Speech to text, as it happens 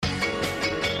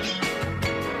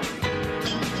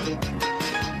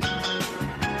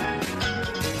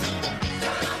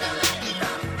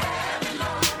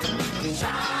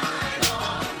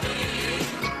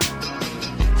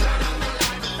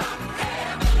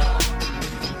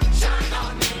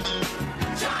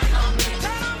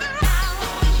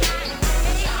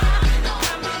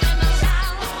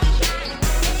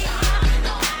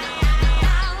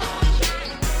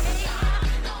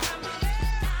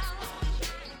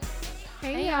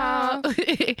Hey y'all.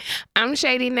 I'm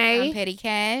Shady Nay. I'm Petty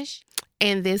Cash.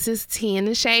 And this is Tea in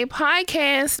the Shade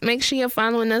podcast. Make sure you're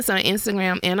following us on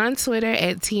Instagram and on Twitter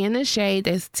at Tea in the Shade.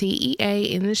 That's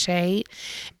TEA in the Shade.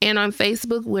 And on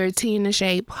Facebook, we're Tea in the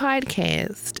Shade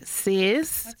podcast.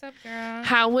 Sis. What's up, girl?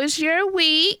 How was your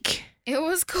week? It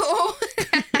was cool.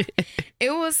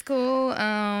 It was cool.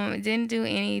 Didn't do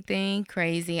anything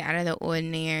crazy out of the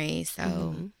ordinary.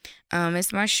 So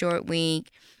it's my short week.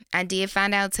 I did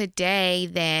find out today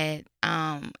that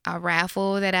a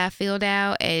raffle that I filled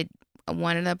out at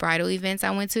one of the bridal events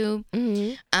I went to.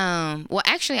 Well,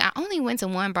 actually, I only went to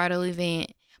one bridal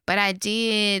event, but I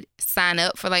did sign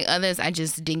up for like others. I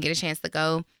just didn't get a chance to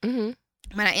go.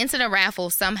 But I entered a raffle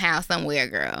somehow, somewhere,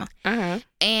 girl.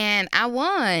 And I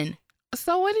won.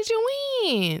 So what did you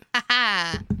win?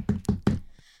 I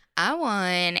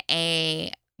won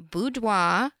a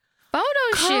boudoir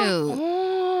photo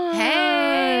shoot.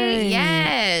 Hey,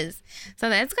 yes. So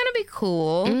that's gonna be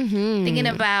cool. Thinking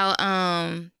about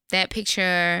that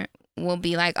picture will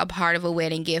be like a part of a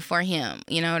wedding gift for him.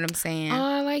 You know what I'm saying? Oh,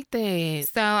 I like that.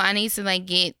 So I need to like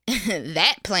get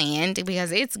that planned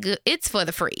because it's good. It's for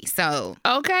the free. So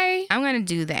okay, I'm gonna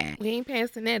do that. We ain't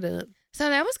passing that up. So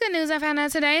that was good news I found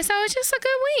out today. So it's just a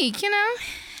good week, you know?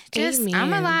 Just Amen.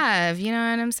 I'm alive, you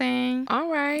know what I'm saying? All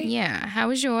right. Yeah. How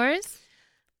was yours?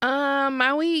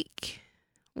 My week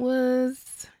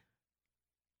was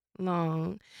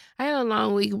long. I had a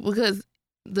long week because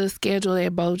the schedule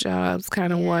at both jobs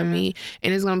kind of won me,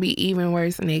 and it's gonna be even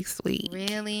worse next week.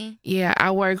 Really? Yeah,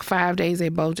 I work 5 days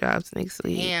at both jobs next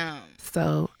week. Damn.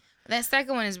 So That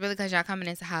second one is really because y'all coming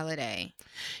into holiday.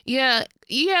 yeah,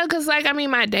 because like I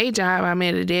mean, my day job I'm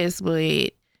at a desk,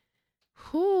 but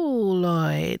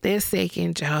Lord, that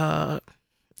second job,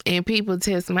 and people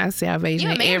test my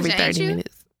salvation every 30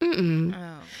 minutes.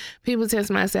 Oh. People test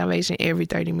my salvation every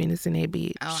 30 minutes in that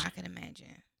bitch. Oh, I can imagine.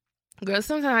 Girl,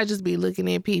 sometimes I just be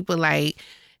looking at people like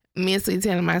mentally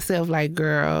telling myself like,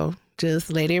 girl,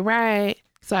 just let it ride.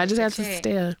 So I just have to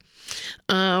stare.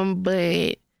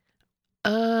 But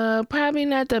probably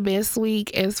not the best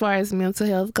week as far as mental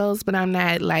health goes, but I'm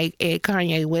not like at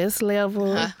Kanye West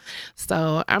level.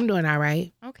 So I'm doing all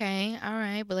right. Okay. All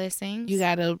right. Blessings. You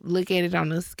gotta look at it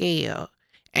on a scale.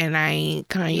 And I ain't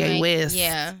Kanye West.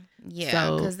 Yeah.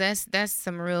 Yeah. Because that's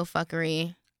some real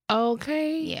fuckery.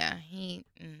 Okay. Yeah.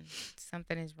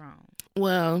 Something is wrong.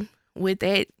 Well, with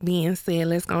that being said,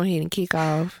 let's go ahead and kick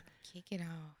off. Kick it off.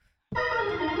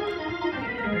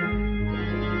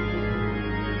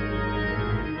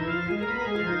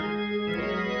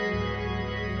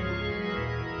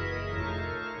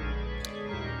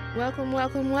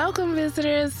 Welcome,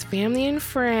 visitors, family, and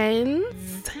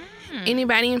friends.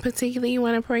 Anybody in particular you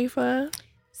want to pray for?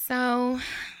 So,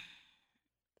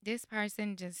 this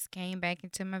person just came back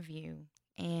into my view,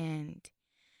 and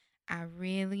I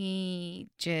really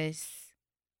just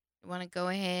want to go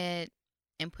ahead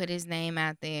and put his name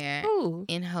out there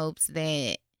in hopes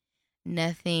that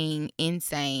nothing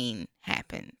insane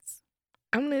happens.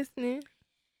 I'm listening.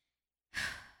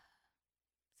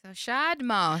 So, Shad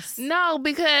Moss. No,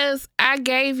 because I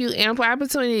gave you ample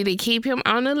opportunity to keep him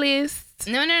on the list.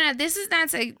 No. This is not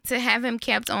to have him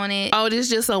kept on it. Oh, this is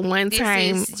just a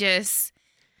one-time. This is just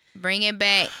bring it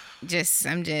back.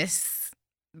 I'm just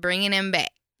bringing him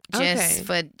back.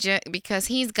 Because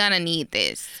he's gonna need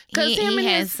this. Because him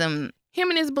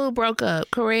and his boo broke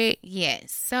up, correct?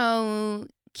 Yes. So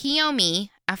Kiyomi,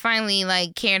 I finally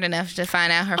like cared enough to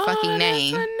find out her fucking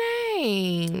name. That's her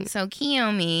name. So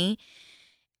Kiyomi,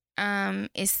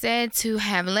 is said to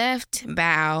have left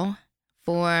Bao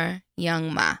for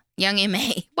Young Ma.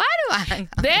 M.A. Why do I?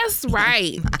 That's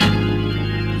right.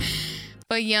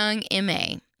 For Young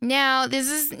M.A. Now, this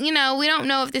is, we don't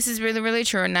know if this is really, really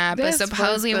true or not, but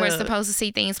supposedly we're supposed to see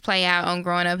things play out on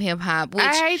Growing Up Hip Hop.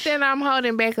 I hate that I'm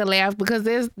holding back a laugh because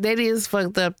that is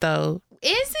fucked up, though.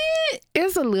 Is it?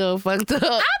 It's a little fucked up. I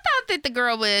thought that the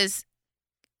girl was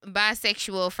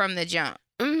bisexual from the jump.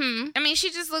 I mean, she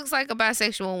just looks like a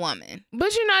bisexual woman.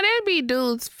 But, that'd be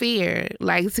dudes' fear,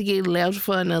 like, to get left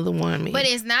for another woman. But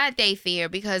it's not their fear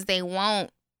because they want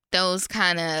those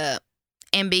kind of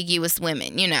ambiguous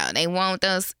women. They want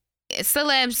those.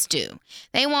 Celebs do.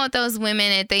 They want those women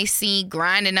that they see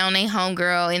grinding on their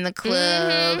homegirl in the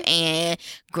club and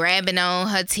grabbing on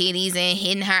her titties and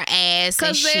hitting her ass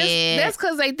and shit. That's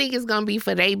because they think it's going to be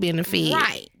for their benefit.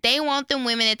 Right. They want the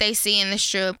women that they see in the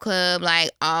strip club,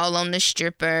 like all on the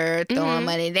stripper, throwing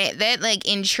money. That like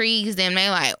intrigues them. They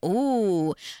like,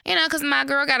 ooh. Because my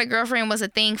girl got a girlfriend was a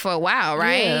thing for a while,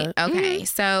 right? Yeah. Okay.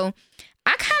 So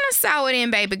I kind of saw it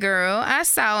in Baby Girl. I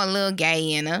saw a little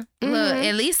gay in her.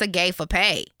 At least a gay for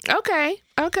pay. Okay.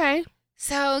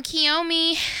 So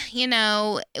Kiyomi,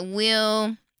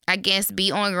 will, I guess,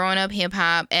 be on Growing Up Hip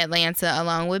Hop Atlanta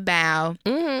along with Bao.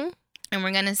 Mm-hmm. And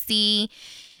we're going to see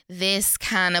this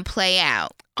kind of play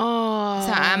out. Oh.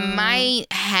 So I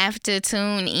might have to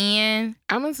tune in.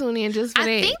 I'm going to tune in just for that.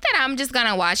 I think that I'm just going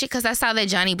to watch it because I saw that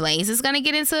Johnny Blaze is going to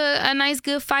get into a nice,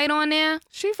 good fight on there.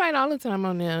 She fight all the time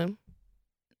on there.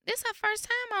 This her first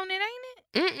time on it, ain't it?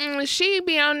 She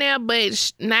be on there,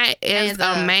 but not as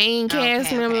a main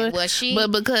cast member. Well,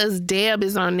 but because Deb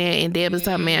is on there and Deb is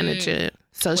her manager.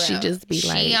 So she just be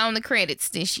like... She on the credits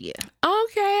this year. Okay,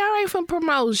 all right, for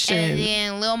promotion. And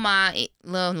then Lil Mama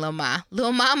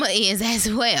is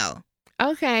as well.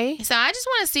 Okay. So I just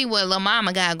want to see what Lil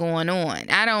Mama got going on.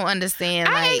 I don't understand.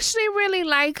 I actually really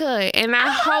like her, and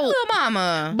I hope... Lil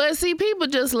Mama. But see, people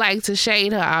just like to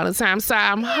shade her all the time, so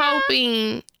I'm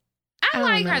hoping... I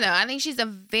like her, though. I think she's a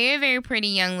very, very pretty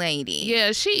young lady.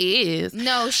 Yeah, she is.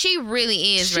 No, she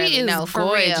really is. She is for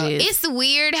gorgeous. real. It's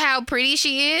weird how pretty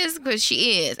she is, because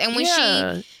she is. And when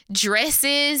she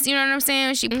dresses, you know what I'm saying?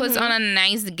 When she puts on a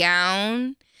nice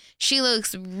gown, she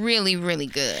looks really, really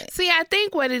good. See, I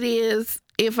think what it is,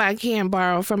 if I can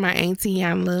borrow from my auntie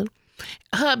Yamla,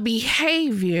 her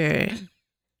behavior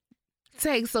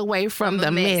takes away from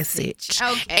the message.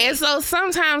 Okay. And so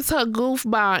sometimes her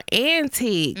goofball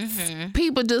antics,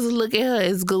 people just look at her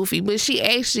as goofy, but she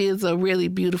actually is a really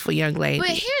beautiful young lady. But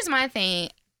here's my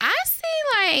thing. I see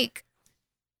like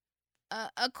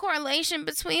a correlation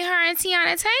between her and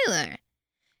Tiana Taylor.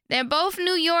 They're both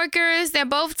New Yorkers. They're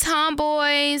both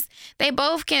tomboys. They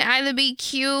both can either be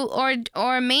cute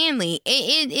or manly.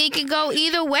 It can go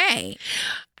either way.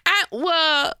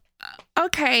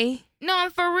 Okay. No,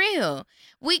 I'm for real.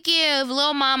 We give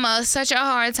Lil Mama such a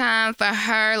hard time for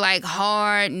her, like,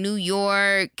 hard New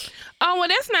York. Oh, well,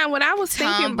 that's not what I was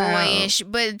thinking about.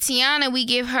 Tomboyish. But Tiana, we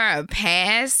give her a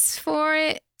pass for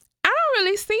it. I don't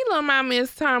really see Lil Mama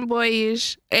as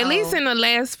tomboyish, at least in the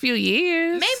last few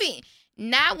years. Maybe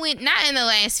not in the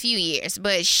last few years,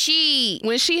 but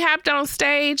when she hopped on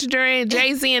stage during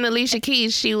Jay-Z and Alicia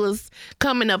Keys, she was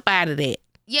coming up out of that.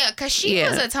 Yeah, because she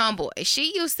was a tomboy.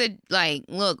 She used to, like,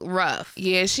 look rough.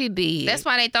 Yeah, she did. That's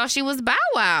why they thought she was Bow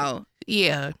Wow.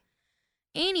 Yeah.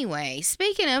 Anyway,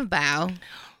 speaking of Bow.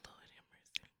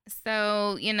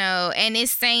 So, and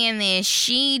it's saying that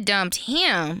she dumped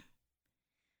him.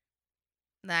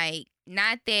 Like,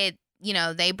 not that,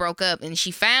 they broke up and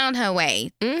she found her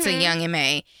way to Young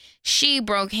M.A. She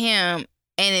broke him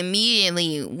and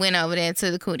immediately went over there to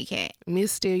the Cootie Cat.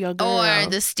 Miss Still Your Girl. Or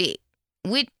the Stick.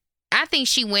 I think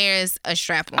she wears a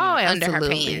strap on under her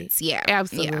pants. Yeah.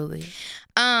 Absolutely.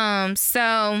 Yeah.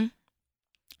 So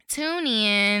tune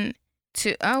in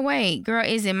to, oh wait, girl,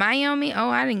 is it Miami? Oh,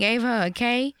 I done gave her a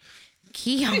K.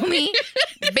 Kiyomi.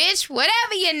 Bitch,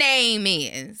 whatever your name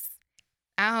is.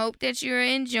 I hope that you're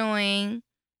enjoying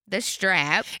the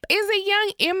strap. Is it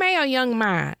Young M.A. or Young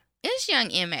Ma? It's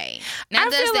Young M.A. Now,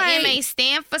 does the M.A.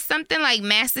 stand for something like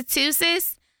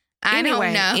Massachusetts? I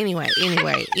don't know. Anyway.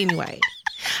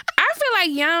 I feel like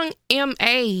Young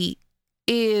M.A.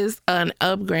 is an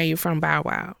upgrade from Bow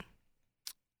Wow.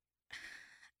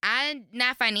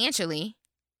 Not financially.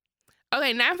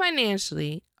 Okay, not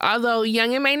financially. Although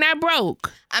Young M.A. not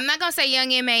broke. I'm not going to say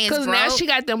Young M.A. is broke. Because now she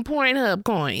got them Pornhub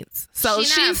coins. So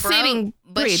she's sitting pretty.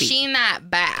 But she not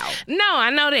Bow. No,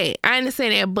 I know that. I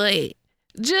understand that. But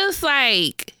just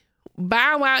like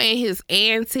Bow Wow and his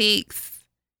antics,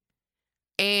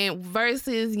 and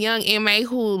versus Young M.A.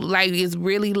 who like is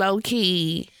really low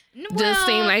key, just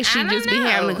seem like she just be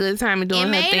having a good time and doing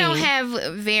her thing. M.A. don't have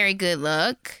very good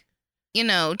luck.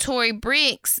 Tory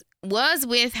Bricks was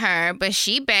with her, but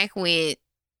she back with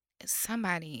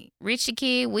somebody. Rich the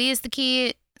Kid, Wiz the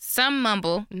Kid, some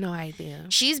mumble. No idea.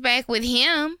 She's back with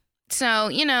him. So,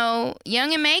 Young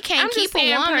M.A. can't keep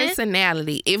a woman.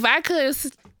 Personality. If I could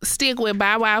stick with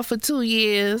Bow Wow for 2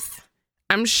 years,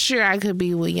 I'm sure I could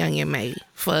be with Young M.A.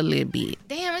 for a little bit.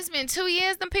 Damn, it's been 2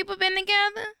 years them people been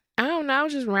together? I don't know. I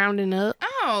was just rounding up.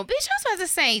 Oh, bitch, I was about to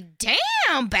say,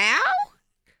 damn, Bow.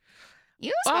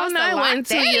 You was supposed to it wasn't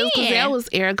 2 years because that was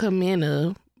Erica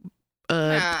Mena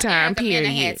time period. Erica Mena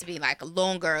had to be like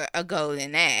longer ago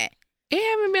than that. It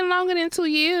haven't been longer than 2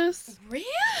 years.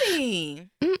 Really?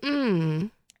 Mm-mm.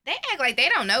 They act like they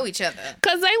don't know each other.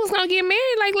 Because they was going to get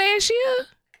married like last year.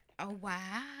 Oh,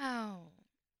 wow.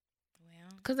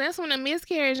 Because that's when the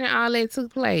miscarriage and all that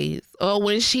took place. Or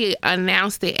when she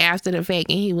announced it after the fact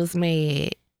and he was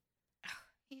mad.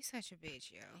 He's such a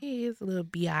bitch, yo. He is a little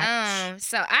biatch.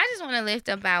 So I just want to lift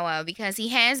up Bow Wow because he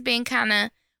has been kind of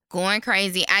going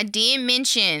crazy. I did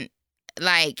mention,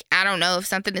 like, I don't know if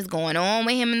something is going on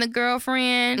with him and the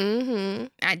girlfriend. Mm-hmm.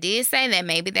 I did say that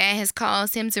maybe that has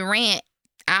caused him to rant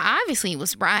I obviously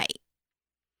was right.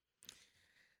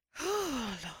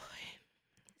 Oh, Lord.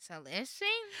 So let's see.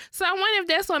 So I wonder if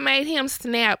that's what made him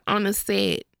snap on the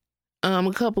set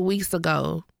a couple weeks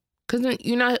ago. Because,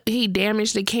 you know, he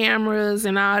damaged the cameras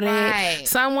and all that. Right.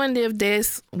 So I wonder if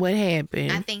that's what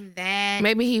happened. I think that.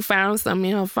 Maybe he found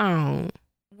something in her phone.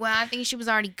 Well, I think she was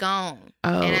already gone.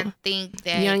 Oh. And I think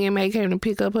that. Young and May came to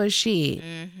pick up her shit.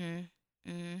 And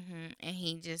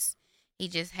he just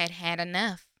had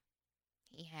enough.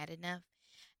 He had enough.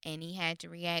 And he had to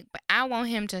react. But I want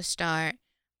him to start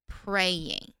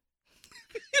praying.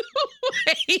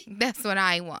 That's what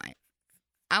I want.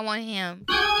 I want him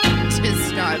to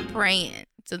start praying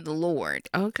to the Lord.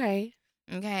 Okay.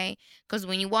 Because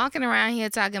when you're walking around here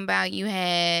talking about you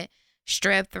had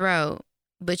strep throat,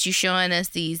 but you showing us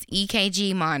these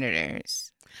EKG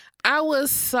monitors. I was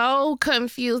so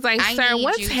confused. Like, sir,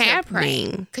 what's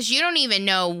happening? Because you don't even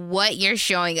know what you're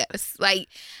showing us. Like,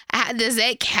 does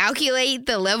that calculate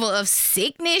the level of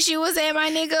sickness you was at, my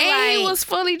nigga? And he was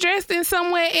fully dressed in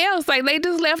somewhere else. Like, they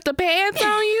just left the pads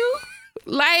on you?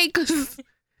 Like,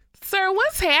 sir,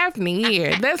 what's happening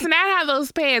here? That's not how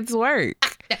those pads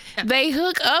work. They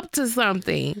hook up to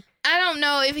something. I don't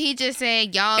know if he just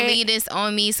said, y'all leave this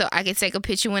on me so I can take a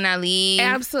picture when I leave.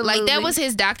 Absolutely. Like, that was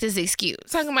his doctor's excuse.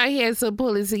 Talking about he had to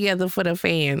pull it together for the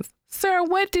fans. Sir,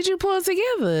 what did you pull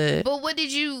together? But what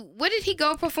did he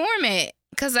go perform at?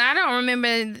 Because I don't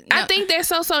remember. No. I think that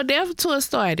So Def tour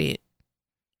started.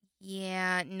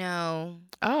 Yeah, no.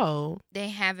 Oh. They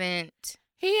haven't.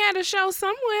 He had a show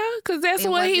somewhere because that's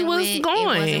where he was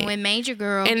going. It wasn't with Major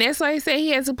Girl. And that's why he said he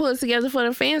had to pull it together for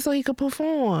the fans so he could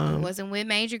perform. It wasn't with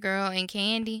Major Girl and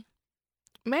Candy.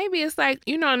 Maybe it's like,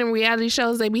 you know, in the reality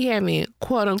shows they be having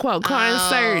quote unquote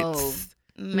concerts.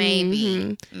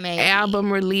 Maybe.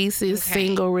 Album releases,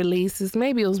 single releases.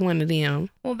 Maybe it was one of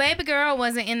them. Well, baby girl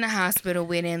wasn't in the hospital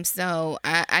with him, so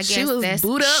I guess she was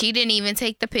booed up. She didn't even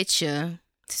take the picture.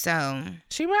 So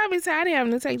she probably tired of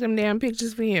having to take them damn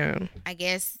pictures for him. I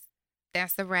guess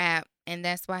that's the wrap, and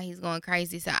that's why he's going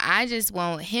crazy. So I just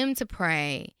want him to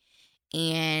pray,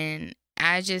 and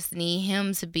I just need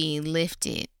him to be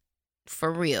lifted for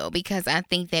real, because I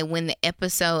think that when the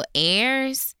episode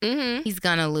airs, he's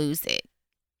gonna lose it.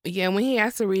 Yeah, when he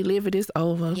has to relive it, it's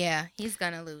over. Yeah, he's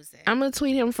gonna lose it. I'm gonna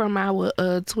tweet him from our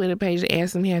Twitter page and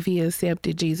ask him if he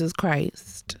accepted Jesus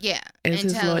Christ. Yeah, as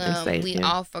his Lord and Savior. We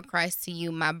offer Christ to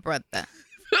you, my brother.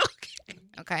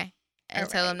 Okay, and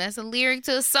tell him that's a lyric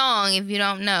to a song. If you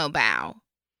don't know, bow.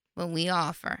 But we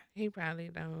offer. He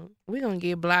probably don't. We're gonna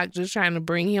get blocked just trying to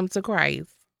bring him to Christ.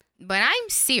 But I'm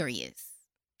serious.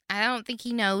 I don't think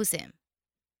he knows him.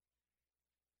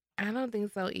 I don't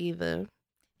think so either.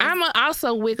 I'm going to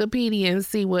also Wikipedia and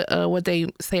see what they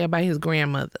say about his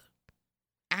grandmother.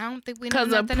 I don't think we know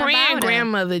nothing about Because a praying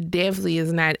grandmother definitely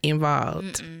is not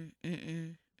involved.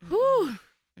 Whew.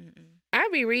 I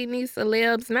be reading these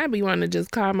celebs and I be wanting to just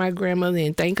call my grandmother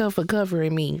and thank her for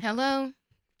covering me. Hello?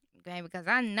 Okay, because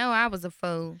I know I was a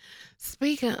fool.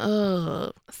 Speaking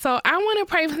of, so I want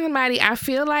to pray for somebody. I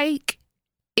feel like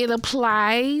it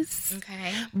applies.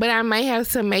 Okay. But I might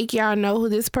have to make y'all know who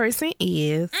this person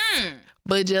is.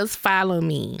 But just follow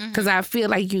me because I feel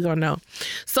like you're going to know.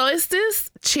 So it's this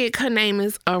chick. Her name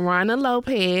is Aurana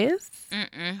Lopez.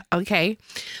 Okay.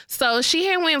 So she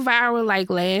had went viral like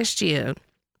last year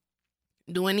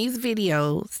doing these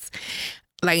videos,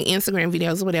 like Instagram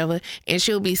videos or whatever. And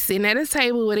she'll be sitting at a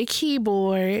table with a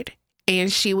keyboard.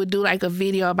 And she would do like a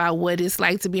video about what it's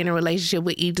like to be in a relationship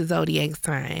with each zodiac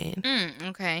sign.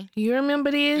 Okay. You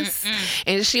remember this?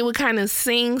 And she would kind of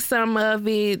sing some of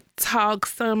it, talk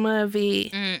some of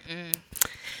it.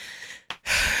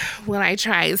 Well, I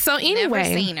tried. So anyway,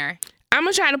 never seen her. I'm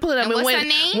gonna try to pull it up. And what's her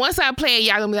name? Once I play it,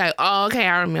 y'all gonna be like, "Oh, okay,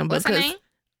 I remember." What's her name?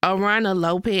 Aurana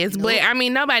Lopez. Nope. But I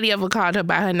mean, nobody ever called her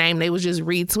by her name. They was just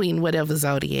retweeting whatever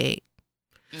zodiac.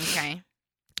 Okay.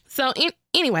 So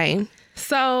anyway,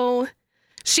 so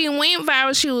she went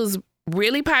viral. She was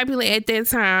really popular at that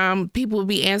time. People would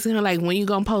be asking her like, when you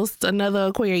gonna post another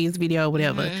Aquarius video or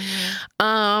whatever.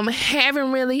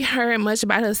 Haven't really heard much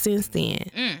about her since then.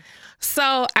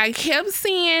 So I kept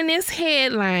seeing this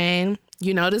headline,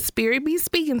 you know, the spirit be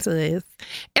speaking to us.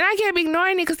 And I kept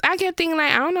ignoring it because I kept thinking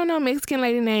like, I don't know no Mexican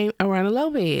lady named Aurana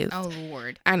Lopez. Oh,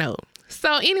 Lord. I know.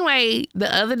 So anyway,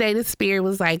 the other day the spirit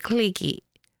was like, click it.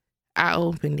 I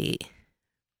opened it.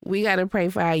 We got to pray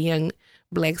for our young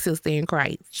Black sister in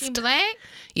Christ. She Black?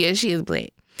 Yeah, she is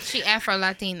Black. She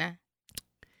Afro-Latina.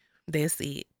 That's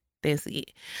it. That's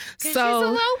it. So she's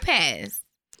a Lopez.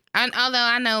 Although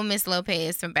I know Miss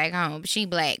Lopez from back home, she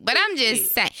Black. But I'm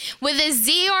just saying, with a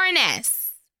Z or an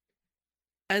S?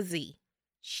 A Z.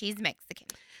 She's Mexican.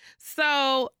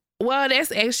 So Well,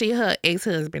 that's actually her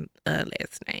ex-husband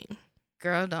last name.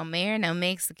 Girl, don't marry no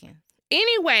Mexican.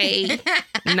 Anyway,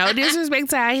 no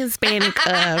disrespect to our Hispanic.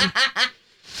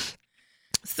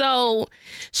 So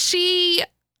she,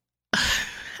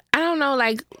 I don't know,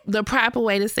 like the proper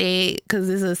way to say it because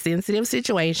it's a sensitive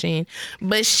situation,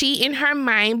 but she in her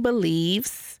mind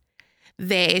believes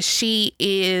that she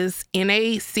is in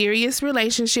a serious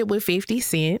relationship with 50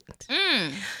 Cent.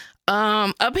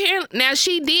 Apparently, now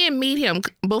she did meet him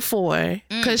before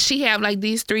because she have like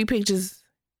these 3 pictures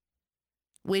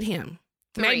with him.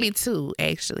 3. Maybe 2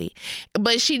 actually,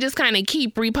 but she just kind of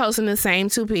keep reposting the same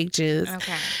 2 pictures.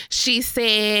 Okay. She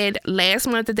said last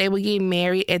month that they would get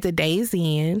married at the Days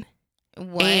Inn.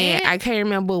 What? And I can't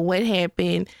remember what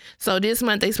happened. So this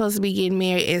month they supposed to be getting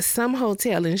married at some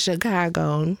hotel in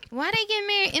Chicago. Why they get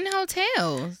married in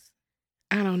hotels?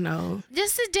 I don't know.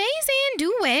 Does the Days Inn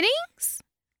do weddings?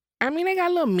 I mean, they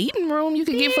got a little meeting room you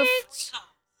can get for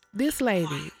this lady.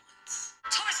 Taurus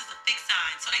is a fixed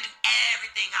sign, so they do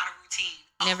everything out of routine.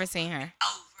 Never seen her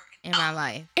Over in my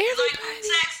life. Everybody.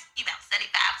 Sex, you about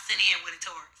 75% in with a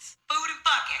Taurus. Food and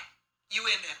fucking, you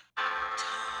in there.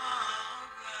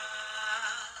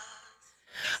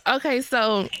 Okay,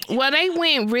 so they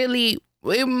went really.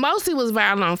 It mostly was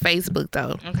viral on Facebook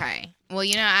though. Okay. Well,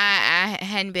 you know, I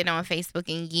hadn't been on Facebook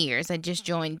in years. I just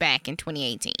joined back in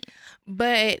 2018.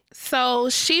 But so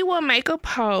she will make a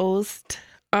post,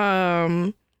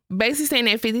 basically saying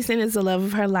that 50 Cent is the love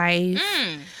of her life.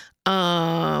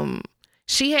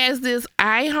 She has this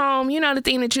iHome, you know, the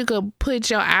thing that you could put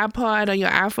your iPod or your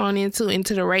iPhone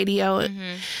into the radio.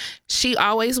 Mm-hmm. She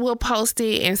always will post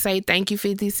it and say, "Thank you,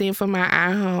 50 Cent, for my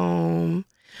iHome."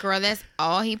 Girl, that's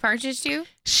all he purchased you?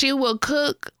 She will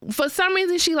cook. For some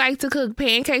reason, she likes to cook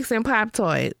pancakes and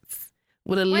Pop-Tarts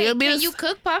with a little bit can of. you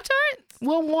cook Pop-Tarts?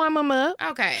 We'll warm them up.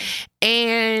 Okay.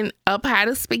 And a pot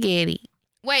of spaghetti.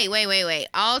 Wait.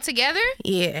 All together?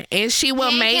 Yeah. And she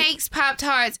will make. Pancakes,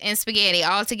 Pop-Tarts, and spaghetti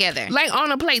all together. Like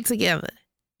on a plate together.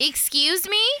 Excuse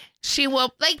me? She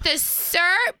will. Like the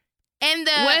syrup and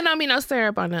the. Well, it don't be no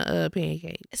syrup on the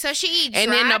pancake. So she eat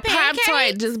And then the pancakes?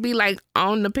 Pop-Tart just be like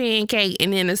on the pancake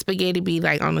and then the spaghetti be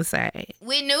like on the side.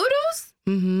 With noodles?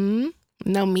 Mm-hmm.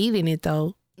 No meat in it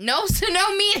though. No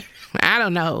meat. I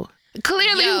don't know.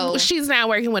 Clearly, she's not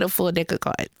working with a full deck of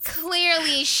cards.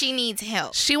 Clearly, she needs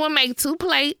help. She will make 2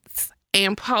 plates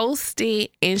and post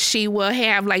it, and she will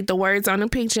have like the words on the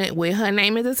picture with her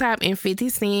name at the top and 50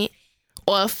 Cent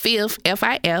or Fifth,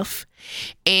 F-I-F.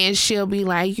 And she'll be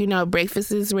like, you know,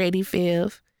 breakfast is ready,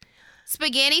 Fifth.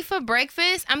 Spaghetti for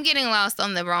breakfast? I'm getting lost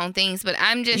on the wrong things, but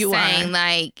I'm just You saying, are.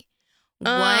 like,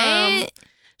 what?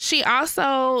 She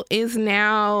also is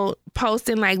now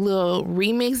posting like little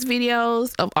remix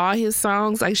videos of all his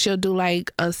songs. Like she'll do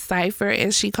like a cipher,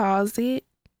 as she calls it.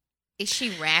 Is she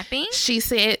rapping? She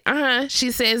said, she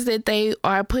says that they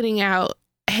are putting out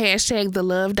 #The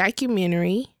Love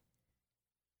documentary.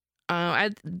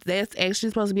 That's actually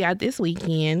supposed to be out this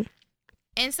weekend.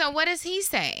 And so what does he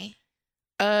say?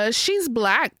 She's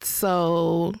blocked,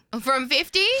 so From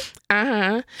 50?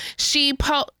 She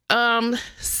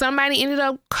somebody ended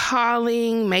up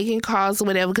making calls or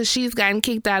whatever, because she's gotten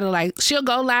kicked out of, like, she'll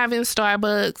go live in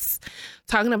Starbucks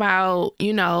talking about,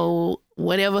 you know,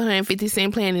 whatever her and 50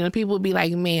 Cent planning, and people will be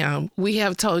like, "Ma'am, we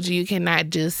have told you cannot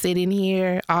just sit in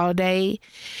here all day."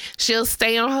 She'll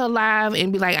stay on her live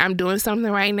and be like, "I'm doing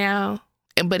something right now,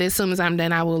 but as soon as I'm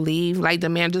done, I will leave." Like the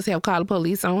man just have called the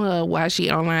police on her while she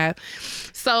on live.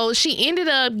 So she ended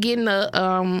up getting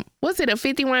a what's it, a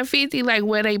 5150, like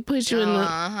where they put you in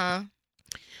the.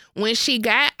 When she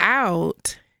got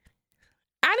out,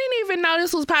 I didn't even know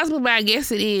this was possible, but I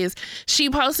guess it is. She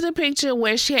posted a picture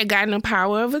where she had gotten a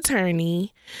power of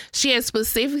attorney. She had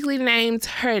specifically named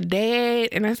her dad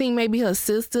and I think maybe her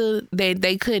sister that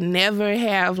they could never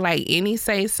have like any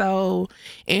say so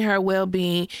in her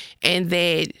well-being, and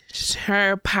that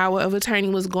her power of attorney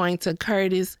was going to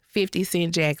Curtis 50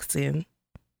 Cent Jackson.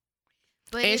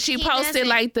 But and she posted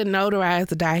like the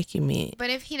notarized document. But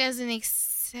if he doesn't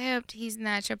accept, he's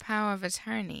not your power of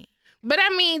attorney. But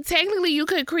I mean, technically, you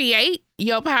could create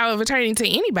your power of attorney to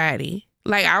anybody.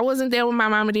 Like, I wasn't there when my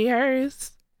mama did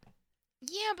hers.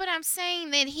 Yeah, but I'm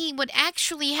saying that he would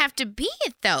actually have to be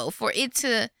it, though, for it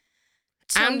to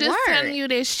I'm just work. telling you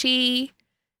that she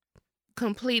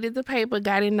completed the paper,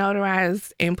 got it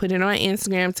notarized, and put it on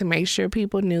Instagram to make sure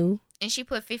people knew. And she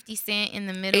put 50 Cent in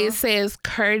the middle. It says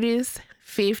Curtis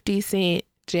 50 Cent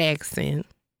Jackson.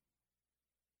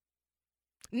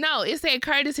 No, it said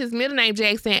Curtis, his middle name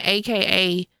Jackson,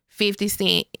 a.k.a. 50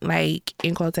 Cent, like,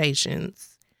 in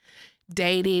quotations.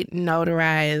 Dated,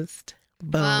 notarized,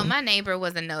 Boom. Well, my neighbor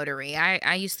was a notary.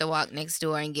 I used to walk next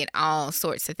door and get all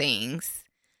sorts of things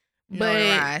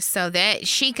notarized. So that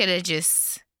she could have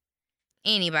just,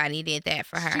 anybody did that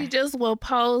for her. She just will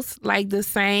post like the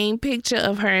same picture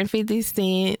of her and 50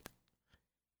 Cent.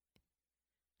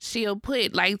 She'll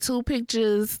put like two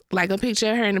pictures, like a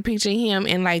picture of her and a picture of him,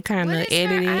 and like kind of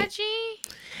edit her it. IG?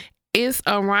 It's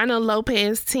Arana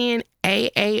Lopez 10,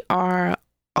 AARONA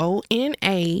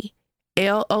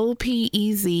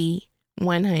LOPEZ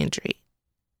 100.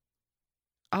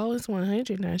 Oh, it's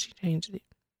 100 now. She changed it.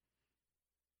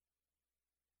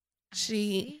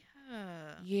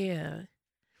 Yeah.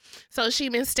 So she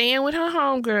been staying with her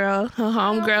homegirl. Her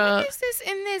homegirl. What is this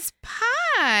in this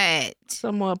pot?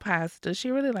 Some more pasta. She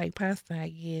really like pasta, I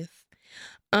guess.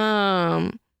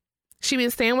 She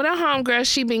been staying with her homegirl.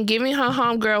 She been giving her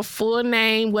homegirl full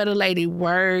name, where the lady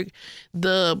work,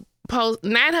 the post,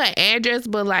 not her address,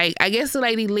 but like I guess the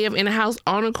lady live in a house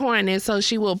on a corner, so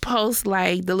she will post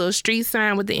like the little street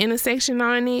sign with the intersection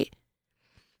on it.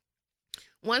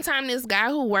 One time, this guy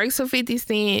who works for 50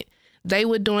 Cent, they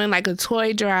were doing like a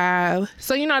toy drive.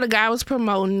 So, you know, the guy was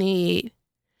promoting it.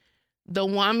 The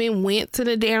woman went to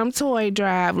the damn toy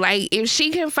drive. Like, if she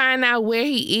can find out where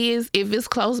he is, if it's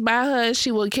close by her,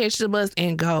 she will catch the bus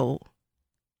and go.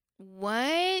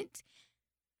 What?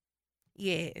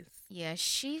 Yes. Yeah,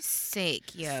 she's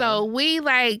sick, yo. So we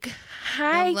like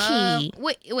high key.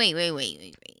 Wait.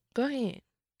 Go ahead.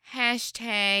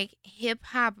 Hashtag hip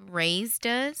hop raised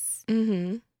us.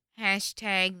 Mm-hmm.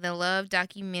 Hashtag the Love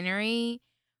documentary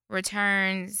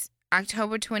returns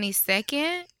October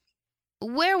 22nd.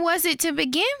 Where was it to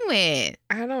begin with?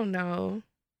 I don't know.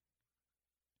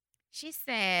 She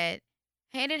said,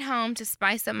 headed home to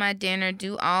spice up my dinner,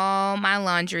 do all my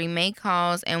laundry, make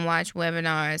calls, and watch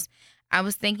webinars. I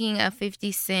was thinking of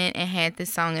 50 Cent and had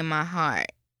this song in my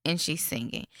heart. And she's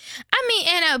singing. I mean,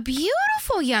 and a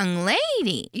beautiful young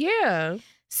lady. Yeah.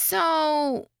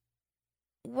 So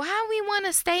why we want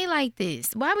to stay like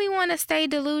this? Why we want to stay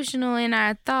delusional in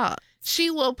our thoughts? She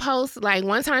will post, like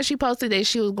one time she posted that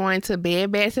she was going to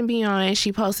Bed Bath & Beyond.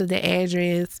 She posted the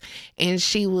address and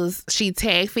she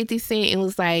tagged 50 Cent and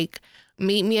was like,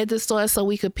 meet me at the store so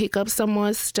we could pick up some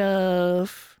more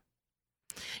stuff.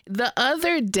 The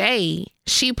other day,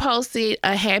 she posted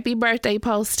a happy birthday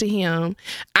post to him.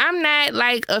 I'm not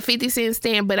like a 50 Cent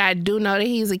stan, but I do know that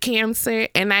he's a Cancer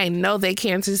and I know that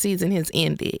Cancer season has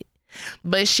ended.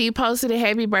 But she posted a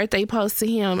happy birthday post to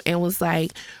him and was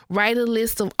like, write a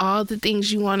list of all the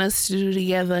things you want us to do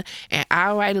together, and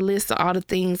I'll write a list of all the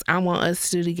things I want us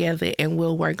to do together, and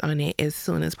we'll work on it as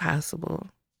soon as possible.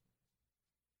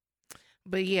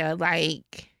 But yeah,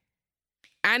 like,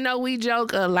 I know we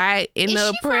joke a lot in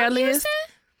the prayer list.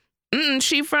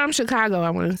 She from Chicago,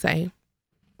 I want to say.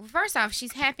 First off,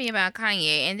 she's happy about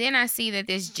Kanye, and then I see that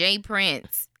this Jay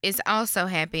Prince is also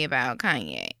happy about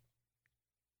Kanye.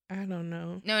 I don't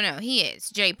know. No, he is.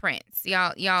 Jay Prince.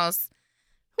 Y'all's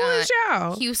Who is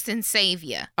y'all? Houston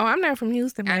savior. Oh, I'm not from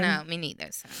Houston, man. I know, me neither.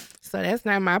 So that's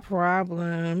not my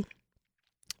problem.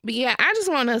 But yeah, I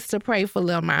just want us to pray for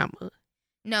Lil Mama.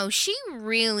 No, she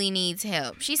really needs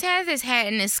help. She's had this hat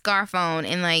and this scarf on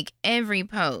in like every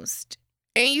post.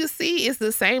 And you see, it's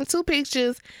the same two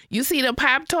pictures. You see the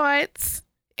Pop-Tarts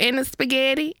and the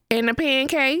spaghetti and the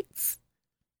pancakes.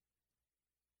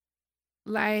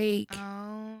 Like,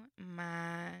 oh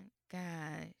my gosh.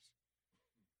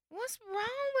 What's wrong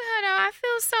with her though? I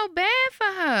feel so bad for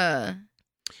her.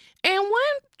 and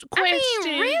one question. I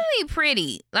mean, really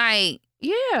pretty. Like,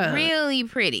 yeah. really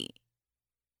pretty.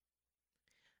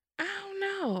 I don't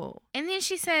know. And then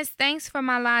she says, thanks for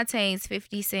my lattes,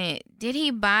 50 Cent. Did he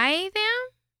buy them?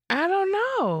 I don't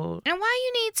know. And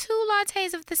why you need 2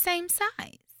 lattes of the same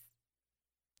size?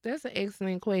 That's an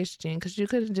excellent question, because you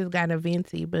could have just got a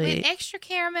venti, but With extra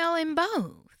caramel in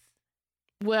both.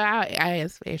 well, I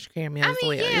asked for extra caramel as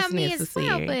well. Yeah, it's me necessary.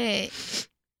 as well, but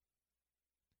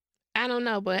I don't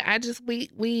know, but I just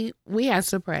we have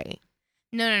to pray.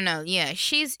 No. Yeah,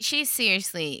 she's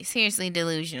seriously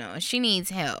delusional. She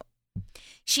needs help.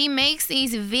 She makes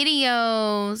these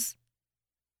videos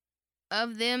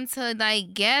of them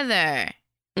together.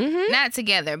 Mm-hmm. Not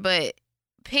together, but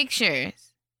pictures.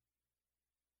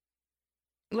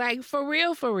 Like, for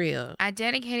real. I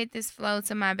dedicated this flow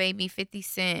to my baby 50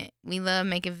 Cent. We love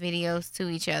making videos to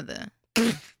each other.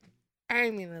 I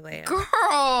ain't mean to laugh.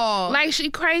 Girl. Like, she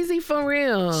crazy for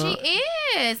real. She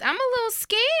is. I'm a little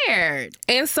scared.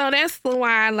 And so that's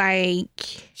why, like...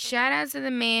 Shout out to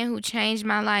the man who changed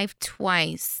my life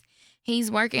twice. He's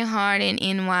working hard in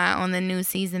NY on the new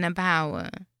season of Power.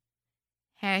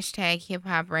 Hashtag hip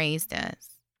hop raised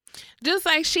us. Just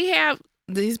like she have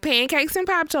these pancakes and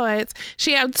Pop-Tarts.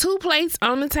 She have 2 plates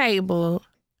on the table.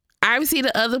 Obviously,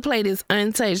 the other plate is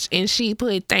untouched, and she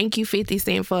put "Thank you, 50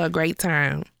 Cent, for a great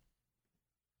time."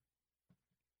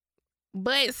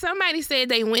 But somebody said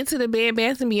they went to the Bed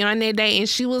Bath & Beyond that day, and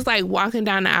she was like walking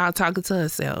down the aisle talking to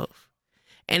herself,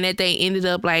 and that they ended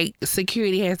up like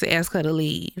security has to ask her to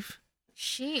leave.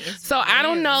 She is. So I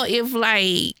don't know if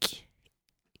like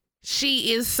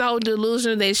she is so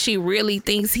delusional that she really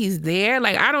thinks he's there.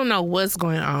 Like, I don't know what's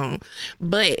going on,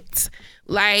 but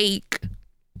like,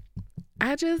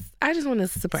 I just want to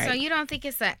surprise. So you don't think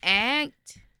it's an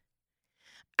act?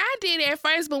 I did at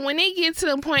first, but when they get to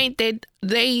the point that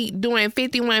they doing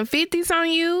 5150s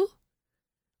on you,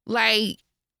 like,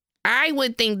 I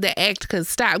would think the act could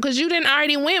stop because you didn't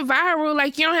already went viral.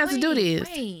 Like, you don't have to do this.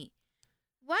 Wait,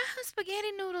 why are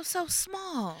spaghetti noodles so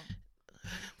small?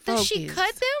 Focus. Does she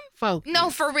cut them? Focus. No,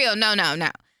 for real. No.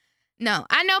 No,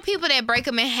 I know people that break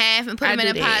them in half and put them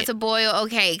in a pot to boil.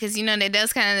 Okay, because you know that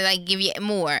does kind of like give you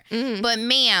more. Mm-hmm. But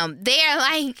ma'am, they're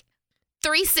like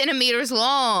 3 centimeters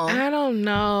long. I don't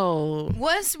know.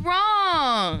 What's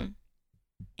wrong?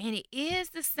 And it is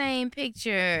the same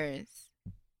pictures.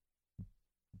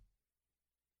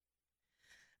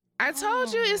 I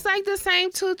told you it's like the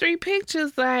same 2-3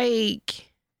 pictures. Like,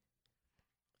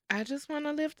 I just want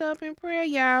to lift up in prayer,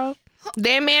 y'all.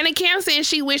 That mannequin said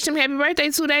she wished him happy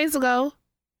birthday 2 days ago.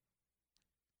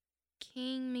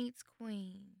 King meets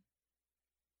queen.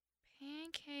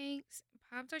 Pancakes,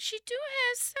 Pop-Tarts. She do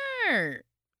have syrup.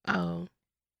 Oh.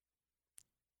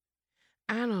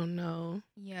 I don't know.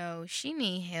 Yo, she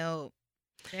need help.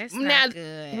 That's Now, not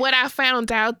good. what I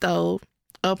found out, though,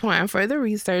 upon further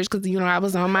research, because, you know, I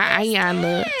was on my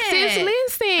Ayanna. Sis,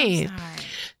 listen. I'm sorry.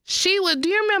 Do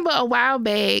you remember a while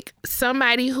back,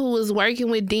 somebody who was working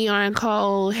with Dion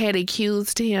Cole had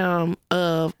accused him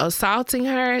of assaulting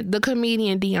her? The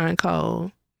comedian Dion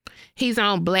Cole. He's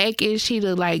on Blackish. He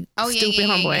the like stupid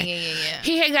homeboy. Yeah.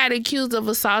 He had got accused of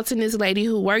assaulting this lady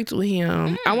who worked with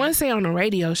him. I want to say on a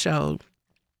radio show.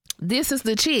 This is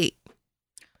the chick.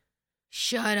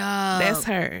 Shut up. That's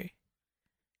her.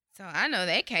 So I know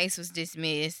that case was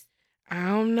dismissed. I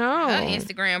don't know. Her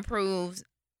Instagram proves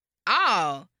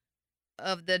all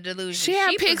of the delusion. She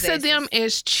had pics of them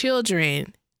as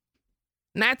children.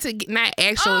 Not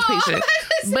actual pictures.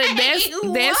 But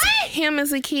that's him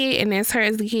as a kid and that's her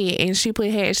as a kid. And she put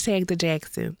hashtag the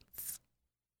Jacksons.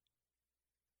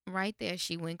 Right there,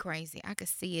 she went crazy. I could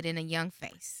see it in a young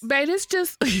face. But it's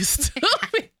just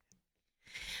stupid.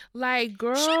 Like,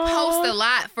 girl. She posted a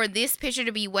lot for this picture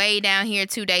to be way down here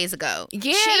 2 days ago.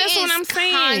 Yeah, that's what I'm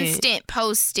saying. Constant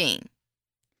posting.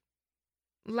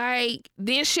 Like,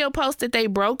 then she'll post that they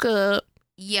broke up.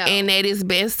 Yo. And that it's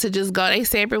best to just go their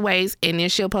separate ways. And then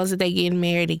she'll post that they getting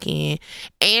married again.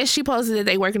 And she posted that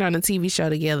they working on a TV show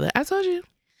together. I told you.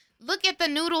 Look at the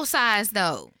noodle size,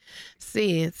 though.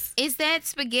 Sis. Is that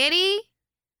spaghetti?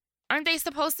 Aren't they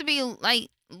supposed to be, like,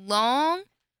 long?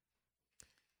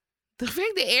 The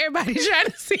fact that everybody's trying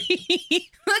to see.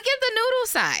 Look at the noodle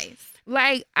size.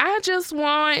 Like, I just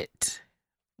want...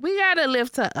 We gotta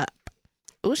lift her up.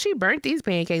 Oh, she burnt these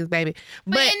pancakes, baby.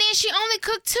 But and then she only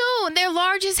cooked 2. And they're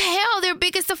large as hell. They're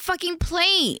big as the fucking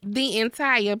plate. The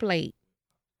entire plate.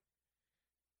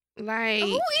 Like... Who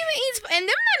even eats... And them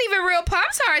not even real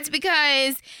Pop-Tarts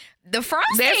because the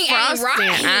frosting ain't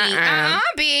right.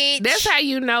 Bitch. That's how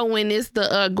you know when it's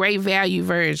the great value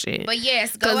version. But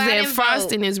yes, go out and and vote. Because that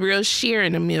frosting is real sheer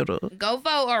in the middle. Go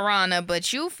vote, Arana.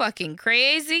 But you fucking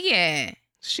crazy, yeah.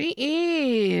 She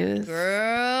is.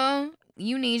 Girl...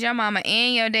 You need your mama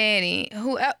and your daddy.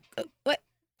 Who else? What?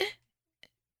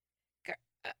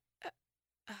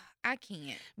 I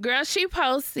can't. Girl, she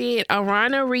posted a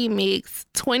Rana remix,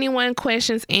 21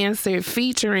 questions answered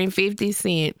featuring 50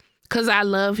 Cent. Because I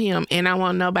love him and I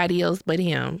want nobody else but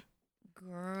him.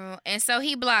 Girl. And so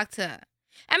he blocked her.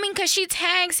 I mean, because she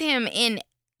tags him in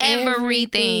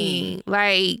everything.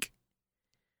 Like...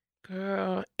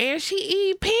 Girl, and she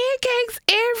eat pancakes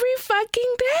every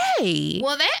fucking day.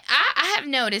 Well, that I have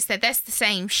noticed that's the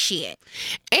same shit.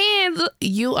 And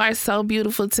you are so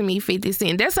beautiful to me, 50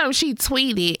 Cent. That's something she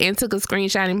tweeted and took a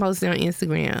screenshot and posted on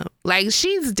Instagram. Like,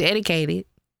 she's dedicated.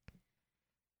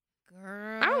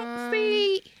 Girl. I don't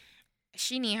see.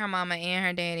 She need her mama and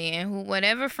her daddy. And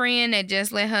whatever friend that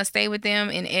just let her stay with them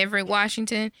in Everett,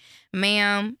 Washington,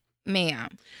 ma'am,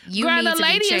 you girl, need the to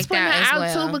lady be checked is putting out her out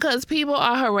as well. too because people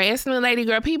are harassing the lady.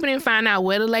 Girl, people didn't find out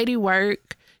where the lady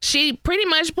worked. She pretty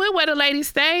much put where the lady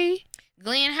stay.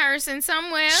 Glen Hurson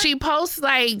somewhere. She posts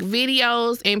like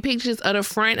videos and pictures of the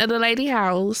front of the lady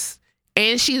house,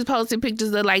 and she's posted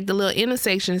pictures of like the little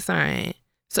intersection sign,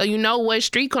 so you know what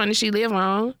street corner she live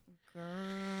on. Girl.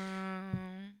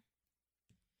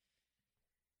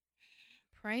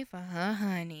 Pray for her,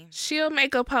 honey. She'll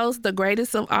make a post, the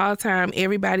greatest of all time.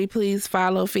 Everybody please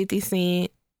follow 50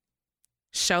 Cent.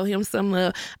 Show him some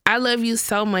love. I love you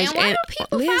so much. And why do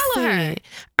people follow her?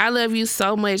 I love you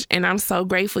so much, and I'm so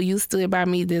grateful you stood by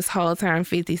me this whole time,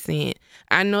 50 Cent.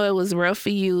 I know it was rough for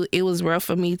you. It was rough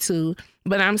for me too.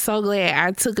 But I'm so glad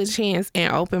I took a chance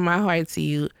and opened my heart to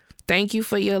you. Thank you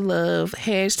for your love.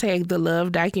 Hashtag the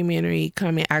Love documentary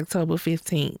coming October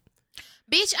 15th.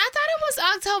 Bitch, I thought it was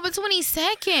October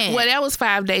 22nd. Well, that was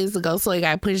 5 days ago, so it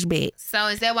got pushed back. So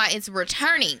is that why it's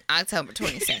returning October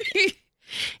 22nd?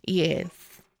 Yes.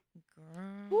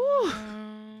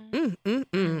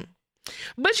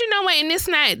 But you know what? And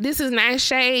this is not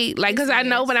shade. Like, because I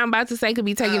know what I'm about to say could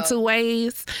be taken two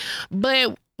ways.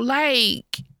 But,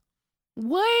 like,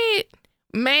 what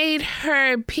made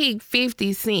her pick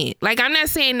 50 Cent? Like, I'm not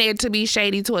saying that to be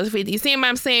shady towards 50 Cent, but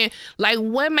I'm saying, like,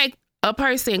 what make a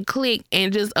person click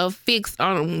and just affix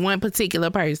on one particular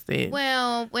person?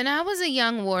 Well, when I was a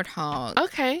young warthog,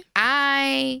 Okay.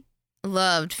 I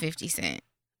loved 50 Cent.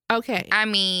 Okay. I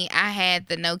mean, I had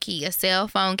the Nokia cell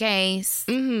phone case.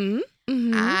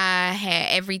 I had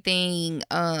everything,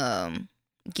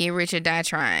 Get Rich or Die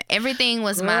Trying. Everything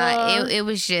was it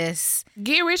was just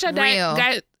Get Rich or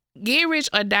Die Get Rich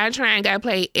or Die Trying got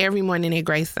played every morning at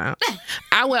Greystone.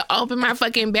 I would open my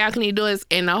fucking balcony doors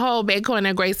and the whole back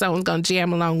corner of Greystone was gonna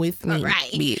jam along with me.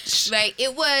 Right. Bitch. Like,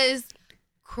 it was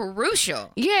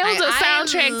crucial. Yeah, it was Like, a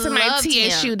soundtrack to my loved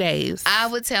TSU him. days. I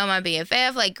would tell my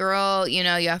BFF, like, girl, you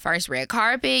know, your first red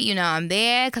carpet, you know, I'm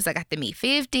there because I got to meet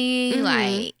 50.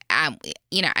 Like, I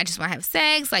just want to have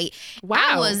sex. Like, Wow.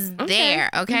 I was there,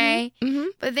 okay?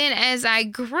 But then as I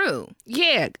grew.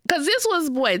 Yeah, because this was,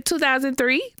 what,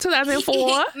 2003,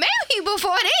 2004? Maybe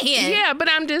before then. Yeah, but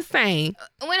I'm just saying.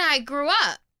 When I grew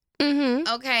up,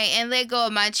 okay, and let go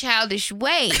of my childish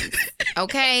ways,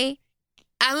 okay?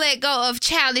 I let go of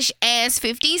childish ass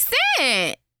 50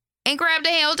 Cent and grabbed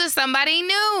the hell to somebody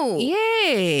new.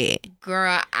 Yeah.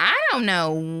 Girl, I don't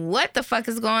know what the fuck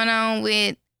is going on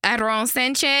with Aaron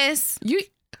Sanchez.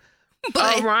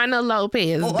 But Rana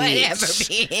Lopez, whatever,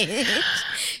 bitch.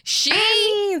 She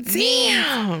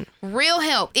needs real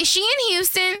help. Is she in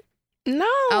Houston? No.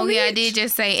 Oh, yeah, I did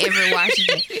just say Everett,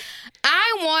 Washington.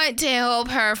 I want to help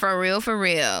her for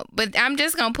real. But I'm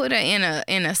just going to put her in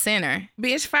a center.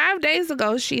 Bitch, 5 days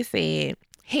ago, she said,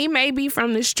 he may be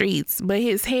from the streets, but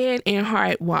his head and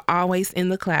heart were always in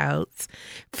the clouds.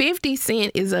 50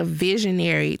 Cent is a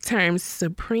visionary turned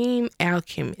supreme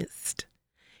alchemist.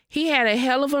 He had a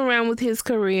hell of a run with his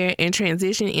career and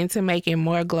transitioned into making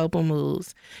more global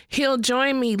moves. He'll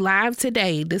join me live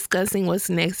today discussing what's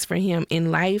next for him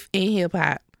in life and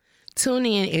hip-hop. Tune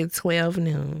in at 12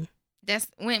 noon. That's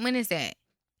when is that?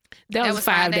 That was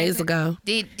 5 days ago.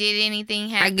 Did anything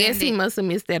happen? I guess he must have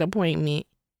missed that appointment.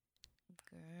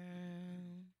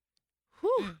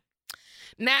 Whew.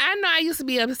 Now, I know I used to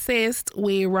be obsessed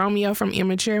with Romeo from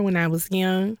Immature when I was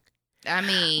young. I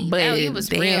mean, but he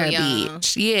was real young.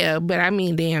 Bitch. Yeah, but I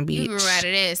mean, damn, bitch. You grew out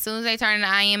of that. As soon as they turned into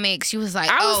IMX, she was like,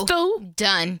 I was through.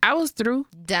 Done. I was through.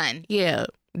 Done. Yeah.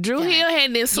 Drew Hill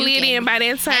had then slid in by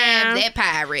that time. Have that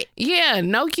pirate. Yeah,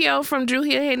 Nokia from Drew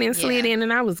Hill had then slid in,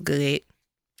 and I was good.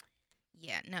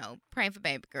 Yeah, no, pray for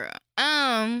baby girl.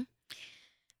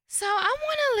 So I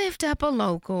want to lift up a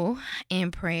local in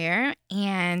prayer,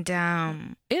 and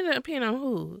it depends on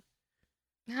who.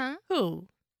 Huh? Who?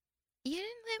 You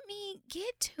didn't let me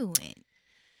get to it.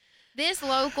 This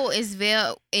local is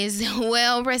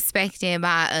well respected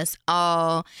by us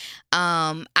all.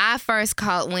 I first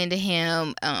caught wind of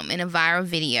him in a viral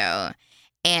video,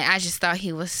 and I just thought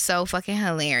he was so fucking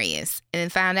hilarious. And then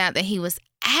found out that he was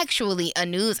actually a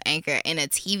news anchor, and a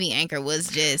TV anchor was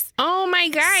just oh my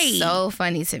god, so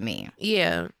funny to me.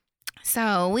 Yeah.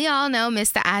 So we all know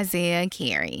Mr. Isaiah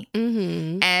Carey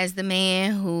as the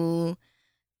man who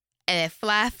a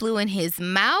fly flew in his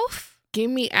mouth. Get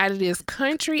me out of this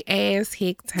country ass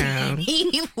hick town.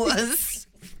 He was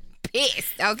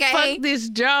pissed, okay? Fuck this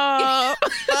job.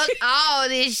 Fuck all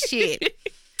this shit.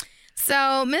 So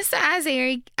Mr.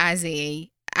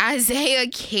 Isaiah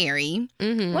Carey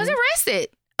was arrested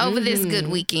over this good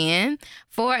weekend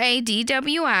for a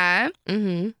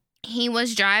DWI. He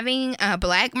was driving a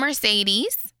black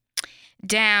Mercedes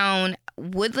down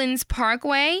Woodlands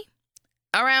Parkway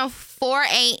around 4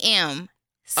 a.m.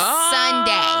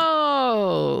 Sunday.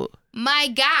 Oh. My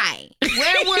guy,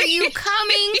 where were you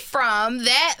coming from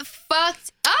that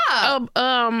fucked up?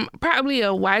 Probably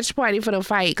a watch party for the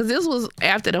fight, because this was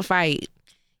after the fight.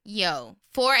 Yo,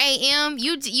 4 a.m.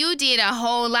 You did a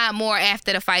whole lot more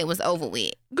after the fight was over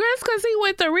with. Girls, because he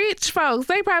with the rich folks.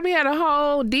 They probably had a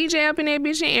whole DJ up in that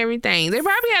bitch and everything. They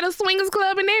probably had a swingers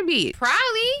club in that bitch.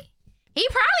 Probably. He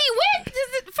probably went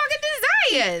to the fucking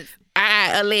Desires.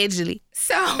 Allegedly.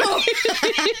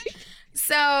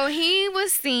 So he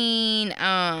was seen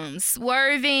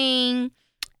swerving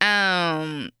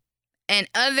and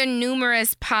other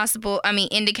numerous possible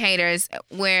indicators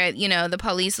where, the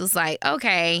police was like,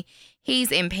 okay,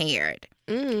 he's impaired.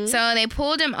 Mm-hmm. So they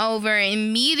pulled him over,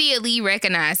 immediately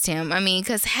recognized him.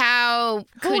 Because how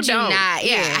could you not?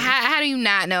 Yeah. How do you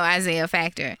not know Isaiah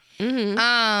Factor?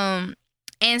 Mm-hmm.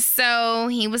 And so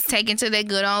he was taken to that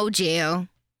good old jail.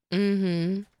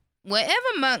 Mm-hmm. Wherever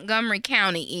Montgomery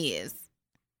County is.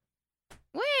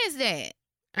 Where is that?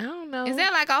 I don't know. Is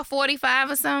that like off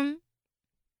 45 or something?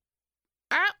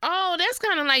 That's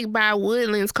kind of like by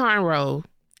Woodlands Conroe.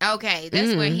 Okay,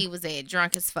 that's where he was at,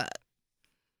 drunk as fuck.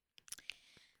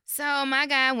 So my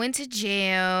guy went to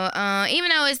jail, even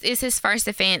though it's his first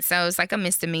offense, so it's like a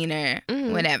misdemeanor,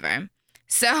 whatever.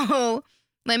 So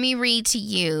let me read to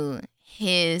you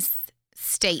his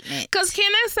statement. Because can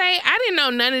I say, I didn't know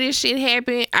none of this shit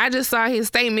happened. I just saw his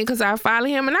statement because I follow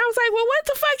him, and I was like, well, what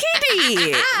the fuck he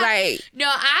did? No,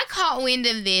 I caught wind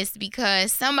of this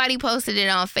because somebody posted it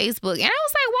on Facebook, and I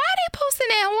was like, why are they posting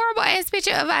that horrible ass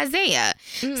picture of Isaiah?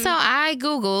 So I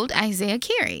Googled Isaiah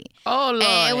Carey. Oh, Lord.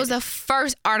 And it was the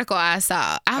first article I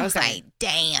saw. I was like,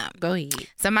 damn. Go ahead.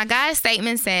 So my guy's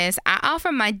statement says, I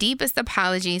offer my deepest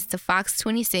apologies to Fox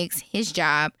 26, his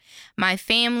job, my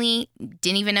family,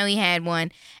 didn't even know he had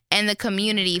one, and the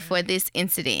community for this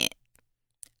incident.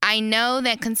 I know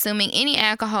that consuming any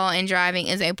alcohol and driving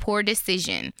is a poor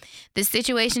decision. The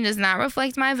situation does not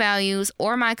reflect my values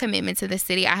or my commitment to the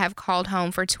city I have called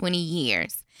home for 20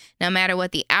 years. No matter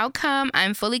what the outcome,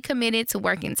 I'm fully committed to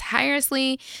working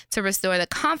tirelessly to restore the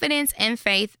confidence and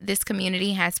faith this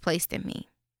community has placed in me.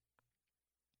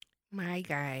 My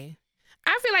guy.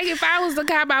 I feel like if I was the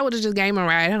cop, I would have just gave him a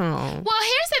ride home. Well,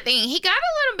 here's the thing. He got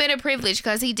a little bit of privilege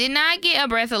because he did not get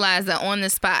a breathalyzer on the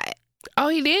spot. Oh,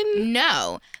 he didn't?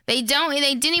 No. They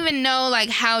didn't even know like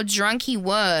how drunk he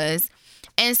was.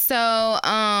 And so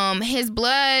his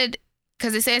blood,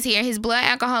 because it says here, his blood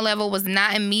alcohol level was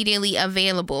not immediately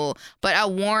available, but a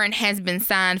warrant has been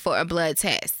signed for a blood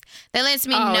test. That lets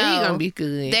me know he gonna be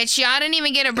good. that y'all didn't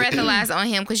even get a breathalyzer on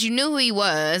him because you knew who he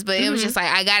was, but it was just like,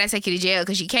 I gotta take you to jail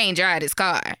because you can't drive this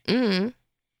car. Mm-hmm.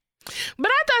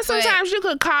 But I thought sometimes you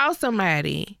could call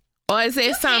somebody, or is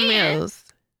it something else?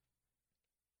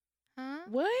 Huh?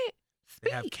 What?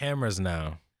 They have cameras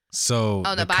now. So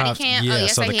the body cops, cam? Yeah,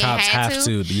 So the cops have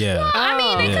to. Yeah. Well, I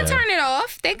mean, they can turn it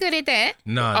off. They're good at that.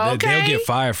 No, they'll get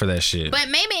fired for that shit. But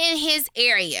maybe in his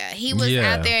area, he was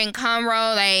out there in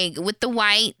Conroe, like with the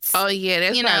whites. Oh yeah,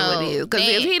 that's probably what it is. Because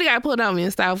if he'd got put on in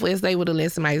Southwest, they would have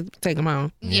let somebody take him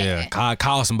home. Yeah,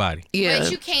 call somebody. Yeah, but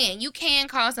you can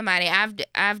call somebody.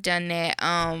 I've done that.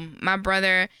 My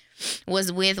brother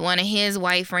was with one of his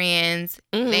white friends.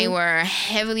 They were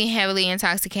heavily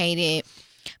intoxicated.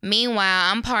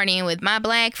 Meanwhile, I'm partying with my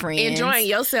black friends. Enjoying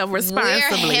yourself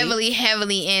responsibly. We're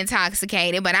heavily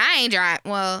intoxicated, but I ain't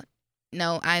driving. Well,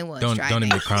 no, I was driving. Don't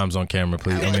admit crimes on camera,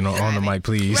 please. I mean, on the mic,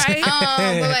 please. Right?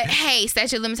 But hey,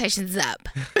 statute of limitations is up.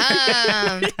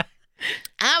 I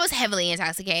was heavily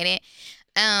intoxicated.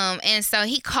 And so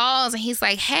he calls and he's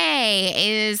like,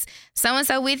 hey, is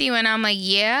so-and-so with you? And I'm like,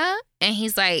 yeah. And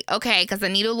he's like, okay, because I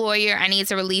need a lawyer. I need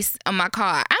to release my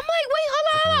car. I'm like, wait,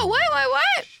 hold on. What?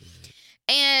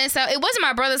 And so it wasn't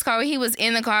my brother's car. He was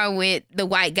in the car with the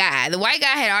white guy. The white guy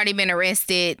had already been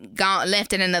arrested,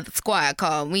 left in another squad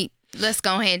car. Let's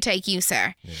go ahead and take you,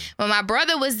 sir. Yeah. But my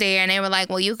brother was there, and they were like,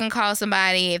 well, you can call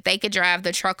somebody. If they could drive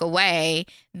the truck away,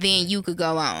 then you could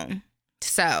go on.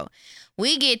 So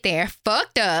we get there,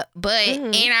 fucked up, but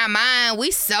in our mind,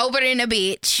 we sobered in a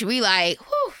bitch. We like,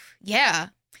 whew, yeah.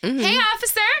 Hey,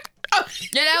 officer.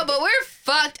 But we're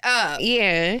fucked up.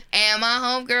 Yeah. And my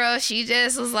homegirl, she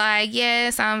just was like,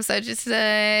 yes, I'm such and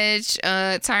such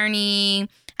attorney.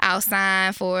 I'll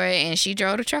sign for it. And she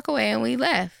drove the truck away and we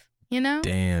left.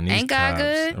 Damn, these ain't God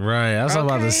good? Right, that's what I'm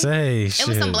about to say. It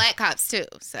was some black cops too,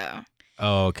 so.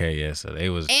 Oh, okay, yeah, so they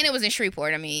was. And it was in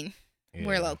Shreveport, I mean. Yeah.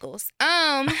 We're locals.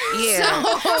 Yeah. See,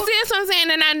 that's what I'm saying,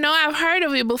 and I know I've heard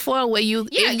of it before where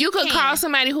if you could call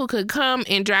somebody who could come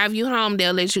and drive you home,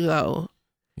 they'll let you go.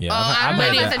 Yeah, I don't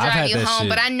know if to drive you home,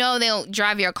 but I know they'll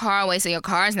drive your car away so your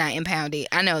car's not impounded.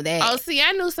 I know that. Oh, see,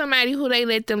 I knew somebody who they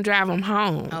let them drive them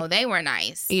home. Oh, they were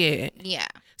nice. Yeah. Yeah.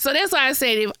 So that's why I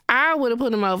said if I would have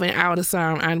put them over and I would have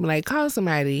saw them, I'd be like, call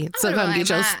somebody to come get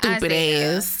your stupid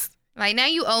ass. Like, now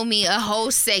you owe me a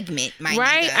whole segment, my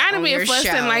Right? nigga, I'd have on been your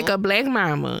fussing show. like a black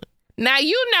mama. Now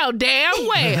you know damn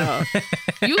well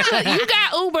you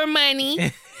got Uber money.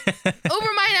 Uber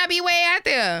might not be way out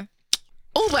there.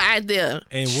 Uber out there.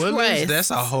 And Woodlands, that's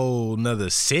a whole nother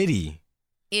city.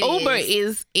 Uber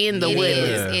is in the It Woodlands.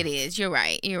 is. It is. You're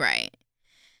right. You're right.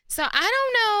 So I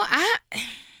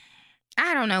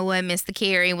don't know what Mr.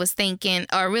 Carey was thinking,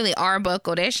 or really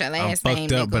Arbuckle. That's your I'm last name.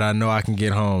 fucked up, nigga. but I know I can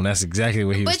get home. That's exactly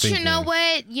what he was But thinking.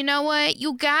 you know what?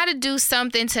 You gotta do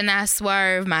something to not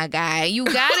swerve, my guy. You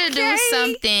gotta do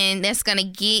something that's gonna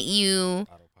get you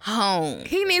home.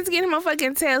 He needs to get him a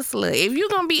fucking Tesla. If you're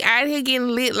gonna be out here getting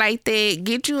lit like that,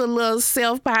 get you a little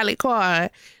self-pilot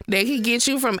car that can get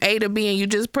you from A to B and you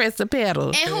just press the pedal.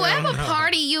 And whoever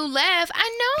party you left, I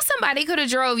know somebody could have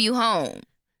drove you home.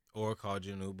 Or called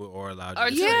you an Uber or allowed Or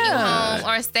you took to you Yeah. home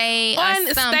or stay Or or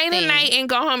stay something. the night and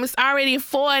go home. It's already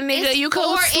 4, nigga. It's You 4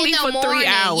 could in sleep the for 3 morning.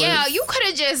 hours. Yeah, you could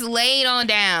have just laid on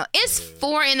down. It's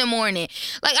 4 in the morning.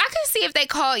 Like, I could see if they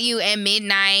called you at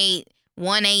midnight,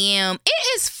 1 a.m. It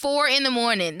is 4 in the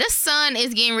morning. The sun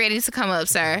is getting ready to come up,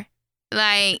 sir.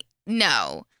 Like,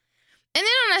 no. And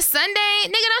then on a Sunday,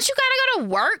 nigga, don't you gotta go to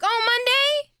work on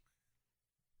Monday?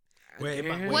 Well,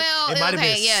 it might have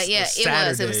okay, been yeah.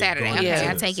 It was Saturday. going Okay, into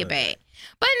I the take it Sunday. back.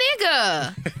 But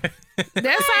nigga,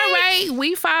 That's all right.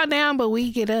 We fall down, but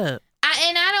we get up.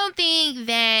 I don't think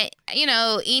that,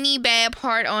 any bad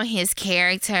part on his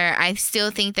character. I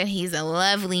still think that he's a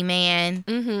lovely man.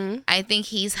 Mm-hmm. I think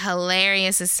he's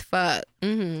hilarious as fuck.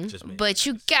 Mm-hmm. Just me. But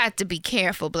you got to be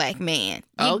careful, black man.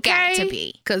 You got to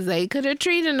be. Because they could have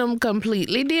treated them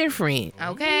completely different.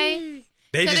 Okay?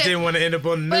 They just didn't want to end up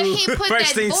on the But news. he put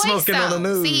First that thing voice smoking on the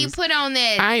news. See, he put on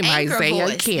that I ain't anchor Isaiah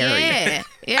voice. Carey.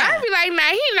 Yeah. I'd be like, nah,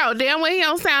 he know damn well he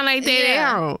don't sound like that Yeah.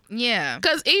 at home. Yeah.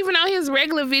 Because even on his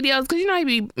regular videos, because he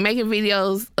be making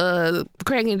videos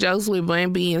cracking jokes with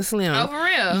Bun B and Slim. Oh, for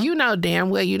real? You know damn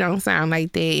well you don't sound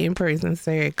like that in person,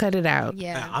 sir. Cut it out.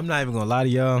 Yeah. I'm not even gonna lie to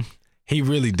y'all. He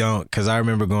really don't, because I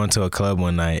remember going to a club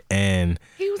one night and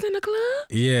He was in the club?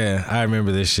 yeah, I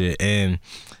remember this shit. And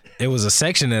it was a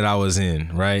section that I was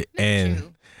in, right?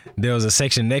 And there was a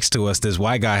section next to us. This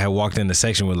white guy had walked in the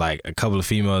section with like a couple of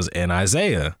females and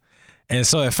Isaiah. And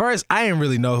so at first, I didn't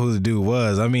really know who the dude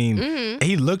was. I mean,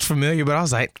 he looked familiar, but I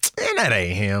was like, that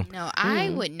ain't him. No, I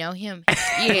would know him Yeah.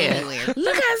 anywhere.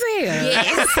 Look Isaiah.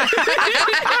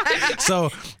 Yes. So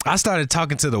I started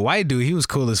talking to the white dude. He was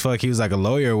cool as fuck. He was like a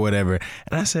lawyer or whatever.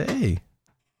 And I said, hey,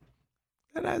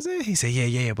 that Isaiah? He said,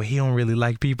 yeah, but he don't really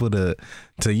like people to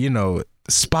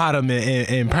spot him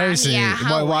in person he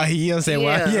out while he, you know what I'm saying?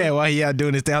 Yeah. While he out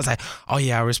doing his thing. I was like, oh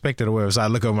yeah, I respect it or whatever. So I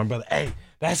look over my brother, hey,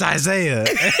 that's Isaiah.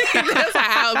 That's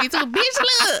how I would be too. Bitch,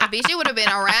 look. Bitch, it would have been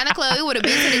around the club. It would have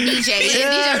been to the DJ. And the DJ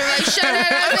would have been like, shut up,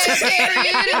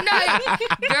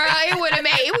 tonight. Girl, it would have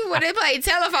made, we would have played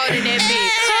telephone in that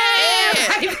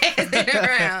bitch. Everybody passing it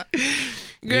around.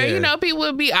 Girl, Yeah. people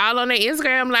would be all on their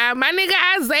Instagram live. My nigga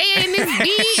Isaiah in this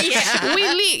bitch. Yeah. We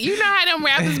lit. You know how them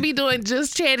rappers be doing,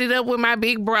 just chat it up with my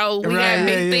big bro. We Right, got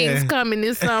big yeah. things coming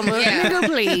this summer. Yeah. Nigga,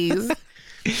 please.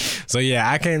 So yeah,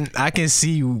 I can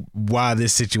see why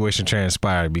this situation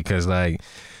transpired, because like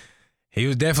he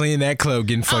was definitely in that club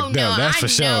getting fucked up. That's for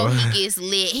sure. I know he gets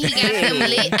lit. He got them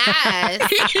lit eyes.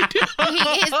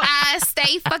 His eyes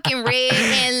stay fucking red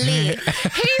and lit.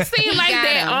 He seemed like got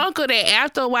that him. uncle that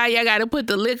after a while y'all got to put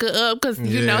the liquor up because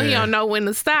you know he Yeah. don't know when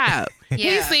to stop.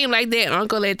 He Yeah. seemed like that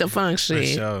uncle at the function. For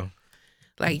sure.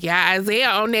 Like, y'all Isaiah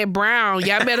on that brown.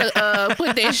 Y'all better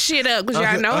put that shit up because y'all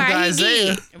Uncle- know Uncle how he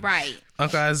Isaiah. get. Right.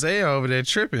 Uncle Isaiah over there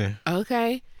tripping.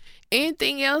 Okay.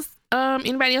 Anything else?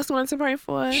 Anybody else want to pray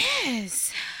for?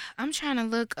 Yes. I'm trying to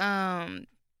look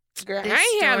Girl, this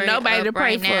I ain't have story nobody to up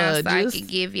pray right now for. so I could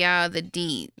give y'all the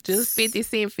deets. Just 50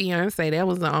 Cent fiance. That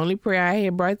was the only prayer I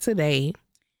had brought today.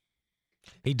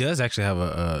 He does actually have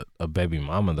a baby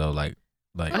mama though, like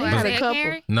Oh, Oh, he got a Isaiah couple.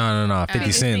 Carey? no, 50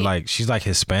 50 Cent, Cent. like she's like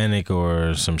Hispanic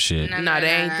or some shit. No, that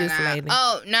ain't this lady.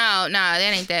 Oh, no, that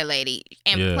ain't that lady.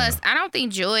 And Yeah. plus, I don't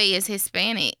think Joy is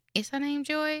Hispanic. Is her name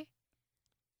Joy?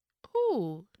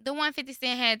 Ooh. The one 50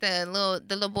 Cent had the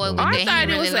little boy Oh, with I that thought he it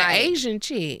really was an liked. Asian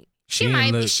chick. She didn't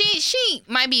might be look- she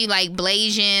might be like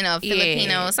Blasian or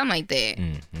Filipino, something like that.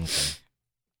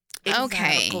 Okay.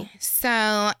 Okay. Exotical.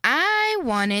 So I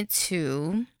wanted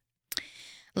to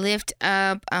lift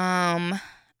up a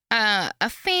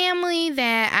family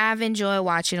that I've enjoyed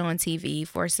watching on TV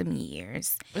for some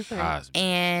years. Okay. Cosby.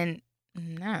 And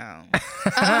no.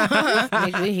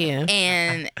 Nigga here.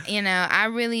 And, I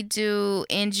really do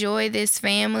enjoy this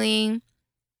family.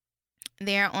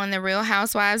 They're on the Real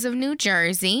Housewives of New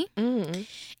Jersey. Mm.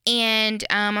 And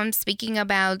I'm speaking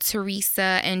about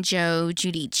Teresa and Joe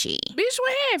Giudice. Bitch,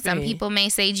 what happened? Some people may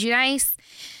say Giudice,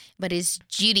 but it's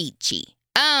Giudice.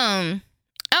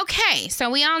 Okay, so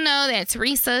we all know that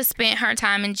Teresa spent her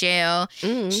time in jail.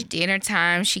 She did her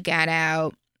time. She got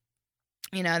out.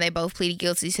 You know, they both pleaded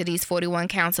guilty to these 41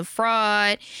 counts of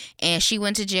fraud, and she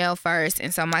went to jail first.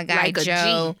 And so my guy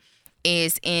Joe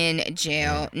is in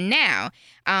jail now.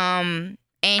 And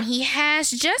he has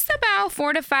just about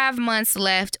 4 to 5 months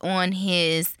left on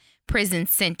his prison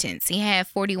sentence. He had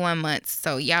 41 months,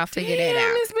 so y'all figure that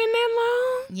out. It's been that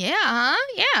long? Yeah,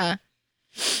 yeah.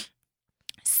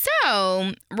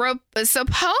 So,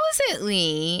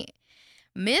 supposedly,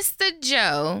 Mr.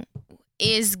 Joe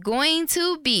is going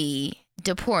to be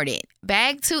deported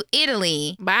back to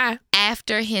Italy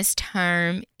after his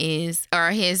term is,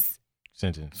 or his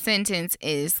sentence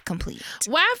is complete.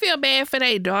 Well, I feel bad for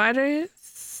their daughters.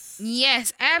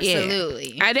 Yes,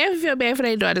 absolutely. Yeah. I definitely feel bad for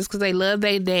their daughters because they love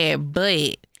their dad,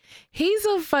 but he's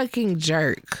a fucking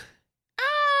jerk.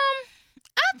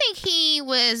 I think he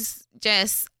was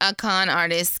just a con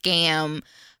artist, scam,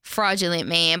 fraudulent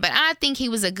man, but I think he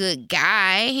was a good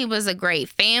guy. He was a great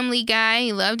family guy.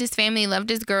 He loved his family, loved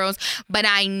his girls. But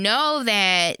I know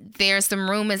that there's some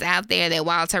rumors out there that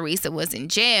while Teresa was in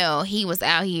jail, he was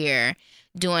out here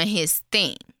doing his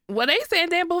thing. Well, they said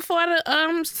that before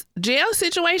the jail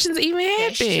situations even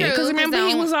happened. Because remember,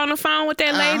 he was on the phone with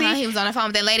that lady. He was on the phone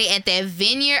with that lady at that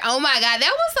vineyard. Oh my God,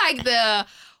 that was like the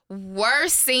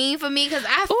worst scene for me because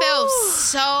I felt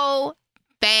so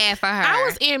bad for her. I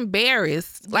was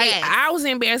embarrassed. I was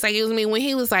embarrassed. Like, it was me when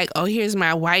he was like, "Oh, here's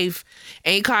my wife,"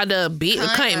 and he called her a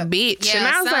cunt bitch, and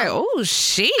I was like, "Oh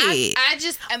shit!" I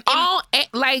just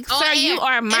sir, you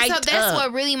are mic'd up. So that's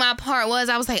what really my part was.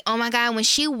 I was like, "Oh my God!" When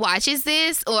she watches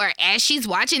this, or as she's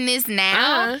watching this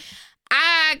now.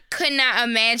 I could not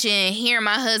imagine hearing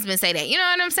my husband say that. You know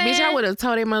what I'm saying? Bitch, I would have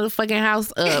tore their motherfucking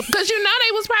house up. Because you know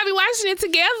they was probably watching it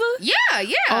together. Yeah,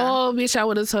 yeah. Oh, bitch, I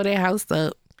would have tore their house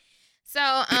up.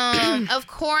 So, of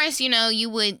course, you know,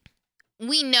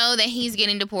 we know that he's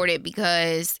getting deported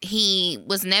because he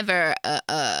was never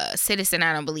a citizen,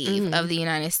 I don't believe, of the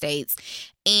United States.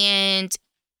 And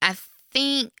I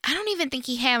don't even think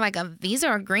he had like a visa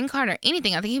or a green card or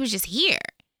anything. I think he was just here.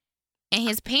 And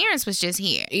his parents was just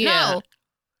here. Yeah. No,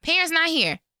 parents not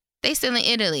here. They still in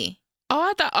Italy. Oh,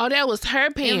 I thought, that was her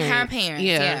parents. Her parents,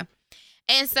 yeah.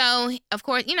 And so, of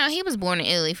course, you know, he was born in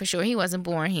Italy for sure. He wasn't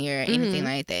born here or anything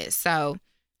like that. So,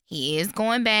 he is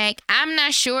going back. I'm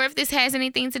not sure if this has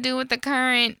anything to do with the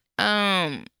current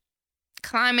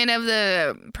climate of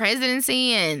the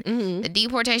presidency and the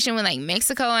deportation with, like,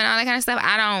 Mexico and all that kind of stuff.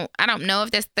 I don't know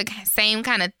if that's the same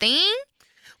kind of thing.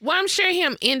 Well, I'm sure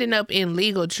him ending up in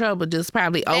legal trouble just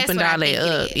probably opened all that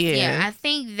up. Yeah, I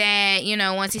think that, you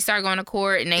know, once he started going to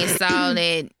court and they saw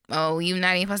that, oh, you're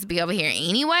not even supposed to be over here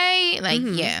anyway. Like,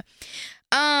 yeah.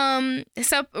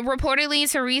 So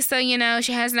reportedly, Teresa, you know,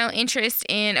 she has no interest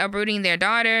in uprooting their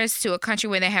daughters to a country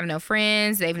where they have no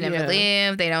friends. They've never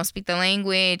lived. They don't speak the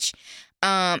language.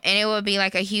 And it would be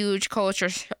like a huge culture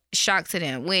shock to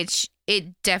them, which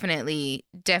it definitely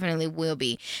will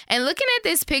be. And looking at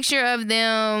this picture of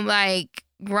them, like,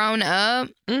 grown up,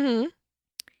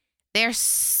 they're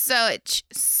such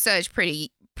pretty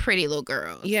little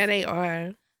girls. Yeah, they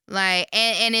are. Like,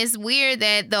 and it's weird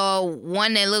that the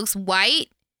one that looks white,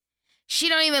 she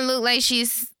don't even look like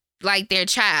she's like their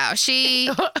child. She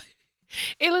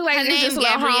it looked like her it's just a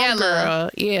Gabriella. girl.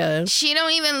 Yeah. She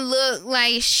don't even look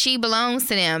like she belongs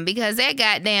to them because that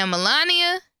goddamn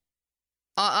Melania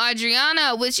or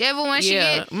Adriana, whichever one she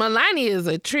get. Melania is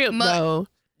a trip though.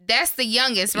 That's the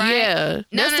youngest, right? Yeah.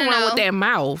 That's the one with that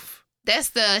mouth.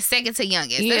 That's the second to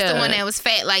youngest. Yeah. That's the one that was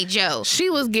fat like Joe. She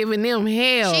was giving them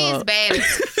hell. She's bad as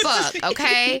fuck,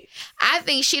 okay? I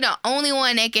think she the only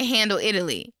one that can handle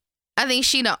Italy.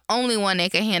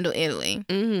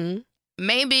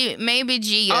 Maybe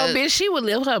Gia. Oh, bitch, she would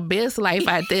live her best life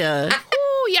out there.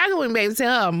 Ooh, y'all wouldn't be able to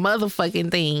tell her a motherfucking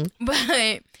thing.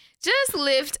 But just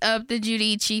lift up the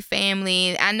Giudice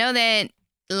family. I know that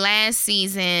last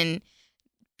season,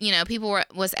 you know, people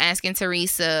was asking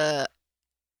Teresa,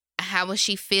 how was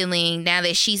she feeling now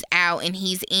that she's out and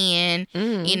he's in?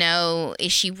 You know,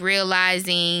 is she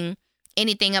realizing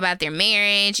anything about their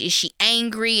marriage? Is she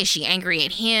angry? Is she angry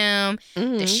at him?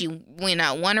 Does she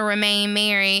want to remain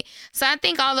married? So I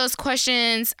think all those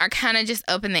questions are kind of just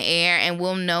up in the air, and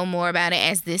we'll know more about it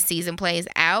as this season plays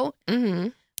out.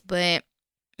 But,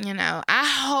 you know, I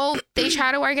hope they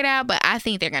try to work it out, but I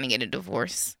think they're going to get a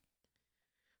divorce.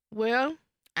 Well,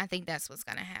 I think that's what's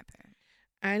going to happen.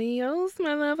 Adios,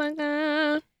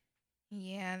 motherfucker.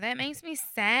 Yeah, that makes me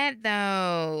sad,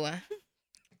 though.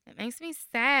 It makes me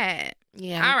sad.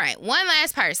 Yeah. All right, one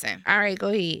last person. All right, go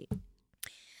ahead.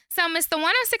 So, Mr.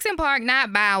 106 in Park,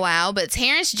 not Bow Wow, but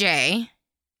Terrence J.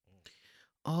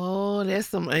 Oh, that's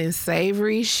some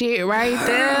unsavory shit right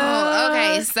there. Oh,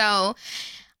 okay, so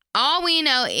all we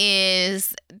know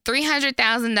is $300,000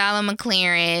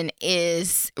 McLaren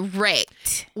is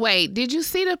wrecked. Wait, did you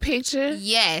see the picture?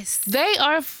 Yes. They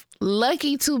are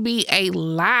lucky to be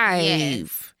alive.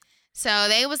 Yes. So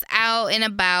they was out and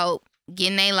about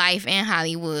getting their life in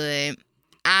Hollywood.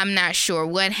 I'm not sure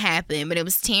what happened, but it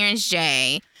was Terrence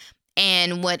J.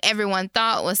 And what everyone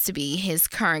thought was to be his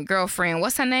current girlfriend.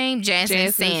 What's her name?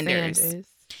 Jasmine Sanders.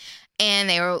 And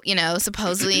they were,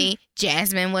 supposedly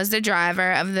Jasmine was the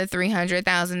driver of the $300,000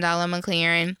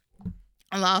 McLaren,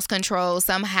 lost control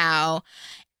somehow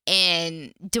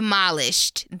and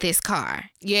demolished this car.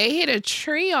 Yeah, it hit a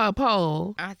tree or a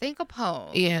pole. I think a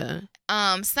pole. Yeah.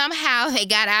 Somehow they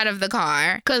got out of the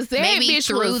car. Because that maybe bitch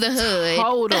through was the hood.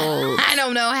 Total. I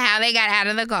don't know how they got out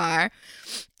of the car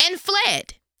and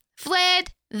fled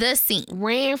the scene.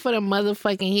 Ran for the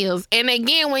motherfucking hills. And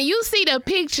again, when you see the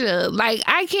picture, like,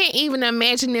 I can't even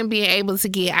imagine them being able to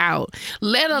get out,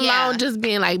 let alone just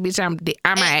being like, bitch,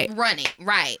 I'm out. Running,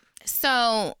 right.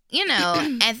 So,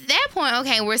 at that point,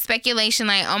 okay, we're speculation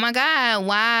like, oh my God,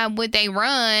 why would they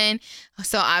run?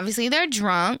 So obviously they're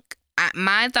drunk.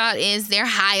 My thought is they're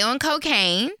high on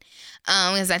cocaine,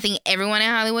 because I think everyone in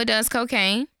Hollywood does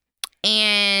cocaine.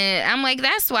 And I'm like,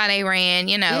 that's why they ran,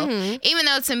 Even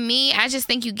though to me, I just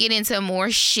think you get into more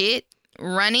shit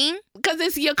running. Because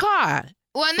it's your car.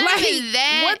 Well, not only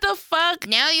that. What the fuck?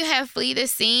 Now you have flee the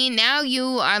scene. Now you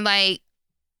are like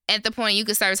at the point you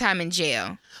could serve time in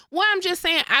jail. Well, I'm just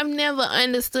saying, I've never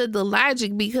understood the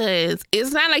logic, because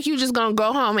it's not like you just gonna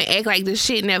go home and act like this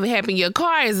shit never happened. Your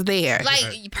car is there.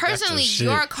 Like, personally,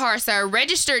 your car, sir,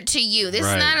 registered to you. This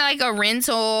is not like a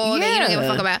rental that you don't give a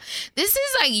fuck about. This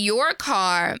is like your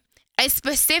car, a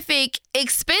specific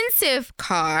expensive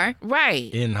car.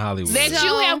 Right. In Hollywood. That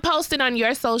you have posted on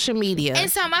your social media.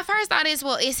 And so my first thought is,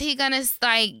 well, is he gonna,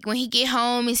 like, when he get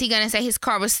home, is he gonna say his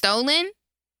car was stolen?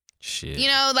 Shit.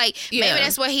 Maybe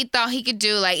that's what he thought he could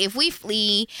do. Like, if we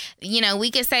flee, we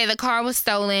could say the car was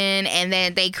stolen and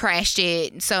then they crashed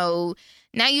it. So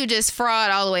now you just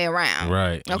fraud all the way around.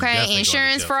 Right. Okay.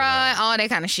 Insurance fraud, all that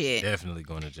kind of shit. Definitely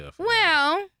going to jail for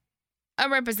that. A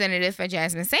representative for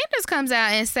Jasmine Sanders comes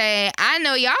out and say, I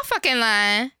know y'all fucking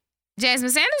lying. Jasmine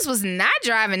Sanders was not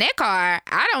driving that car.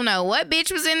 I don't know what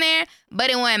bitch was in there, but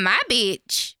it wasn't my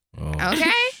bitch. Oh.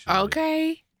 Okay?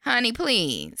 Okay. Honey,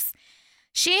 please.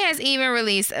 She has even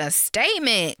released a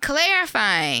statement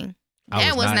clarifying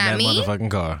that was not me. Motherfucking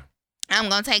car. I'm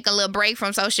going to take a little break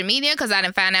from social media because I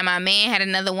done found out my man had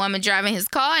another woman driving his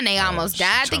car and they almost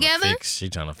died together. She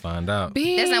trying to find out.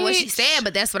 Bitch. That's not what she said,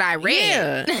 but that's what I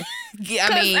read. Yeah.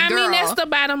 I mean, that's the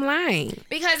bottom line.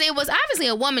 Because it was obviously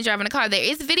a woman driving a car. There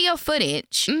is video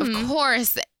footage. Of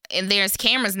course, and there's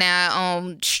cameras now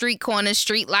on street corners,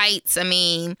 street lights. I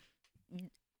mean,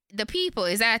 the people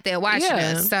is out there watching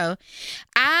us. So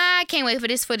I can't wait for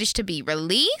this footage to be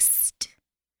released,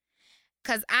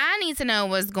 because I need to know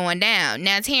what's going down.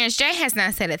 Now, Terrence J has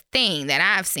not said a thing that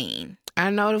I've seen. I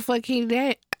know the fuck he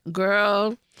that.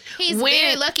 Girl. He's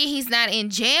very lucky he's not in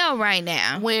jail right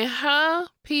now. When her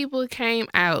people came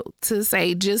out to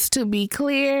say, just to be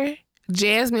clear,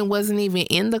 Jasmine wasn't even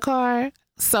in the car.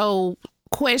 So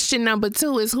question number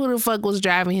 2 is, who the fuck was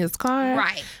driving his car?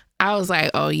 Right. I was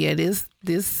like, oh yeah, this.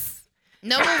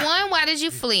 Number 1, why did you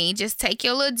flee? Just take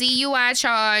your little DUI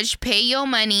charge, pay your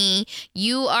money.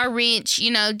 You are rich.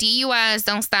 DUIs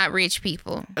don't stop rich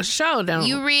people. Sure don't.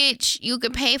 You rich, you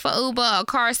could pay for Uber or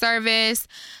car service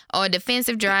or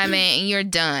defensive driving and you're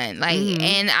done. Like,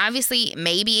 and obviously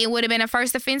maybe it would have been a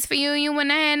first offense for you and you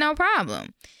wouldn't have had no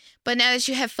problem. But now that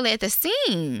you have fled the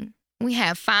scene, we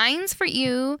have fines for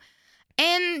you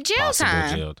and jail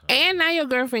time. And now your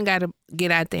girlfriend got to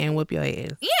get out there and whip your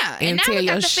ass. Yeah. And now we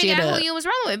got to figure out who you was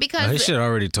rolling with, because his shit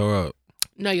already tore up.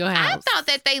 No, your house. I thought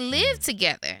that they lived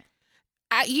together.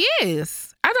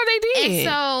 Yes. I thought they did. And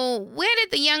so where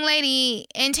did the young lady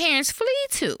and Terrence flee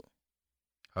to?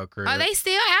 Her crib. Are they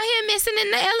still out here missing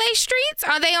in the LA streets?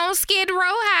 Are they on Skid Row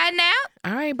hiding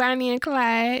out? All right, Bonnie and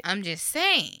Clyde. I'm just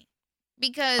saying.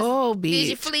 Because bitch. Did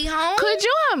you flee home? Could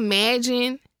you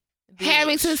imagine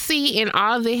having to see in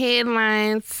all the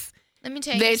headlines Let me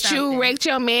tell you that something. you wrecked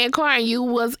your man car and you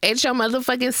was at your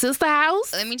motherfucking sister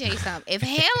house? Let me tell you something. If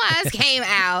headlines came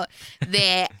out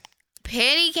that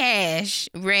Petty Cash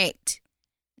wrecked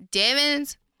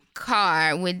Devin's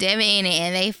car with Devin in it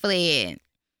and they fled,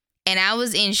 and I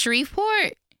was in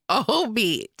Shreveport. Oh,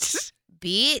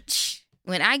 bitch.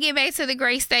 When I get back to the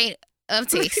great state of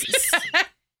Texas,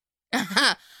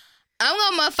 I'm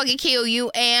gonna motherfucking kill you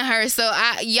and her. So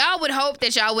y'all would hope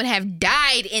that y'all would have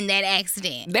died in that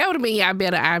accident. That would have been y'all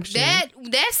better option.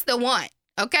 That's the one.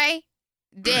 Okay,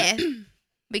 death.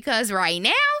 Because right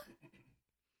now,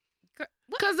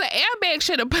 because the airbag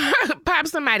should have popped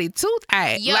somebody's tooth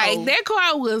out. Yo. Like that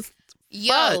car was.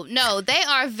 Yo, no, they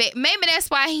are. Maybe that's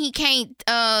why he can't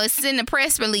send a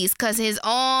press release because his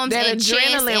arms That and chest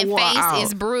adrenaline and wore face off.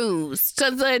 is bruised.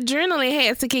 Because the adrenaline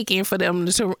has to kick in for them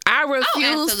to. I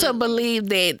refuse to absolutely. believe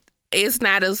that it's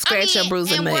not a scratch or bruise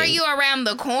or and nothing. were you around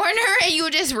the corner and you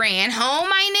just ran home,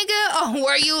 my nigga, or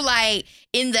were you like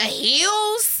in the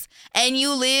hills and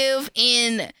you live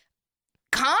in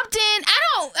Compton? I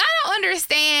don't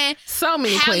understand. So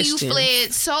many how questions. you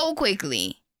fled so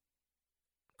quickly.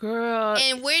 Girl.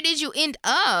 And where did you end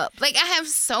up? Like, I have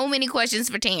so many questions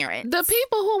for Terrence. The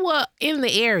people who were in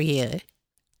the area,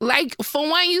 like, for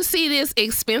one, you see this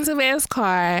expensive ass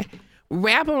car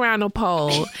wrap around a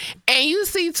pole, and you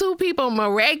see two people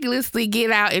miraculously get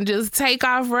out and just take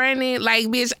off running. Like,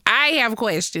 bitch, I have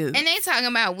questions. And they talking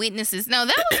about witnesses. No,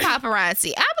 that was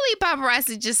paparazzi. I believe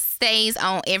paparazzi just stays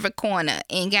on every corner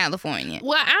in California.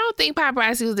 Well, I don't think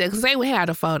paparazzi was there because they would have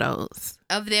the photos.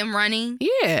 Of them running?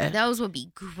 Yeah. Those would be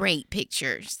great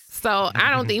pictures. So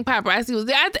I don't think paparazzi was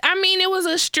there. I mean, it was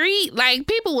a street. Like,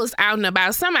 people was out and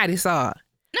about. Somebody saw it.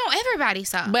 No, everybody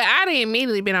saw. But I didn't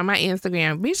immediately been on my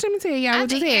Instagram. Bitch, let me tell y'all I what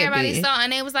just think happened. everybody saw,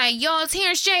 and they was like, "Yo,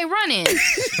 Terrence J running."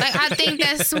 Like, I think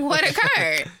that's what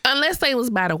occurred. Unless they was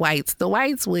by the whites. The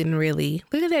whites wouldn't really.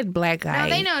 Look at that black guy.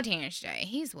 No, they know Terrence J.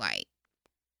 He's white.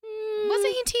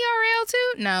 Wasn't he TRL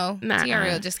too? No, Nah,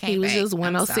 TRL just came He was back. just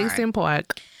 106 in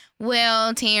Park.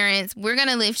 Well, Terrence, we're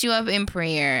gonna lift you up in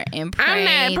prayer and pray.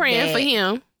 I'm not praying that for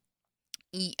him.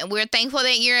 We're thankful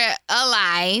that you're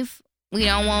alive. We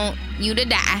don't want you to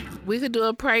die. We could do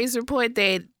a praise report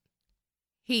that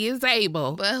he is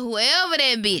able. But whoever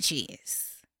that bitch is,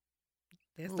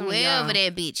 That's on whoever y'all.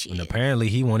 that bitch And is, apparently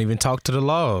he won't even talk to the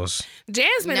laws.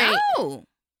 Jasmine ain't. no.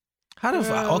 How the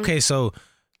fuck? Okay, so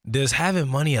does having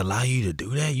money allow you to do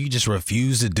that? You just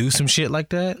refuse to do some shit like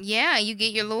that? Yeah, you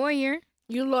get your lawyer.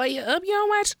 You lawyer up? You don't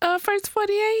watch First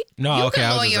 48? No, You okay,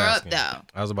 can I was just lawyer up, asking. though.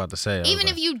 I was about to say. Even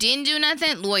if you didn't do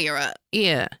nothing, lawyer up.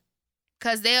 Yeah.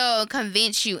 Because they'll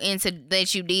convince you into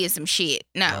that you did some shit.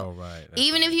 No. Oh, right.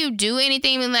 Even if you do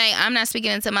anything, be like, I'm not speaking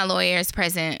until my lawyer is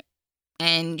present.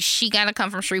 And she got to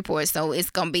come from Shreveport, so it's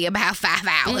going to be about 5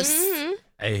 hours. Mhm.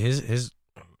 Hey, his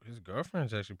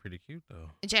girlfriend's actually pretty cute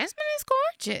though. Jasmine is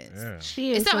gorgeous. Yeah.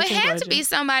 She is So it fucking had gorgeous. to be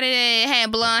somebody that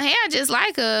had blonde hair just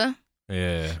like her.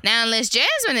 Yeah. Now, unless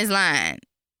Jasmine is lying,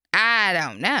 I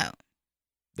don't know.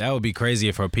 That would be crazy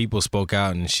if her people spoke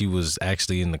out and she was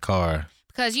actually in the car.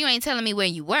 Because you ain't telling me where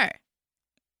you were.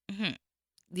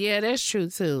 Yeah, that's true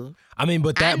too. I mean,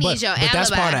 but I that need but your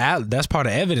that's alibi. that's part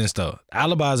of evidence though.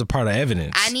 Alibis are part of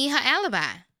evidence. I need her alibi.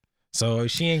 So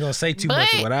she ain't gonna say too But-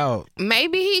 much without.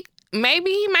 Maybe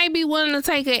he might be willing to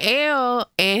take an L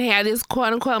and have this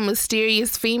quote unquote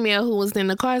mysterious female who was in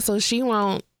the car, so she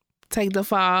won't take the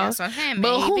fall. That's what I'm saying,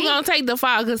 But who maybe. gonna take the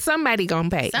fall? Because somebody gonna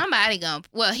pay. Somebody gonna.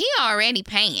 Well, he already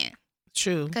paying.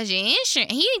 True. Because your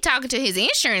insurance. He ain't talking to his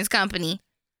insurance company.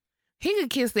 He could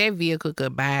kiss that vehicle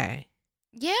goodbye.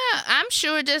 Yeah, I'm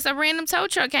sure just a random tow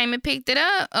truck came and picked it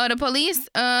up. Or the police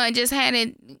just had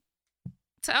it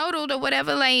totaled or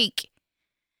whatever. Like,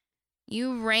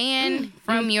 you ran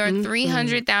from your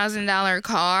 $300,000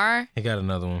 car. He got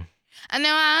another one. I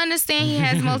know, I understand he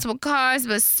has multiple cars,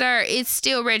 but sir, it's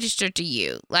still registered to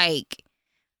you. Like,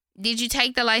 did you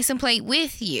take the license plate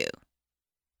with you?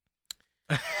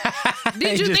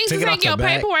 Did you think to take your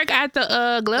paperwork out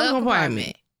the glove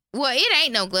compartment? Well, it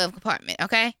ain't no glove compartment,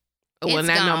 okay? Well, It's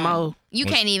not gone. no more. You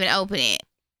can't even open it.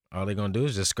 All they gonna do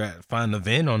is just find the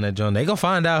VIN on that joint. They gonna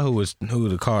find out who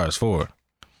the car is for.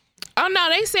 Oh no,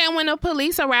 they said when the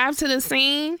police arrived to the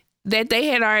scene that they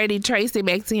had already traced it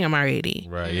back to him already.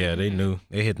 Right? Yeah, they knew.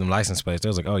 They hit them license plates. They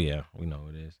was like, oh yeah, we know who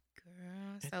it is.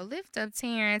 Girl, so lift up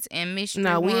Terrence and Mystery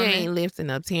No, we Woman. ain't lifting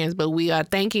up Terrence, but we are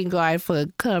thanking God for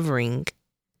covering.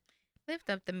 Lift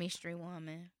up the Mystery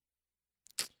Woman.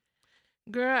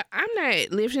 Girl, I'm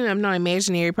not lifting up no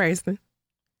imaginary person.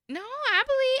 No, I'm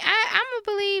gonna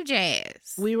believe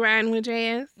Jazz. We riding with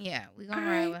Jazz? Yeah, we gonna All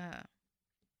ride right. with her.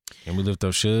 And we lift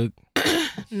up Suge.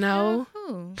 No.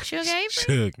 Who? Suge Avery?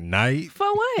 Suge Knight. For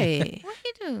what? What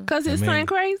he do? Cause his That son man-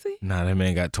 crazy? Nah, that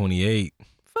man got 28.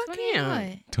 Fuck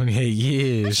him. 28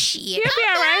 years. Shit. He'll be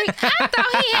all right. I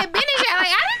thought he had been in jail. Like,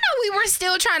 I didn't know we were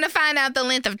still trying to find out the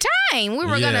length of time we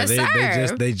were gonna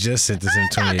serve. they just sentenced him I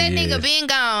thought 28 that years. nigga been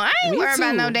gone. I ain't Me worried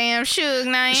about too. no damn Suge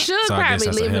Knight. Suge So I guess probably that's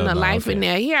a living hell a no, life in okay.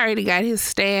 there. He already got his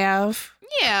staff.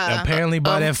 Yeah. Apparently,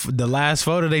 by the last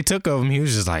photo they took of him, he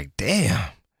was just like, damn.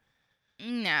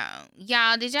 No.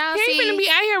 Y'all, did y'all He ain't finna see? be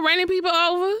out here running people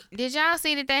over. Did y'all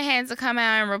see that they had to come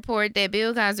out and report that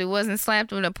Bill Cosby wasn't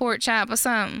slapped with a pork chop or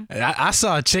something? I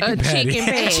saw a chicken patty. Chicken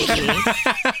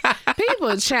patty.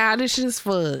 People childish as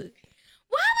fuck. Why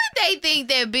would they think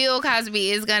that Bill Cosby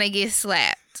is gonna get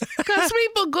slapped? Cause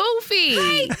people goofy.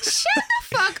 Like, shut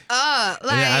the fuck up.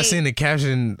 Like, Yeah, I seen the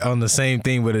caption on the same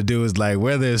thing, but the dude was like,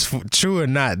 whether it's true or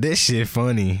not, this shit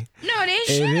funny. no, this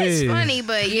It shit is is. funny,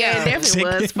 but Yeah, it definitely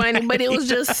Chicken was funny, but it was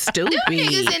just stupid.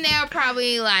 niggas in there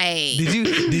probably like.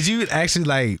 Did you actually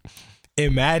like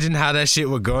imagine how that shit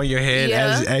would go in your head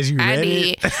as you read I did.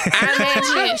 it?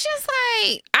 I It's just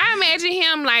like, imagine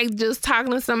him like just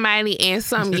talking to somebody and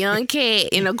some young cat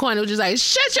in the corner was just like,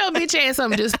 shut your bitch ass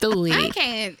up and just threw I it.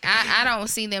 can't. I don't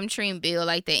see them treating Bill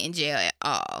like that in jail at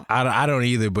all. I don't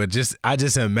either, but I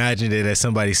just imagined it as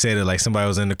somebody said it, like somebody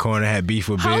was in the corner, had beef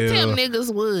with Hotel Bill.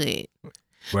 niggas would.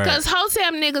 Right. Because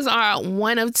hotel niggas are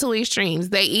one of two extremes.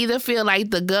 They either feel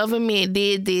like the government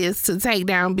did this to take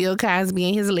down Bill Cosby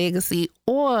and his legacy,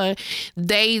 or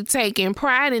they taking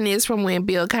pride in this from when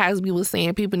Bill Cosby was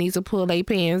saying people need to pull their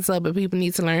pants up and people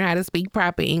need to learn how to speak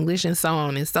proper English and so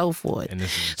on and so forth. And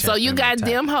this is So you got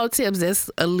them hotels that's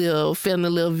feeling a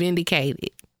little vindicated.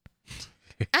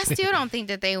 I still don't think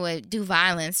that they would do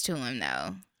violence to him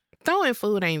though. Throwing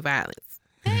food ain't violence.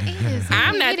 That is.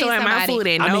 I'm not throwing my food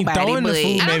at I mean, nobody, throwing the but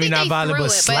food- I don't Maybe think not they violent, threw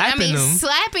but it, but I slapping mean, them.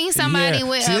 slapping somebody Yeah.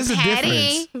 with See, there's a a patty.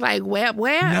 difference. like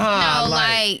where? Nah, No,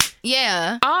 like,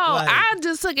 yeah. Oh, Like- I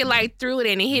just took it like threw it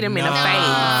and hit him in the face.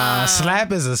 Nah,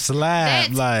 slap is a slap.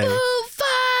 That's like food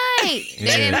fight. They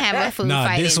didn't have a food nah,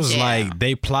 fight. this in was jail. like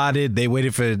they plotted. They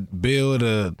waited for Bill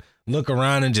to look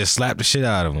around and just slap the shit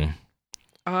out of him.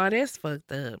 Oh, that's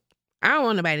fucked up. I don't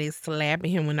want nobody slapping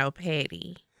him with no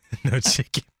patty. No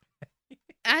chicken.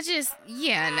 I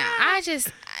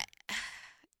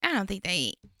don't think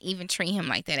they even treat him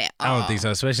like that at all. I don't think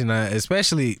so.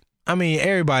 Especially. I mean,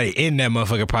 everybody in that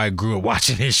motherfucker probably grew up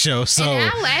watching his show. So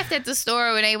And I laughed at the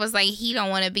story where they was like, he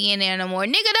don't want to be in there no more.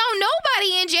 Nigga, don't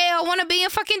nobody in jail want to be in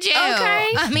fucking jail. Okay.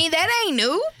 I mean, that ain't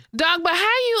new. Dog, but how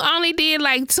you only did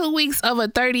like 2 weeks of a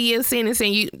 30-year sentence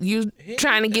and you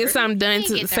trying to get something done He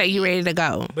to get say you ready to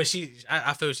go? But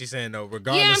I feel what she's saying though. Yeah,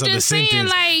 Regardless I'm of the just saying, sentence,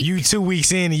 like, you 2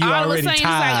 weeks in and you All of a already sudden,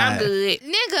 tired. it's like, I'm good.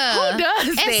 Nigga. Who does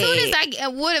As that? soon as I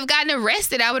would have gotten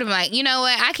arrested, I would have been like, you know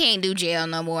what? I can't do jail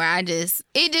no more.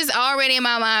 It just already in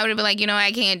my mind, I would have been like, you know,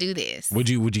 I can't do this. Would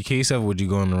you kill yourself? Or would you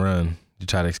go on the run? You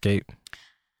try to escape?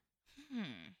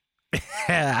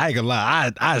 I ain't gonna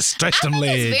lie. I stretched them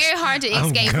legs. It's very hard to I'm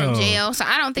escape from gone. jail, so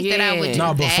I don't think that I would do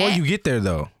No, that. before you get there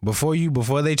though. Before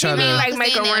they try You mean to. like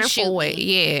make a Then they'll run shoot for it? me.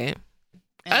 Yeah.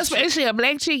 Especially a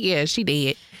black chick. Yeah, she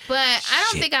did. But I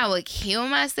don't think I would kill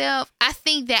myself. I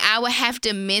think that I would have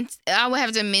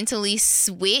to mentally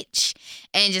switch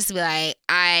and just be like,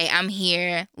 I'm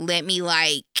here. Let me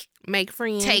like Make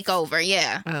friends. take over.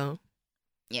 Yeah. Oh.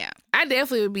 Yeah. I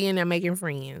definitely would be in there making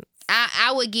friends.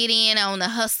 I would get in on the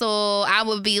hustle. I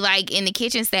would be like in the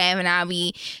kitchen staff and I'll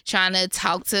be trying to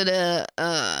talk to the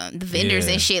vendors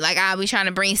Yeah. and shit. Like I'll be trying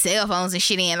to bring cell phones and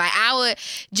shit in. Like I would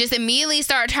just immediately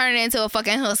start turning into a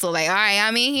fucking hustle. Like, all right,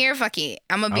 I'm in here. Fuck it.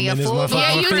 I'm gonna be I'm a in this full motherfucker blown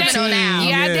Yeah, you for criminal 15. now.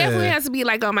 Yeah, I Yeah. definitely have to be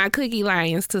like on my cookie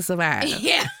lines to survive.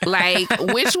 Yeah. Like,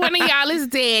 which one of y'all is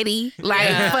daddy? Like,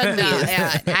 fuck No,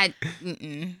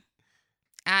 this.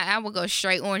 I would go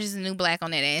straight Orange is the New Black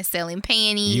on that ass, selling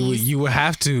panties. You would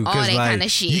have to, all because that like kinda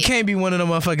shit. you can't be one of them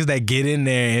motherfuckers that get in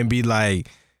there and be like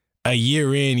a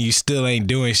year in you still ain't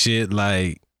doing shit,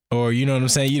 like, or you know what I'm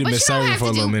saying, you've But been you don't serving have for a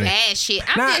to little do minute. bad shit.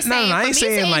 I'm Nah, just no, saying, no, I for ain't me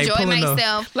saying, to like, enjoy pulling the-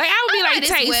 myself, Like, I would be I like might as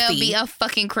Tasty. well be a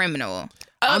fucking criminal.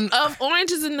 Of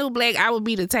Orange is the New Black, I would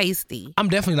be the Tasty. I'm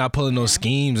definitely not pulling no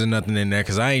schemes or nothing in there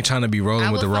because I ain't trying to be rolling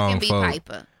I with would the fucking wrong be folk.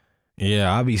 Piper.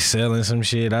 Yeah, I'll be selling some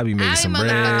shit. I'll be making I some am a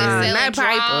bread. motherfucker selling Not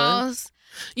Piper. draws.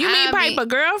 You mean I'd be- Piper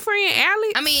girlfriend,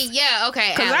 Alex? I mean, yeah,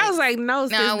 okay. Because I Alex. was like, no,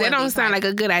 sis, I that wouldn't don't be sound like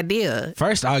Piper. a good idea.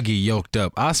 First, I'll get yoked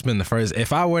up. I'll spend the first.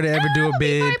 If I were to ever do a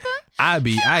bid, I'd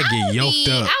get yoked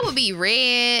up. I would be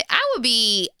red. I would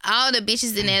be all the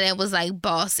bitches in there that was like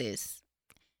bosses.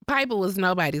 Piper was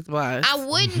nobody's boss. I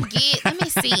wouldn't get. Let me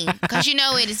see, because you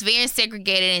know it is very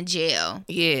segregated in jail.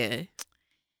 Yeah.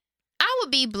 I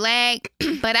would be black,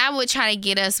 but I would try to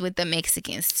get us with the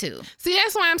Mexicans too. See,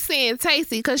 that's why I'm saying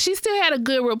Tasty, because she still had a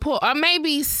good rapport. Or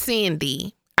maybe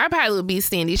Cindy. I probably would be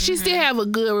Cindy. She still have a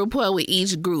good rapport with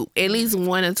each group. At least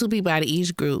one or two people out of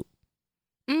each group.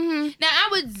 Mm-hmm. Now I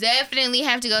would definitely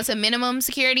have to go to minimum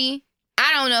security.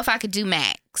 I don't know if I could do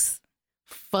max.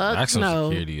 Fuck Maximum no.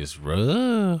 security is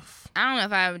rough. I don't know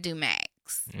if I would do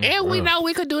max. And we know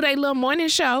we could do that little morning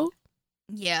show.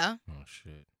 Yeah. Oh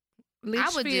shit. I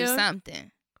would do Litchfield.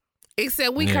 something.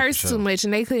 Except we Yeah, for curse sure. too much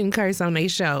and they couldn't curse on their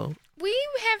show. We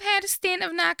have had a stint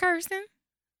of not cursing.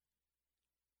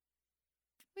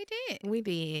 We did. We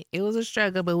did. It was a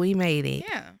struggle, but we made it.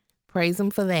 Yeah. Praise them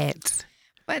for that.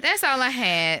 But that's all I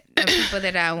had. The people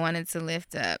that I wanted to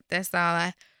lift up. That's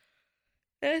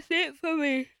it for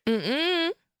me.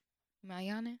 Mm-mm. Am I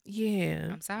yawning? Yeah.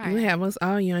 I'm sorry. You have us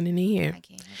all yawning in here. I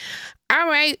can't. All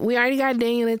right. We already got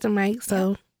Daniel at the mic,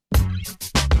 so.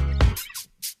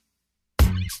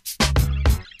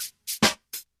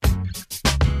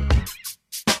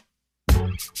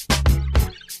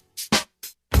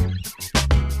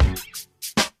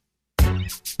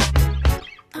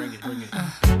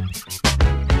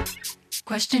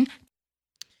 Question.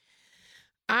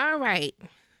 All right.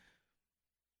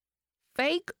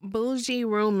 Fake bougie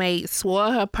roommate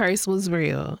swore her purse was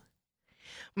real.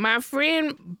 My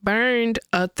friend burned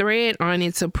a thread on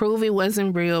it to prove it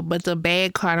wasn't real, but the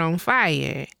bag caught on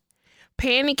fire.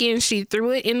 Panicking, she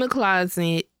threw it in the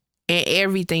closet and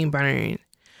everything burned.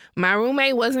 My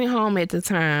roommate wasn't home at the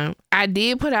time. I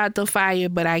did put out the fire,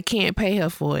 but I can't pay her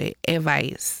for it.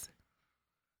 Advice.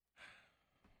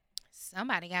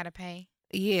 Somebody got to pay.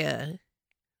 Yeah.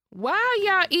 Why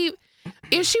y'all eat?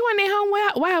 If she wasn't at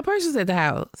home, why her purse was at the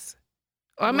house?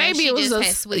 Or Well, maybe she it was just a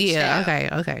had switched yeah.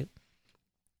 out. Okay.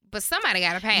 But somebody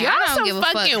got to pay. Y'all I some don't give a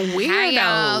fuck fucking how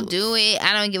y'all weirdos. do it.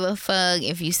 I don't give a fuck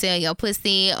if you sell your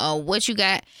pussy or what you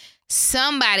got.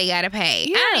 Somebody got to pay. I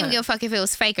Yeah. don't even give a fuck if it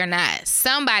was fake or not.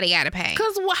 Somebody got to pay.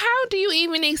 Cause how do you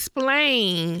even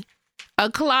explain a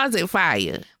closet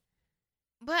fire?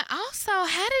 But also,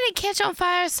 how did it catch on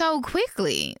fire so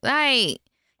quickly? Like,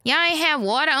 y'all ain't have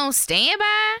water on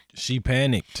standby? She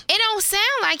panicked. It don't sound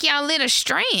like y'all lit a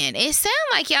strand. It sound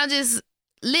like y'all just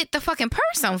lit the fucking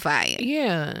purse on fire.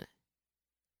 Yeah.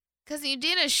 Cause you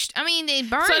did it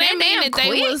burned So that that mean damn that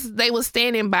quick. they was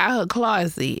standing by her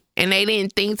closet and they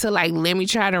didn't think to like, let me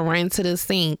try to run to the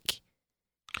sink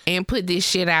and put this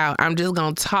shit out. I'm just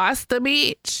gonna toss the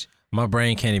bitch. My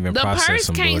brain can't even The process purse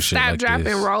some can't bullshit stop, like drop,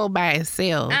 this. and roll by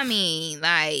itself. I mean,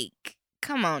 like,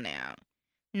 come on now.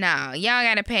 No, y'all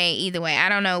gotta pay either way. I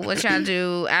don't know what y'all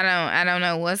do. I don't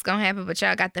know what's gonna happen, but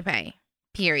y'all got to pay.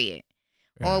 Period.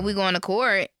 Yeah. Or we going to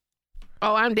court.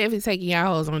 Oh, I'm definitely taking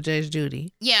y'all hoes on Judge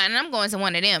Judy. Yeah, and I'm going to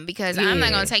one of them because I'm not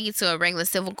Yeah. gonna take you to a regular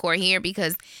civil court here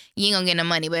because you ain't gonna get no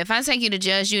money. But if I take you to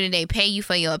Judge Judy, they pay you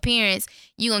for your appearance,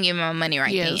 you gonna give me my money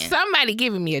right Yeah, then. somebody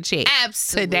giving me a check.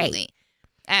 Absolutely. today.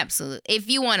 Absolutely. If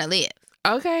you want to live.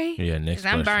 Okay. Yeah, next Because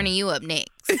I'm question. burning you up next.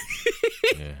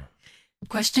 Yeah.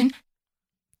 Question.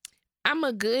 I'm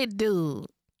a good dude.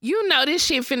 You know this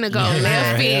shit finna go Yeah, left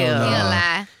hell field. no. You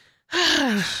lie.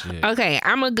 Shit. Okay,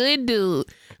 I'm a good dude.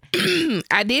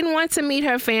 I didn't want to meet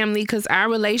her family because our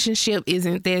relationship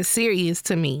isn't that serious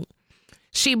to me.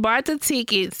 She bought the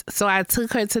tickets, so I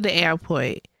took her to the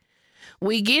airport.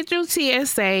 We get through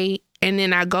TSA, and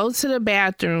then I go to the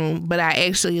bathroom, but I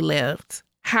actually left.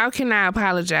 How can I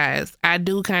apologize? I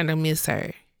do kind of miss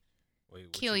her. Wait,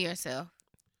 what Kill you- yourself.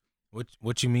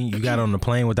 What you mean? You got on the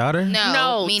plane without her?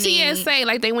 No, meaning, TSA,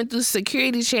 like they went through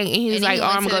security check, and he was and like, he "Oh,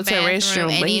 went I'm gonna go to the bathroom,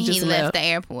 restroom," and but he then just left left. the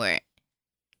airport.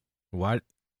 What?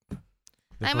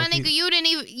 Like, my nigga,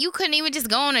 you couldn't even just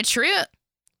go on a trip.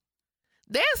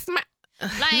 That's my. Like,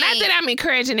 Not that I'm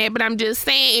encouraging it, but I'm just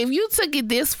saying if you took it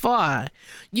this far,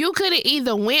 you could have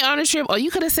either went on a trip or you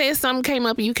could have said something came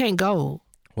up and you can't go.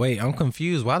 Wait, I'm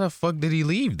confused. Why the fuck did he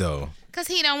leave though? because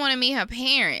he don't want to meet her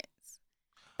parents.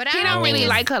 But I He don't don't think really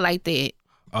it's- like her like that.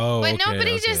 Oh, But okay, no, but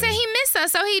he just said okay. he missed her,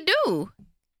 so he do.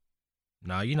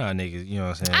 Nah, you not niggas. You know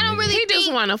what I'm saying? I don't Niggas- really He just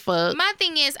think- want to fuck. My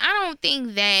thing is, I don't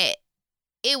think that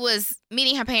it was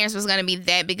meeting her parents was gonna be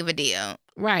that big of a deal.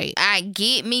 Right. I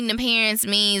get meeting the parents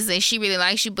means that she really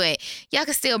likes you, but y'all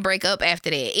can still break up after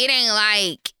that. It ain't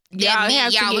like Y'all that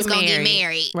have to y'all get was gonna get married.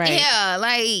 married. Right. Yeah,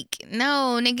 like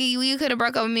no, nigga, you could have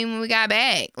broke up with me when we got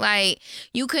back. Like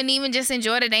you couldn't even just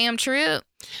enjoy the damn trip.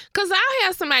 Because I'll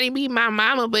have somebody be my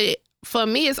mama, but for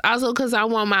me, it's also because I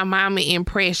want my mama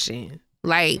impression.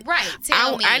 Like, Right.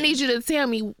 Tell me. I need you to tell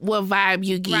me what vibe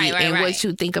you get Right, and right. what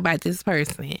you think about this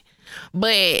person.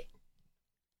 But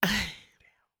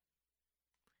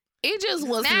it just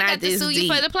was now I not got to this sue deep.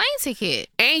 you for the plane ticket.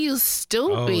 And you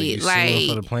stupid. Oh, you suing like,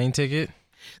 for the plane ticket?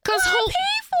 because I'll who?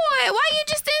 pay for it. Why you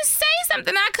just didn't say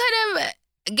something? I could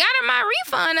have got her my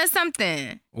refund or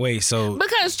something. Wait, so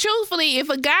Because truthfully, if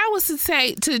a guy was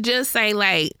to just say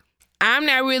like, I'm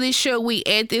not really sure we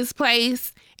at this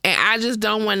place, and I just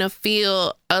don't want to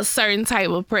feel a certain type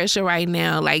of pressure right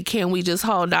now. Like, can we just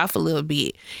hold off a little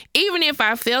bit? Even if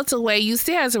I felt a way, you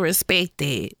still have to respect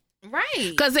that. Right.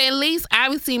 Because at least,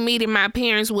 obviously, meeting my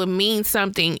parents would mean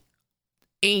something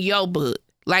in your book.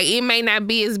 Like, it may not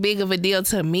be as big of a deal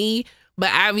to me, but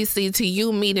obviously to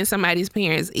you, meeting somebody's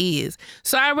parents is.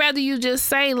 So I'd rather you just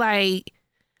say, like,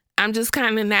 I'm just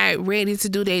kind of not ready to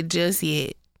do that just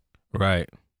yet. Right.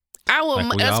 I will,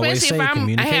 Like we always especially say, if I'm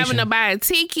communication. having to buy a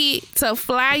ticket to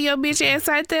fly your bitch ass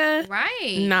out there.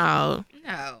 Right. No.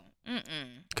 No.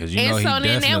 Because you know And he so then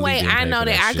that definitely way didn't I pay know for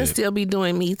that I can shit. still be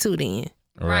doing me too then.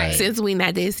 Right. Since we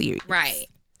not that serious. Right.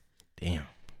 Damn.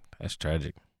 That's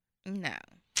tragic. No.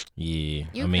 Yeah. You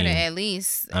I could have mean, at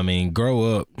least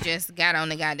grow up. just got on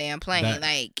the goddamn plane. That-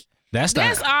 like, That's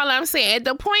That's not. all I'm saying. At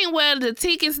the point where the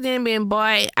tickets didn't been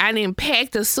bought, I didn't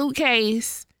pack the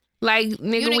suitcase. Like, you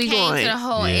nigga, done we came going. to the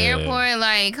whole Yeah. airport.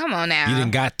 Like, come on now. You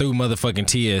done got through motherfucking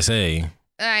TSA.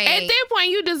 Like, At that point,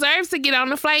 you deserve to get on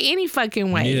the flight any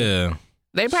fucking way. Yeah.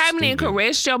 They probably didn't Stupid.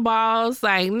 caress your balls.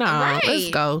 Like, no, let's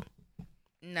Right. go.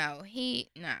 no.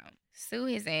 Sue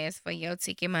his ass for your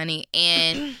ticket money.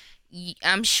 And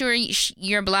I'm sure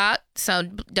you're blocked. So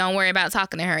don't worry about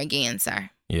talking to her again, sir.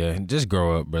 Yeah. Just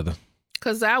grow up, brother.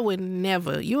 Because I would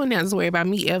never, you wouldn't have to worry about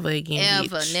me ever again.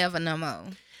 Ever, bitch. never, no more.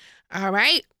 All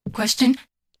right. Question.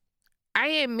 I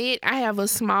admit I have a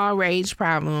small rage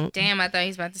problem. Damn, I thought he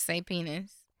was about to say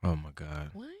penis. Oh my God.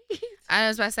 What? I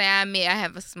was about to say, I admit I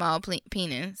have a small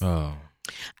penis. Oh.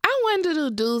 I wonder do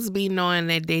dudes be knowing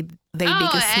that they dick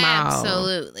is small.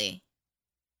 Absolutely.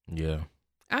 Yeah.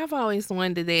 I've always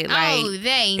wondered that. Like, Oh,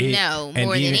 they It- know and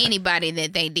more than even- anybody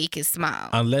that they dick is small.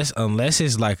 Unless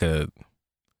it's like a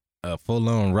full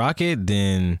on rocket,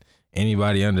 then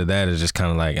anybody under that is just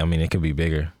kind of like, I mean, it could be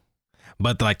bigger.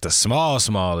 But like the small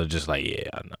are just like, yeah,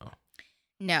 I know.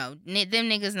 No, them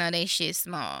niggas know they shit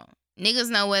small. Niggas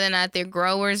know whether or not they're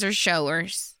growers or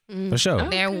showers. For sure.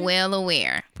 They're well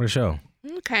aware. For sure.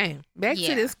 Okay. Back Yeah.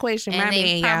 to this question. And My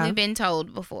they've man, probably y'all. been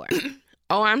told before.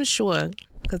 Oh, I'm sure.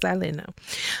 Because I let know.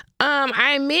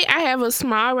 I admit I have a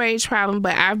small rage problem,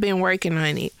 but I've been working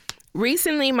on it.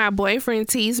 Recently, my boyfriend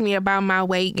teased me about my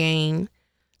weight gain,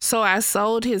 so I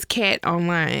sold his cat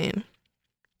online.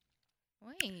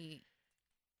 Wait,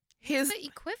 His what's the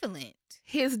equivalent?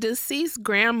 his deceased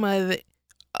grandmother.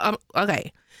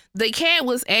 Okay, the cat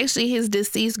was actually his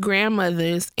deceased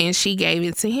grandmother's, and she gave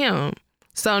it to him.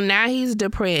 So now he's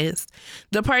depressed.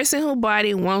 The person who bought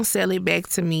it won't sell it back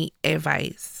to me.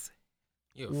 Advice.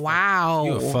 Wow.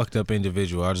 You a fucked up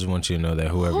individual. I just want you to know that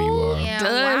whoever you Who are. Yeah,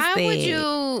 does why would that?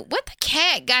 you? What the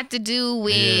cat got to do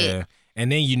with? Yeah.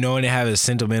 And then you know and they have a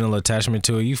sentimental attachment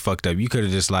to it. You fucked up. You could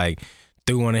have just like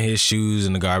threw one of his shoes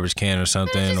in the garbage can or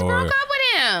something. Just Or broke up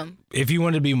with him. if you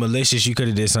wanted to be malicious, you could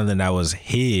have did something that was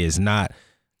his, not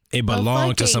it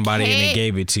belonged to fucking somebody and they cat.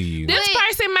 gave it to you. This Wait.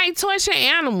 person might torture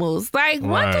animals. Like,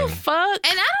 what the Right. fuck?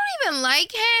 And I don't even like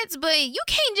cats, but you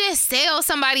can't just sell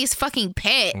somebody's fucking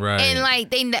pet Right. and like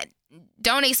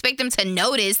don't expect them to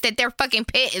notice that their fucking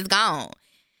pet is gone.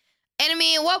 And I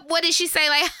mean, what did she say?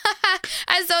 Like,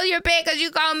 I sold your pet because you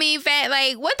called me fat.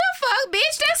 Like, what the fuck,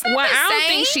 bitch? That's not Well, the I don't same.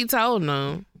 think she told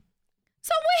them.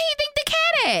 So where he think the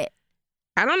cat at?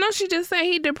 I don't know. She just said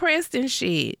he depressed and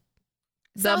shit.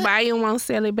 The So- buyer won't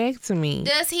sell it back to me.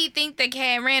 Does he think the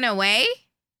cat ran away?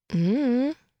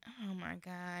 Mm-hmm. Oh my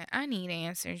God. I need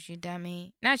answers, you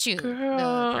dummy. Not you,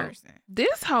 Girl. the person.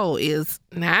 This hoe is.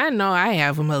 Now I know I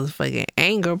have a motherfucking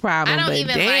anger problem, I don't but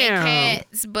even damn. like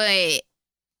cats, but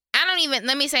I don't even,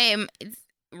 let me say it's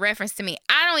reference to me.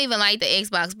 I don't even like the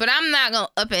Xbox, but I'm not going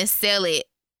to up and sell it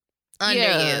under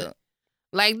Yeah. you.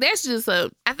 Like, that's just a.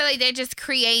 I feel like that just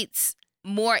creates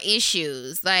more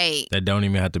issues. Like, That don't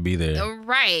even have to be there.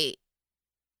 right.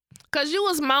 Because you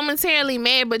was momentarily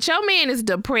mad, but your man is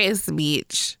depressed,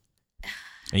 bitch.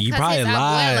 And you 'Cause probably his lied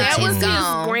abuela That to was is his him.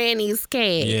 gone. granny's cat.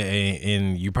 Yeah,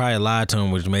 and you probably lied to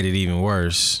him, which made it even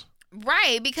worse.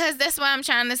 Right, because that's what I'm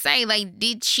trying to say. Like,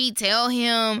 did she tell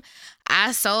him,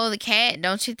 I sold the cat?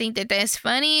 Don't you think that that's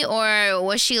funny? Or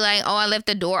was she like, oh, I left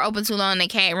the door open too long and the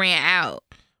cat ran out?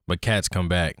 But cats come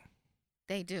back.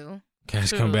 They do. Cats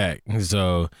True. come back.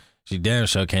 So she damn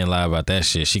sure can't lie about that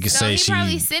shit. She could So say he she.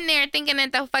 probably sitting there thinking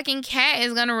that the fucking cat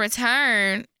is gonna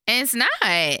return, and it's not.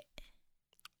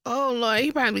 Oh, Lord.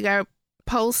 He probably got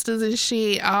posters and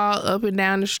shit all up and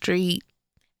down the street.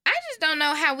 I just don't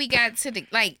know how we got to the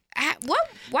like. What?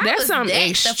 Why That's was some that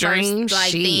extreme the first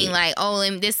like shit. thing? Like, oh,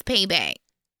 this payback.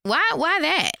 Why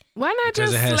that? Why not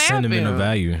because just it has slap sentimental him?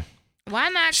 value. Why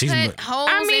not She's cut holes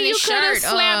I in mean, you his could have shirt?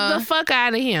 slapped the fuck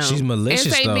out of him. She's malicious,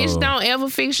 and say, though. bitch, don't ever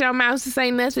fix your mouth to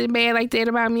say nothing bad like that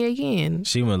about me again.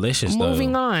 She malicious though.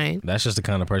 Moving on. That's just the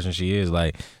kind of person she is.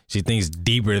 Like she thinks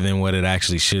deeper than what it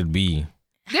actually should be.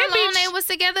 How That long bitch- they was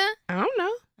together? I don't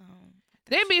know.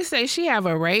 That bitch say she have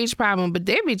a rage problem, but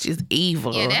that bitch is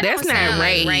evil. Yeah, that That's don't not sound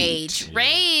like rage.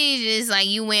 Rage is like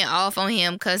you went off on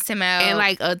him, cussed him out, And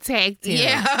like attacked him.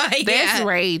 yeah, That's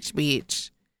rage, bitch.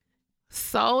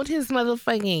 Sold his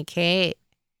motherfucking cat.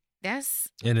 That's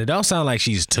And it don't sound like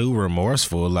she's too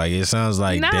remorseful. Like it sounds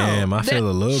like, No, damn, I feel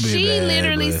a little bit She bad.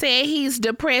 literally but- said he's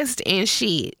depressed and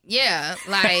shit. yeah,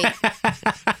 like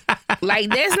Like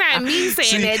that's not me saying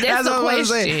See, that. That's the what I was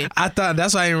question. saying. I thought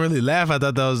that's why I didn't really laugh. I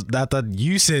thought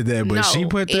you said that, but no, she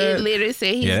put that. It literally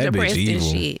said he's Yeah, that bitch depressed and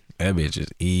evil. shit. That bitch is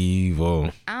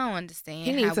evil. I don't understand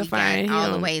He how needs to we find got all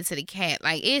the him. way to the cat.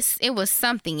 Like it was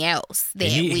something else that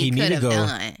And we need could to have go.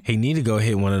 done. He need to go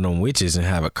hit one of them witches and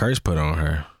have a curse put on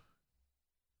her.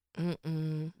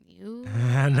 Mm-mm. You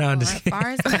I know. I'm go just as far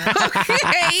as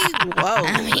Okay. Whoa.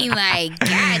 I mean, like,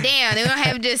 goddamn, they don't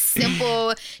have just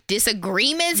simple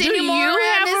disagreements Do anymore. you around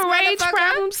have this a rage motherfucker?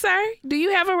 problem, sir? Do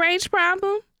you have a rage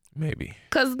problem? maybe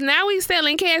Because now we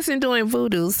selling cats and doing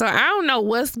voodoo, so I don't know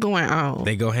what's going on.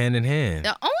 they go hand in hand.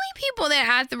 The only people that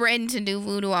I threaten to do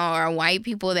voodoo on are white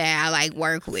people that I like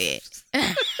work with.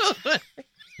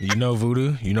 You know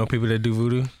voodoo? You know people that do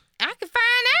voodoo? I can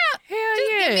find out. Hell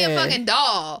Just yeah. give me a fucking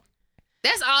doll.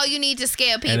 That's all you need to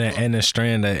scare people. And the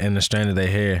strand of their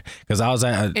hair. Because I was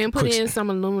at And put in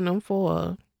some aluminum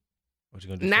foil. What you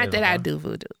gonna do? Not that I do. do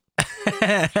voodoo.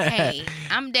 Hey,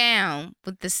 I'm down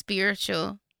with the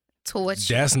spiritual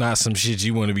torture. That's not some shit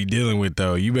you want to be dealing with,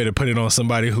 though. You better put it on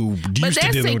somebody who But used to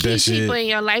that's dealing to with that keep people shit. in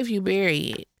your life. You bury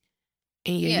it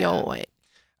in your Yeah. yard.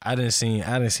 I didn't seen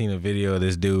a video of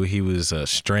this dude. He was a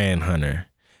strand hunter,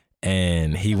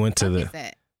 and he went to What the is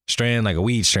that? strand, like a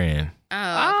weed strand.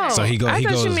 Oh, okay. So he I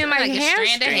thought goes- you meant like, Like a hair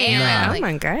strand of strand. hair, Oh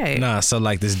my god. Nah, so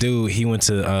like this dude, he went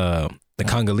to the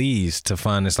Congolese to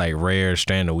find this like rare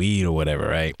strand of weed or whatever,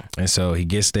 right? And so he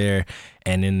gets there,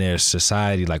 and in their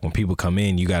society, like when people come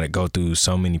in, you got to go through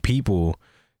so many people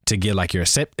to get like your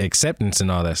acceptance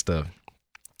and all that stuff.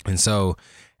 And so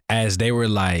as they were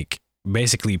like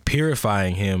basically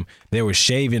purifying him, they were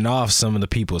shaving off some of the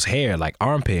people's hair, like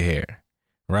armpit hair,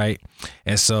 right?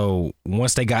 And so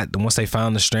once they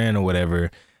found the strand or whatever,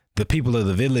 the people of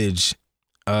the village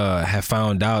have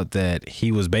found out that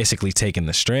he was basically taking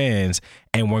the strands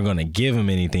and weren't going to give him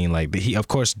anything. Like he, of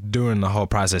course, during the whole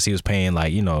process, he was paying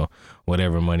like, you know,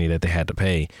 whatever money that they had to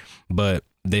pay. But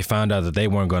they found out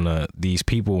that these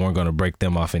people weren't going to break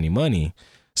them off any money.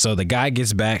 So the guy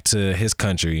gets back to his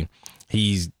country.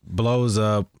 He blows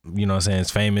up, you know what I'm saying?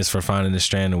 Is famous for finding this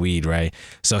strand of weed, right?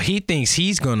 So he thinks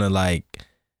he's going to like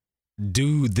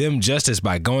do them justice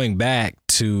by going back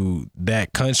to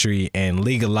that country and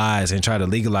try to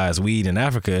legalize weed in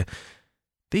Africa.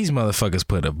 These motherfuckers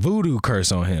put a voodoo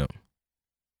curse on him.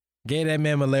 Gave that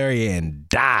man malaria and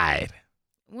died.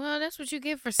 Well, that's what you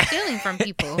get for stealing from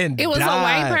people. And It was a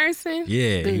died. white person.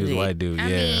 Yeah, he was a Dude. white dude. I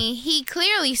Yeah. mean, he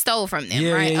clearly stole from them,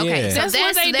 Yeah, right? yeah, Okay, yeah. so That's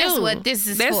what they do. what this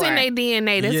is That's for. in their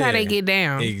DNA. That's how Yeah. they get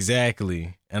down.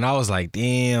 Exactly. And I was like,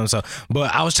 damn. So,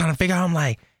 but I was trying to figure out, I'm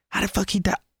like, how the fuck he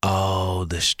died? Oh,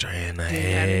 the strand of You gotta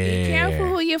hair. be careful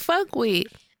who you fuck with.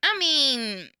 I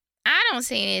mean, I don't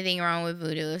see anything wrong with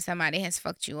voodoo if somebody has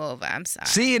fucked you over. I'm sorry.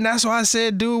 See, and that's why I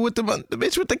said do it with the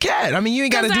bitch with the cat. I mean, you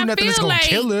ain't got to 'Cause do I nothing that's feel going to like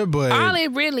kill her, but All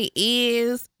it really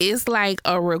is like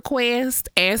a request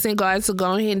asking God to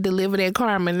go ahead and deliver that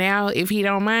karma now if he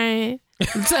don't mind.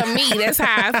 To me, that's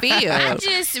how I feel. I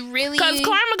just really, Because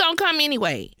karma gonna come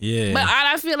anyway. yeah. But all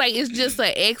I feel like it's just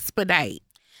an expedite.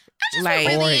 just like-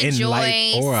 would really Or in enjoy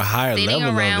like- or a higher sitting level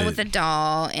of around it. with a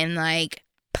doll and like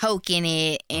poking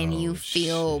it, and Oh, you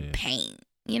feel shit. pain.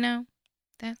 You know,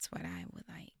 that's what I would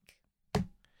like.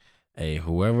 Hey,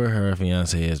 whoever her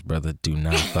fiance is, brother, do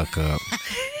not fuck up.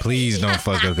 Please don't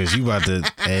fuck up, because you about to,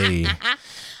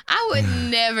 I would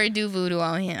never do voodoo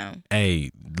on him. hey,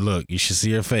 look, you should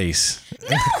see her face.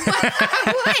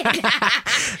 I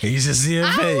You should see her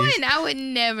wouldn't. face. I would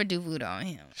never do voodoo on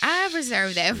him. I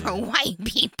reserve that for white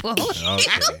people.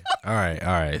 Okay. All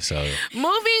right. So,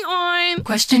 Moving on.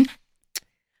 Question.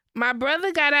 My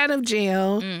brother got out of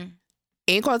jail. Mm.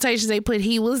 In quotations, they put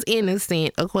he was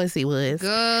innocent. Of course he was.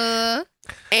 Good.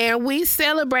 And we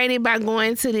celebrated by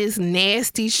going to this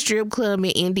nasty strip club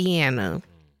in Indiana.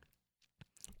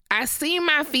 I see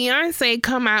my fiance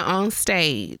come out on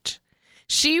stage.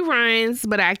 She runs,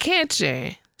 but I catch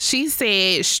her. She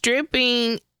said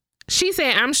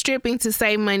I'm stripping to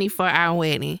save money for our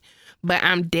wedding, but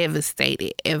I'm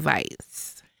devastated.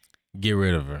 Advice. get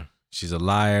rid of her. She's a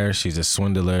liar. She's a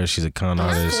swindler. She's a con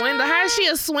artist. Swindler. How is she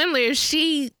a swindler if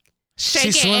she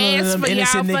She's shaking swindling ass them for y'all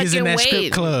innocent niggas fucking in that strip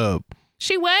wedding? club.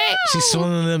 She what? She's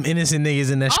swindling them innocent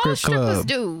niggas in that All strip strippers club.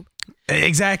 do.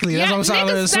 Exactly. That's what I'm saying.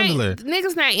 niggas Similar.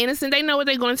 Niggas not innocent. They know what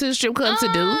they're going to the strip club to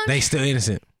do. They still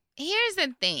innocent. Here's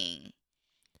the thing.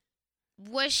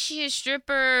 Was she a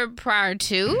stripper prior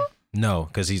to? No,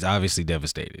 because he's obviously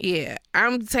devastated. Yeah,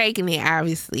 I'm taking it.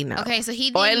 Obviously, no. Okay, so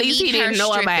he didn't or at least he meet her didn't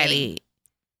know about stripping. it.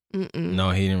 Mm-mm.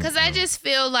 No, he didn't. Because I just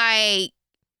feel like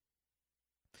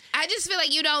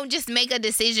you don't just make a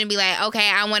decision and be like, okay,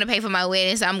 I want to pay for my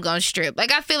wedding, so I'm going to strip.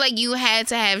 Like, I feel like you had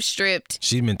to have stripped.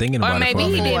 She's been thinking Or about it for maybe a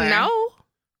he minute. didn't know.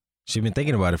 She's been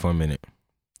thinking about it for a minute.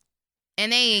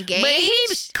 And they engaged. But he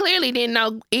clearly didn't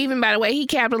know, even by the way he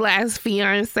capitalized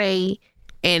fiance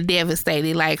and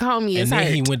devastated. Like, homie is And then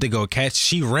hurt. he went to go catch.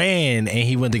 She ran and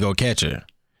he went to go catch her.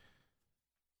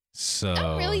 So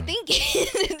I'm really thinking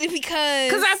because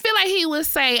Because I feel like he would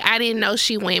say, I didn't know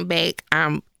she went back.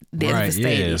 I'm devastated.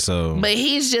 Right, yeah, so But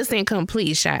he's just in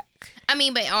complete shock. I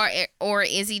mean, but or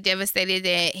is he devastated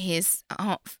that his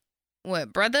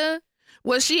brother?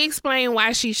 Well, she explained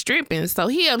why she's stripping. So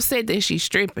he upset that she's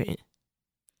stripping.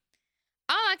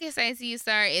 All I can say to you,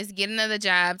 sir, is get another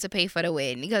job to pay for the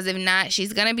wedding. Because if not,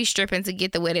 she's gonna be stripping to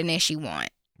get the wedding that she want.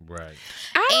 right.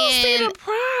 I don't see And- the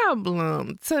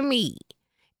problem to me.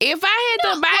 If I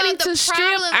had the body well, the to strip,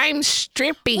 problem- I'm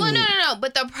stripping. Well, no.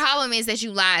 But the problem is that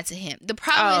you lied to him. The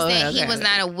problem is that he was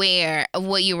not aware of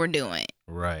what you were doing.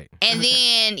 Right. And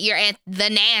then you're at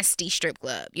the nasty strip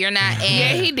club. You're not at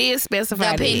Yeah, he did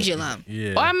specify the that. pendulum.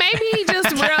 Yeah. Or maybe he just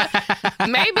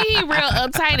maybe he real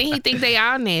uptight and he think they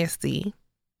all nasty.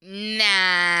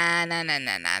 Nah.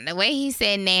 The way he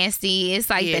said nasty, it's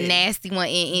like Yeah. the nasty one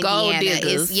in Gold Indiana.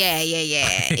 diggers. It's, yeah.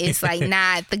 It's like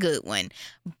not the good one.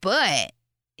 But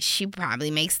she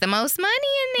probably makes the most money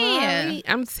in there. Right?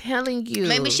 I'm telling you.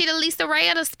 Maybe she the least array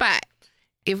of the spot.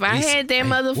 If I Lisa, had that hey,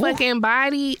 motherfucking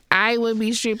body, I would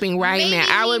be stripping right Maybe now.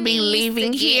 I he would be needs to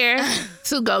leaving get- here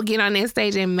to go get on that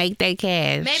stage and make that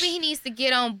cash. Maybe he needs to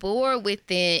get on board with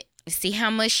it, see how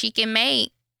much she can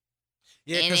make.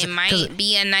 And it might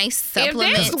be a nice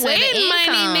supplement that's to the wedding money,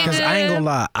 income. nigga. Because I ain't gonna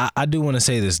lie, I do want to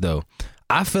say this though.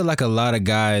 I feel like a lot of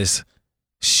guys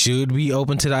should be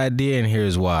open to the idea, and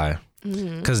here's why.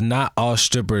 Mhm. Because not all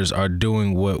strippers are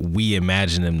doing what we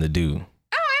imagine them to do.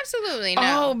 Absolutely no.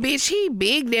 Oh, bitch, he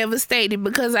big devastated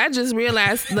because I just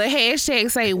realized the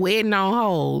hashtag say wedding on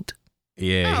hold.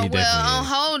 Yeah, Oh, he well, on definitely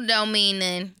hold don't mean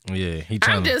nothing. is. Yeah, he I'm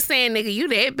trying to. just saying, nigga, you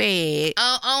that bad.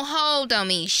 On hold don't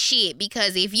mean shit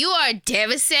because if you are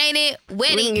devastated,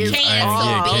 wedding Wedding is canceled.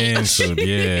 off. bitch. Canceled,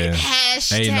 yeah.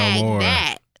 Hashtag Ain't no more.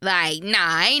 that. Like,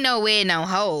 nah, ain't no wedding on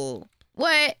hold.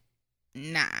 What?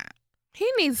 Nah. He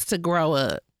needs to grow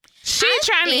up. She I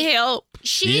trying to think- help.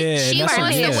 She Yeah, she that's wants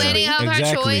what- the yeah, wedding of her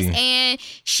exactly. choice, and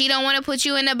she don't want to put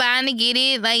you in the bind to get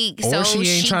it. Like, Or so she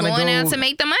ain't she tryna going go- out to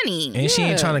make the money. And she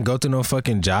ain't Yeah. trying to go through no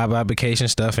fucking job application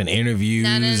stuff and interviews. No.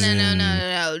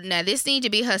 and- Now this needs to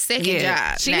be her second Yeah.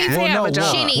 job. She now. needs to Well, have no, a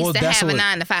job. She needs well, to that's have a what-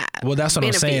 9 to 5. Well, that's what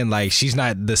Benefit. I'm saying. Like, she's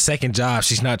not the second job.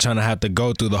 She's not trying to have to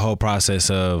go through the whole process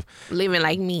of. Living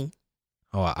like me.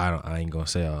 Oh, I ain't gonna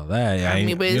say all that. I I ain't,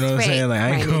 mean, but you know it's what I'm saying? Like, I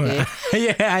ain't fact, going. right,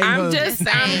 Yeah, I ain't I'm gonna, just-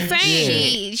 I'm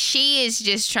saying. She is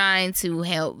just trying to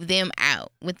help them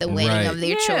out with the wedding Right. of their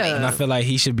Yeah. choice. And I feel like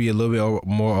he should be a little bit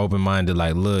more open minded.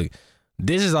 Like, look,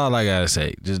 this is all I gotta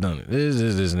say. Just done it.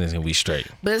 This, and we straight.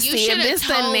 But You see, should've if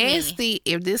told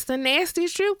me. this the nasty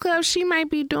strip club, she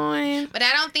might be doing. But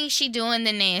I don't think she doing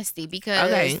the nasty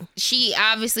because Okay. she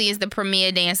obviously is the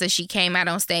premier dancer. She came out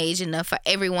on stage enough for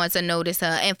everyone to notice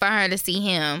her and for her to see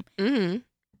him. Mm-hmm.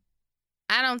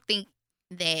 I don't think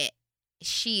that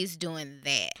she's doing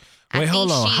that. Wait,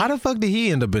 hold on. How the fuck did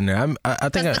he end up in there? I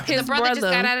think. Because the His brother just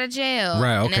brother. got out of jail.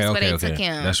 Right, And okay, that's where okay, they okay. took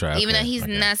him. That's right, Even okay, though he's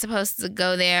okay. not supposed to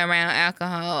go there around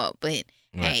alcohol. But,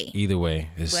 hey. Either way,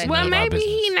 it's Well, none Well, of our maybe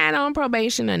business. he not on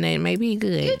probation or nothing. Maybe he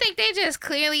good. You think they just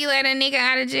clearly let a nigga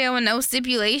out of jail with no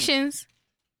stipulations?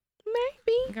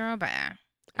 Maybe. Girl, bye.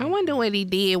 I wonder what he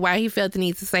did. Why he felt the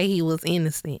need to say he was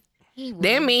innocent. He That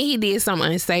wasn't- mean he did some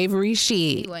unsavory he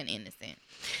shit. wasn't innocent.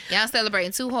 Y'all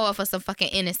celebrating too hard for some fucking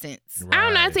innocence. I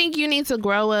don't know. I Right. think you need to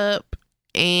grow up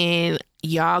and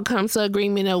y'all come to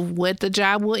agreement of what the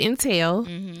job will entail.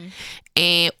 Mm-hmm.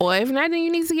 And or if not, then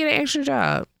you need to get an extra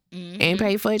job and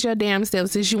pay for it your damn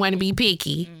self since you want to be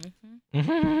picky.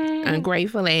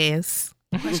 Ungrateful ass.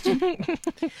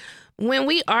 When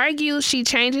we argue, she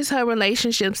changes her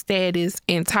relationship status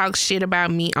and talks shit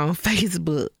about me on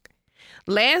Facebook.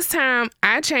 Last time,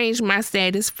 I changed my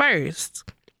status first.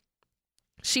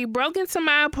 She broke into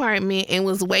my apartment and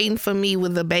was waiting for me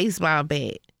with a baseball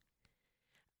bat.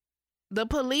 The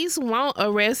police won't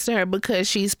arrest her because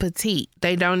she's petite.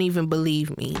 They don't even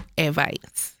believe me.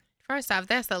 Advice. First off,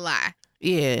 that's a lie.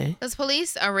 Yeah. Because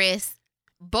police arrest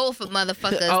both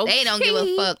motherfuckers. They don't give a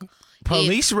Okay. fuck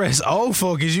Police arrest old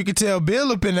folk, as you can tell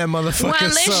Bill up in that motherfucker. Well,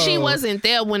 unless she so- wasn't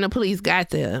there when the police got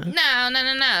there.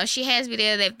 No. She has to be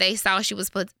there if they saw she was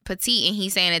petite, and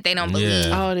he's saying that they don't believe.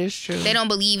 Yeah. Oh, that's true. They don't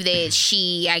believe that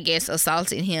she, I guess,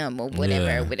 assaulted him or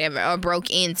whatever, or broke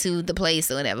into the place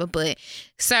or whatever. But,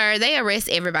 sir, they arrest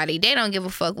everybody. They don't give a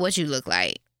fuck what you look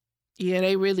like. Yeah,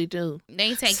 they really do.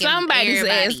 They taking Somebody's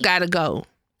everybody. ass gotta go.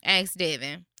 Ask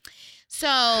Devin. So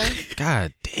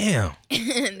God damn.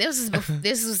 this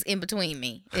was in between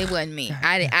me. It wasn't me.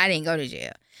 I didn't go to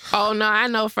jail. Oh no, I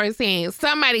know firsthand.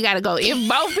 Somebody gotta go. If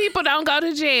both people don't go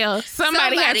to jail,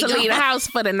 somebody has to Somebody leave go. the house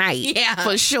for the night. Yeah.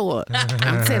 For sure.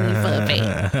 I'm telling you for a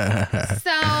fact.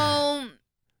 So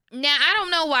now I don't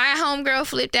know why homegirl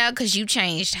flipped out because you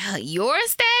changed your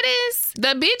status.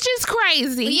 The bitch is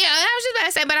crazy. Yeah, I was just about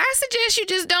to say, but I suggest you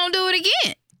just don't do it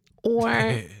again.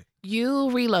 Or you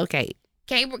relocate.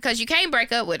 Because you can't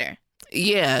break up with her.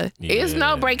 Yeah. It's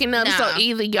no Yeah. breaking up. No. So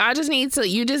either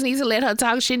you just need to let her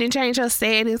talk shit and change her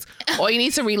status, or you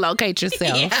need to relocate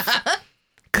yourself. Yeah.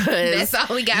 Cause That's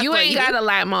all we got you for ain't you. got a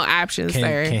lot more options,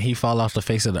 sir. Can he fall off the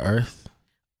face of the earth?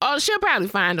 Oh, she'll probably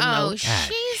find him Oh, though.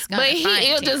 she's gonna But find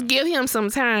he'll him. just give him some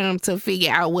time to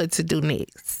figure out what to do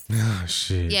next. Oh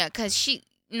shit. Yeah, because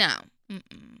no. Mm-mm.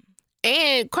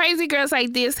 And crazy girls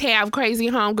like this have crazy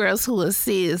homegirls who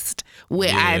assist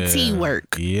with IT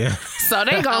work. Yeah. So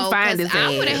they gonna find his 'cause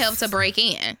I would have ass. helped her break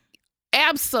in.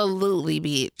 Absolutely,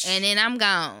 bitch. And then I'm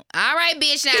gone. All right,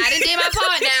 bitch. Now I done did my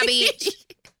part now, bitch.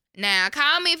 Now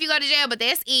call me if you go to jail, but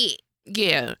that's it.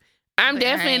 Yeah. I'm But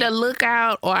definitely the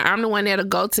lookout, or I'm the one that'll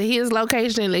go to his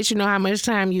location and let you know how much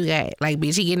time you got. Like,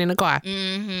 bitch, he get in the car.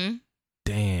 Mm-hmm.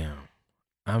 Damn.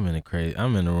 I'm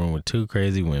in a room with two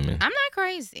crazy women. I'm not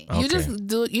crazy. Okay. You just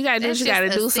do. You gotta do what That's you gotta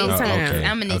just do assistant. sometimes. Okay.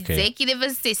 I'm an executive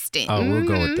assistant. Oh, we'll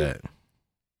go with Mhm. that.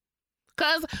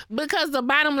 Because the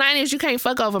bottom line is you can't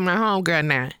fuck over my homegirl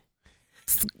now.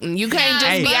 You can't just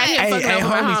Hey, be out here hey, fucking over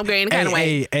my homies, homegirl any kind of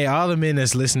way. Hey, all the men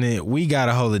that's listening, we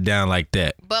gotta hold it down like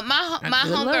that. But my Good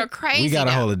homegirl luck. crazy. We gotta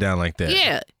though. hold it down like that.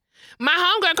 Yeah. My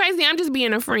homegirl crazy. I'm just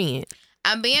being a friend.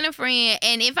 I'm being a friend,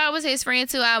 and if I was his friend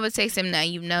too, I would text him. Now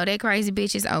you know that crazy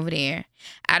bitch is over there.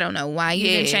 I don't know why you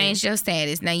didn't Yeah. change your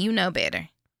status. Now you know better.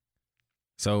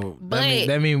 So But-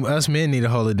 that mean us men need to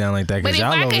hold it down like that. But Cause if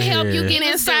y'all I over can help you here- get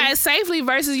inside safely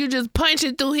versus you just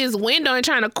punching through his window and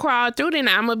trying to crawl through, then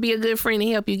I'm gonna be a good friend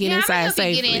and help you get yeah, I'm inside gonna help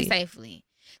safely. you get in safely.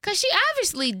 Cause she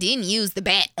obviously didn't use the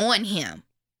bat on him.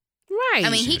 Right. I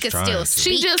mean, he was could trying still to.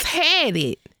 speak. she just had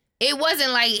it. It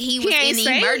wasn't like he was ain't in the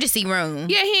say it. emergency room.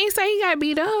 Yeah, he ain't say he got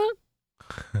beat up.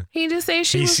 He just said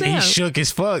she he, was he there. shook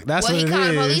as fuck. That's Well, what he it called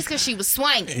the is. police because she was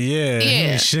swinging. Yeah,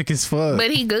 Yeah. he shook as fuck.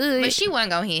 But he good. But she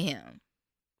wasn't gonna hit him.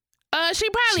 She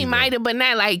probably She might have, but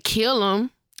not like kill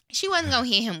him. She wasn't gonna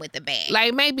hit him with the bat.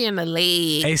 Like maybe in the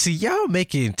leg. Hey, see, y'all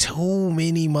making too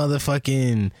many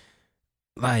motherfucking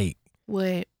like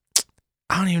What?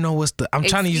 I don't even know what's the. I'm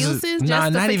trying to use Excuses, not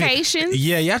even. justifications?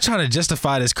 Yeah, y'all trying to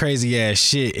justify this crazy ass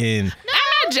shit and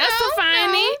I'm not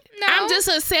justifying it. No. I'm just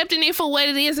accepting it for what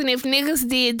it is. And if niggas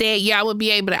did that, y'all would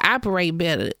be able to operate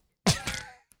better.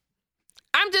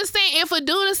 I'm just saying, if a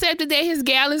dude accepted that his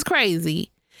gal is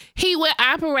crazy, he would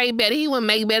operate better. He would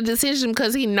make better decisions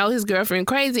because he know his girlfriend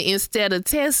crazy instead of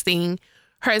testing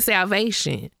her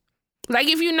salvation. Like,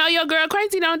 if you know your girl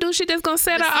crazy, don't do shit that's gonna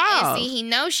set her off. See, he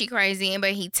knows she crazy,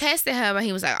 but he tested her, but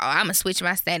he was like, "Oh, I'm gonna switch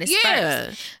my status Yeah.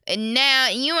 first." And now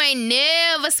you ain't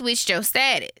never switched your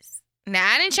status. Now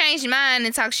I didn't change mine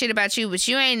and talk shit about you, but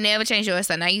you ain't never changed yours.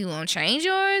 So now you gonna change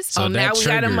yours? so now that we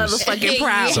got a triggers. motherfucking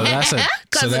problem. So that's a. so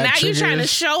Because that now you trying to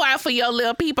triggers- show out for your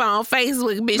little people on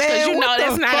Facebook, bitch. Because Man, you know what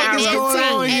that's the not fuck our is going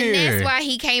on routine. here? And that's why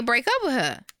he can't break up with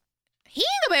her. He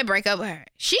ain't gonna break up with her.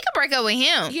 She can break up with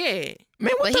him. Yeah.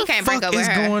 Man, what But he the can't break fuck up with is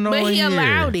her. going on But he here?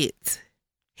 allowed it.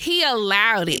 He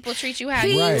allowed it. People treat you how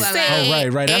He you Right. allow.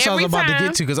 said- Right. That's what I was every about to time-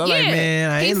 get to because I'm like, Yeah. man,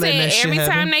 I He ain't letting said that shit every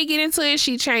happen. time they get into it,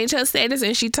 she changed her status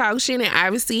and she talks shit, and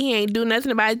obviously he ain't do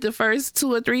nothing about it the first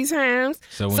 2 or 3 times.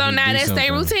 So when So he now do that's their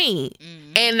something- routine.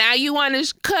 And now you want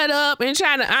to cut up and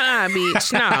try to,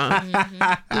 bitch,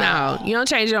 no. No, you don't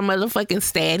change your motherfucking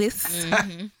status.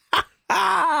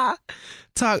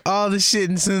 Talk all the shit,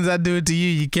 and as soon as I do it to you,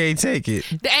 you can't take it.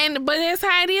 But that's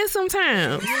how it is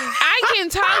sometimes. I can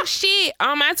talk shit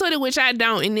on my Twitter, which I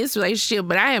don't in this relationship,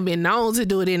 but I have been known to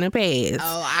do it in the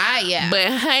past. Yeah.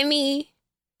 But honey,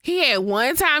 he had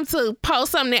one time to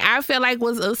post something that I felt like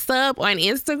was a sub on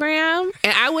Instagram,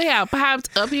 and I would have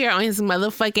popped up here on his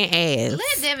motherfucking ass.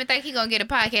 Let Devin think he gonna get a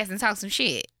podcast and talk some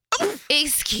shit.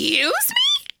 Excuse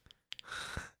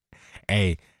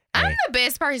me? I'm the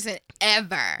best person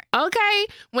ever. Okay.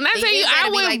 When I And tell you, I better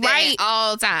be would like that write at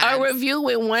all times. a review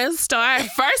with 1 star.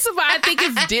 First of all, I think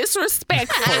it's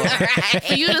disrespectful Right.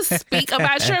 for you to speak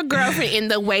about your girlfriend in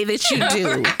the way that you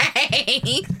do.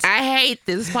 Right. I hate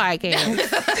this podcast.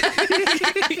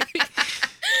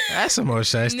 That's some more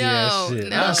shiesty ass No, shit.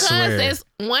 no. I Because swear. it's,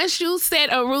 once you set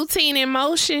a routine in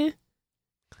motion,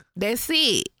 that's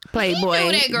it, Playboy. He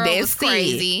knew that girl that's was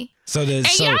crazy. So there's And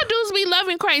so y'all dudes be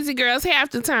loving crazy girls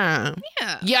half the time.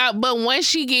 Yeah. Y'all, but once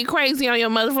she get crazy on your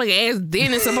motherfucking ass,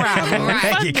 then it's a problem. Right.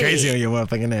 Fuck get crazy that. on your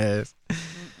motherfucking ass.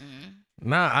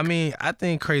 Nah, I mean, I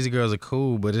think crazy girls are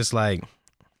cool, but it's like,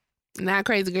 Not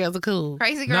crazy girls are cool.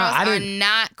 Crazy No, girls I are didn't-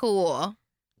 not cool.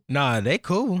 nah, they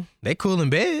cool. They cool in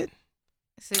bed.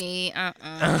 See,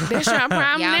 That's your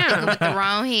problem Y'all thinking now. with the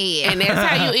wrong head. And that's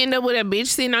how you end up with a bitch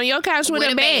sitting on your couch with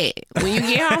a bed when you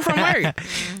get home from work.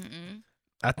 Mhm.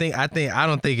 I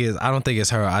don't think it's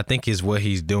her. I think it's what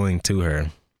he's doing to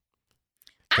her.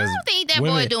 I don't think that boy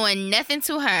women- doing nothing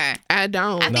to her. I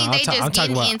don't. I No, think I'm they ta- I'm just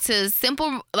talking getting about- into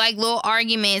simple, like, little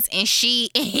arguments, and she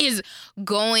is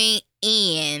going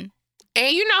in.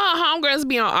 And you know her homegirls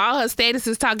be on all her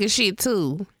statuses talking shit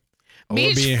too. Or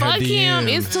be Bitch, in her fuck him.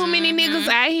 DMs. It's too many Mhm. niggas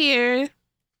out here.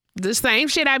 The same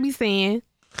shit I be saying.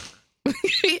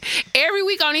 Every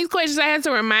week on these questions, I have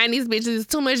to remind these bitches it's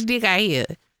too much dick out here.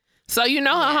 So you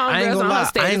know her I ain't homegirls gonna on her lie. I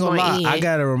status ain't gonna going lie. in. I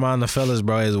gotta remind the fellas,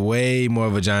 bro, it's way more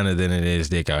vagina than it is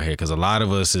dick out here. Because a lot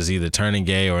of us is either turning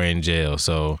gay or in jail.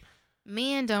 So,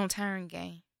 Men don't turn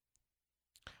gay.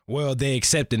 well, they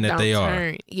accepting that Don't they are.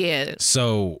 turn. Yeah.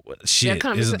 So shit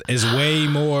comes- is way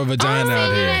more vagina out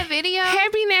See here. that video?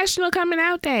 Happy National Coming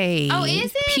Out Day. Oh,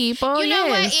 is it? People, You know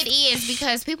yes. what? It is,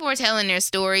 because people were telling their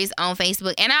stories on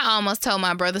Facebook, and I almost told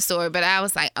my brother's story, but I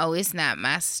was like, oh, it's not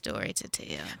my story to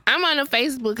tell. I'm on a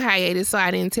Facebook hiatus, so I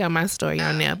didn't tell my story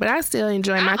on there. But I still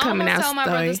enjoy my I coming almost out told my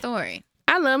story. brother's story.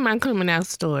 I love my coming out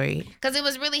story. Because it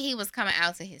was really, he was coming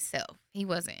out to himself. He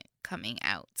wasn't coming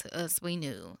out to us. We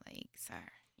knew, like, sir,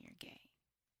 you're gay.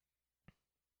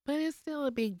 But it's still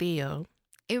a big deal.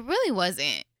 It really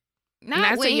wasn't.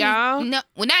 Not to when- y'all? No,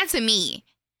 well, not to me.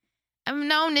 I've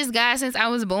known this guy since I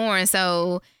was born,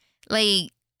 so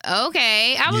like,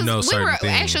 okay. You know certain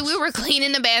things. Actually, we were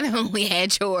cleaning the bathroom. We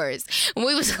had chores.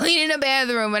 We was cleaning the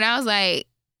bathroom, and I was like,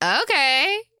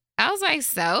 okay. I was like,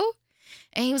 so?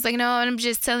 And he was like, no, I'm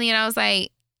just telling you. And I was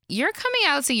like, you're coming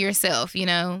out to yourself, you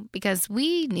know, because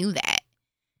we knew that.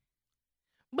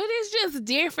 But it's just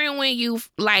different when you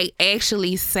like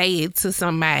actually say it to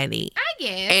somebody. I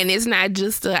guess. And it's not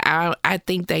just I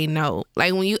think they know.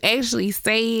 Like when you actually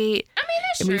say it, I mean,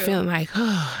 that's it true. be feeling like,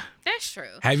 oh. That's true.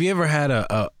 Have you ever had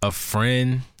a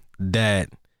friend that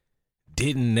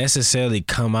didn't necessarily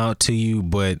come out to you,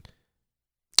 but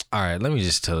all right, let me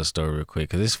just tell a story real quick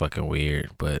because it's fucking weird,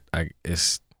 but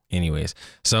it's anyways.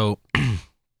 So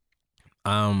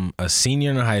I'm a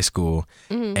senior in high school,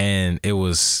 Mhm. and it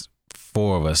was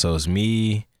 4 of us. So it was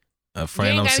me, a You friend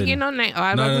ain't I'm gotta sitting. get no name. Oh,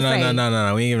 I was No, about to say.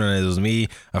 no. We ain't giving no names. It was me,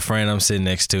 a friend I'm sitting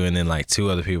next to, and then like 2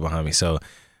 other people behind me. So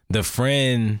the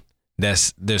friend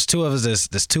there's 2 of us.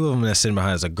 There's 2 of them that's sitting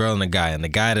behind us, a girl and a guy. And the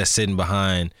guy that's sitting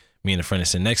behind me and the friend that's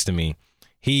sitting next to me,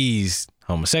 he's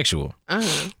homosexual.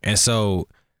 Uh-huh. And so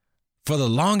for the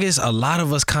longest, a lot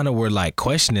of us kind of were like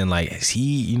questioning, like, is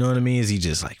he, you know what I mean? Is he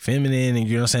just like feminine? And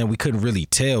you know what I'm saying? We couldn't really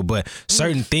tell, but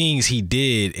certain things he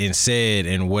did and said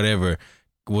and whatever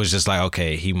was just like,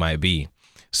 okay, he might be.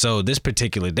 So this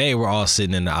particular day, we're all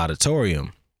sitting in the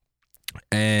auditorium,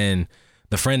 and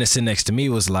the friend that's sitting next to me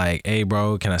was like, hey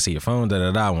bro, can I see your phone? Da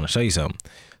da da, I want to show you something.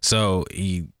 So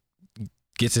he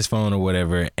gets his phone or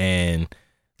whatever, and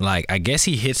like, I guess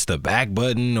he hits the back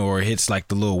button or hits like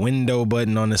the little window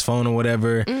button on his phone or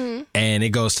whatever, Mhm. and it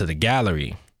goes to the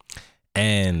gallery,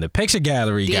 and the picture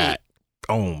gallery got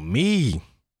on me.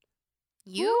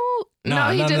 You?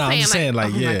 Nah, he nah, just nah, I'm saying just saying,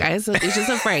 like, oh yeah. my God, it's just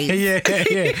a phrase. yeah.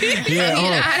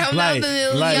 I don't know the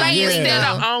little Like yeah. instead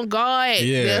of on guard,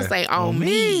 Yeah. they'll say on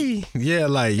me. Yeah,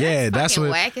 like, yeah, that's fucking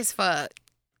what. whack as fuck.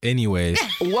 Anyways,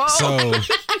 Whoa.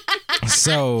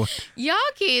 so Y'all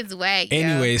kids whack. yo.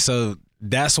 anyway, so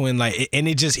that's when like, and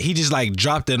he just like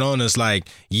dropped it on us like,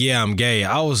 yeah, I'm gay.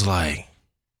 I was like,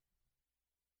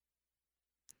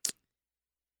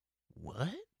 what?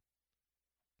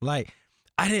 Like,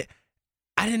 I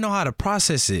didn't know how to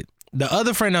process it. The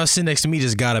other friend that was sitting next to me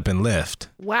just got up and left.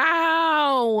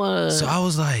 Wow. So I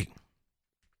was like,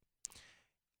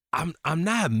 I'm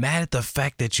not mad at the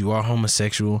fact that you are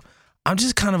homosexual. I'm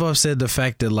just kind of upset the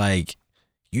fact that like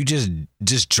you just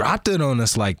dropped it on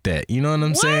us like that. You know what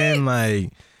I'm saying?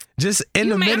 Like, Just in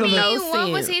You the made middle me of know. it. No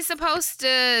What was sense. he supposed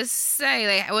to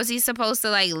say? Like, was he supposed to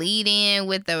like lead in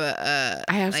with the?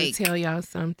 I have like, to tell y'all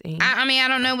something. I mean, I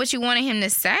don't know what you wanted him to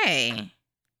say.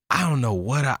 I don't know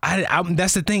what I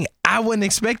that's the thing. I wasn't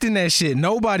expecting that shit.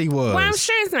 Nobody was. Well, I'm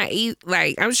sure it's not easy.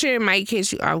 Like, I'm sure it might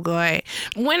catch you off guard.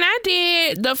 When I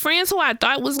did, the friends who I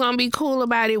thought was gonna be cool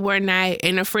about it were not,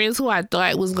 and the friends who I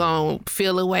thought was gonna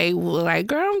feel away were like,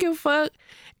 "Girl, I don't give a fuck,"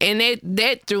 and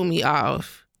that threw me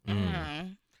off.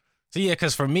 So yeah,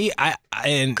 because for me, I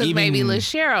and Because even baby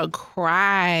LaShera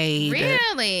cried.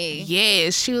 Really?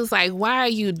 Yes, she was like, "Why are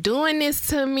you doing this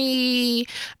to me?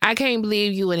 I can't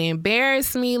believe you would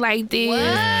embarrass me like this."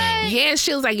 What? Yeah,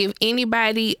 she was like, "If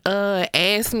anybody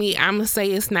asks me, I'ma say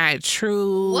it's not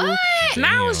true." What? And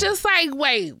I was Damn. just like,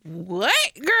 "Wait, what,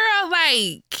 girl?"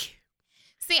 Like,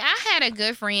 See, I had a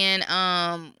good friend.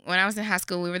 When I was in high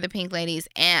school, we were the Pink Ladies,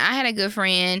 and I had a good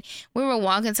friend. We were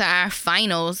walking to our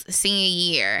finals senior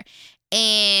year,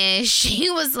 and she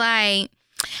was like,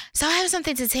 "So I have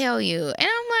something to tell you." And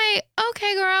I'm like,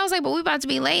 "Okay, girl." I was like, "But we about to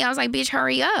be late." I was like, "Bitch,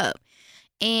 hurry up."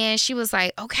 And she was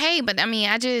like, "Okay, but I mean,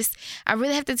 I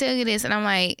really have to tell you this." And I'm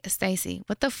like, "Stacey,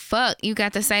 what the fuck you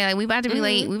got to say? Like, we about to be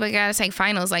late. We got to take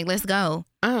finals. Like, let's go."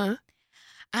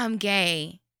 I'm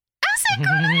gay. I said,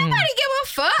 "Girl, don't nobody give a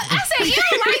fuck." I said, "You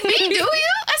don't like me, do you?"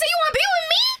 I said, "You want to be with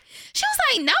me?" She was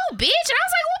like, "No, bitch." And I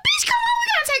was like, "Well, bitch, come on, we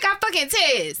gotta take our fucking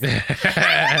test." Like,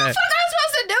 what the fuck I was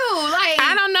supposed to do? Like,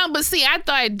 I don't know, but see, I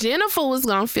thought Jennifer was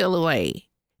gonna feel away,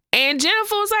 and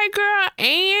Jennifer was like, "Girl,"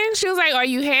 and she was like, "Are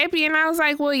you happy?" And I was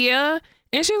like, "Well, yeah."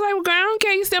 And she was like, "Well, girl, I don't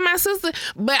care. You still my sister."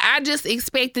 But I just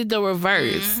expected the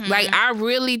reverse. Like, I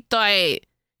really thought,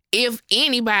 if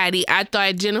anybody, I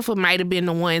thought Jennifer might have been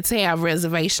the one to have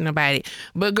reservation about it.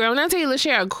 But girl, when I tell you,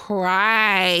 LaShera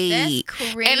cried. that's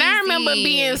crazy. And I remember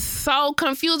being so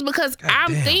confused because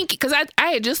I'm damn. thinking, because I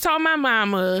had just told my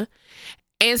mama.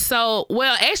 And so,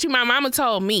 well, actually, my mama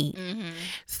told me.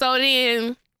 So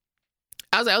then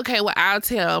I was like, okay, well, I'll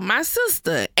tell my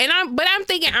sister. But I'm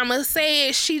thinking, I'm going to say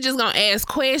it. She just going to ask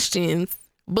questions,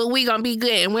 but we going to be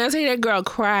good. And when I tell you, that girl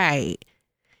cried.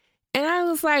 And I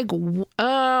was like,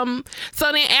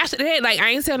 so then after that, like,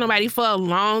 I ain't tell nobody for a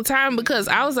long time because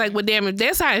I was like, well, damn, if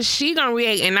that's how she gonna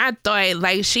react, and I thought,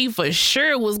 like, she for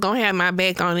sure was gonna have my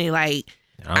back on it, like,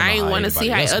 I ain't want to see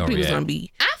how other people's gonna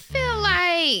be. I feel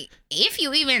like if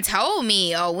you even told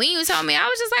me or when you told me, I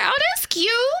was just like, "Oh, that's cute.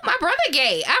 My brother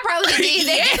gay." I probably did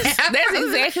that. Yes, that's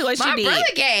exactly what she My did. brother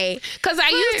gay. Because I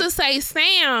used to say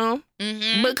Sam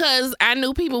because I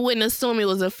knew people wouldn't assume it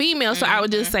was a female, so I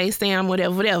would just say Sam,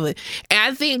 whatever. And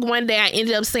I think one day I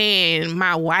ended up saying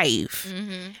my wife.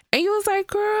 And you was like,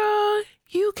 "Girl,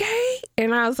 you gay?"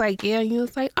 And I was like, "Yeah." And you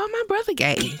was like, "Oh, my brother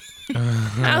gay."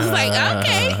 I was like,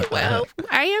 "Okay, well,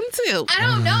 I am too." I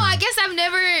don't know. I guess I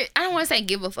don't want to say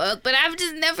give a fuck, but I've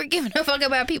just never given a fuck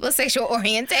about people's sexual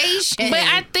orientation. But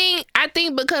I think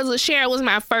because LaShera was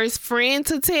my first friend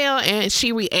to tell and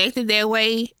she reacted that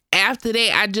way, after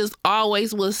that, I just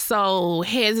always was so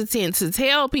hesitant to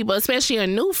tell people, especially a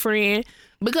new friend,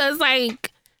 because, like,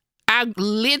 I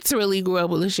literally grew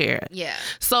up with LaShera. Yeah.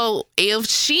 So if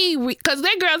because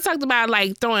that girl talked about,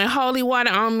 like, throwing holy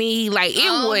water on me, like,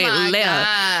 it went left.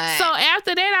 God. So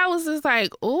after that, I was just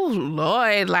like, oh,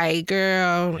 Lord, like,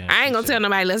 girl, Yeah, I ain't gonna she tell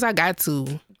nobody unless I got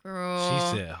to.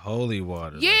 Girl. She said holy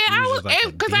water. Yeah, like you I was, like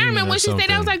a because I demon remember or when she said that,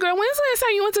 I was something. like, girl, when's the last time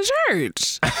you went to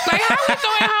church? Like, how we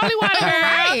throwing holy water, girl?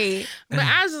 Right. But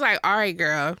I was just like, all right,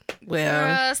 girl. Well,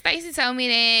 Girl, Stacey told me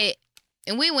that,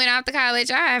 and we went out to college.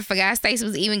 I forgot Stacey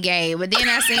was even gay, but then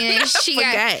I seen that she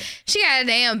got a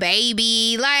damn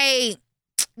baby. Like,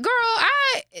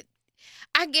 girl,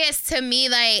 I guess to me,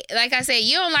 like I said,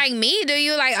 you don't like me, do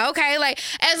you? Like, okay, like,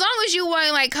 as long as you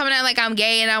weren't, like, coming out like I'm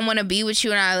gay and I want to be with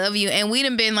you and I love you, and we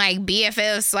done been, like,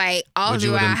 BFFs, like, all Would you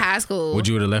throughout would've- high school. Would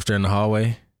you would have left her in the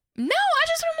hallway? No, I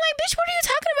just am like, bitch, what are you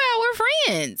talking about? We're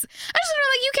friends. I just feel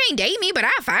like, you can't date me, but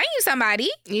I'll find you somebody.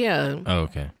 yeah. Oh,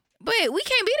 okay. But we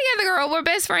can't be together, girl. We're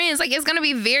best friends. Like, it's gonna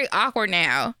be very awkward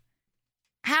now.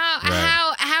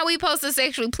 How we supposed to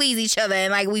sexually please each other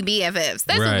and, like, we BFFs?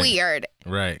 That's Right. weird.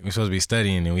 Right. We're supposed to be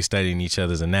studying and we studying each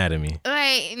other's anatomy.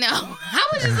 Like, no. I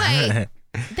was just like,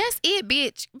 that's it,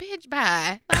 bitch. Bitch,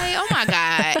 bye. Like, oh my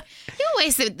God. You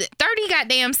wasted 30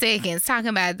 goddamn seconds talking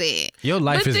about that. Your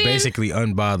life But is then- basically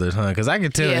unbothered, huh? Because I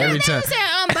can tell Yeah. every I time. never said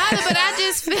unbothered, but I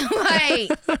just feel like,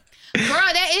 girl,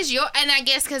 that is your, and I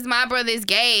guess because my brother's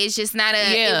gay, it's just not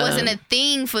it Yeah. wasn't a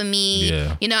thing for me.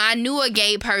 Yeah. You know, I knew a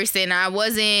gay person. It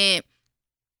wasn't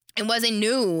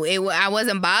new. I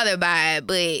wasn't bothered by it,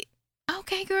 but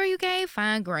okay, girl, you gay?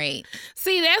 Fine, great.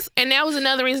 See, that was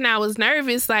another reason I was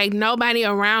nervous. Like, nobody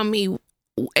around me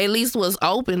at least was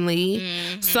openly.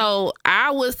 So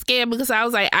I was scared because I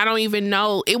was like, I don't even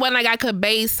know. It wasn't like I could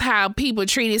base how people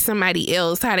treated somebody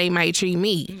else, how they might treat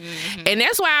me. And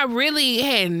that's why I really it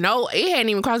hadn't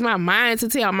even crossed my mind to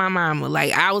tell my mama.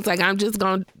 Like, I was like, I'm just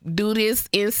going to do this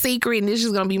in secret and this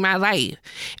is going to be my life.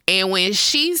 And when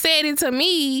she said it to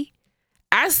me,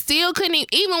 I still couldn't,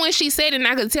 even when she said it and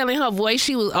I could tell in her voice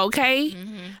she was okay,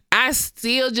 I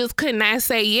still just could not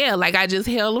say yeah. Like, I just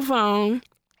held the phone.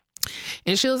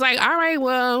 And she was like, all right,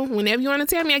 well, whenever you want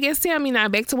to tell me, I guess tell me now.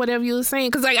 Back to whatever you were saying.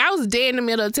 Because, like, I was dead in the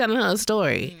middle of telling her a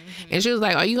story. And she was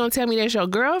like, are you going to tell me that's your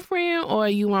girlfriend or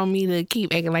you want me to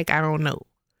keep acting like I don't know?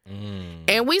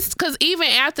 And because even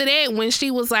after that, when she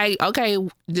was like, okay,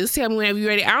 just tell me whenever you're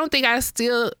ready, I don't think it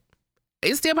still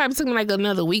probably took me like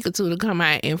another week or two to come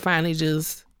out and finally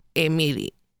just admit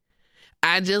it.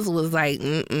 I just was like,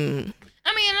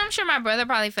 I mean, I'm sure my brother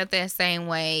probably felt that same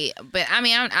way, but I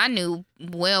mean, I knew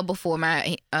well before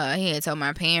he had told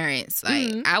my parents.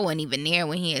 Like, I wasn't even there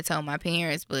when he had told my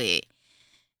parents, but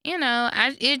you know,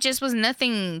 it just was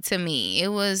nothing to me. It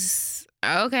was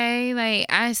okay. Like,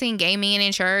 I seen gay men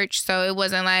in church, so it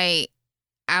wasn't like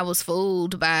I was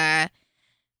fooled by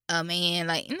a man.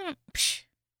 Like,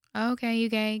 okay, you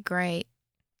gay, great.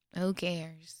 Who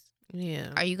cares? Yeah.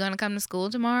 Are you gonna come to school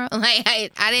tomorrow? Like, I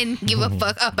didn't give a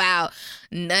fuck about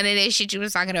none of that shit you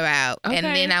was talking about. Okay. And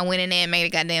then I went in there and made a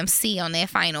goddamn C on that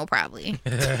final probably.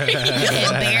 And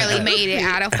barely made it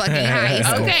out of fucking high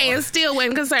school. Okay, and still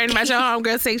wasn't concerned about your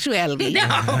homegirl sexuality. No.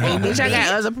 Bitch, I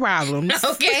got other problems.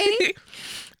 Okay.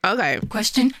 Okay.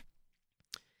 Question.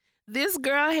 This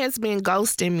girl has been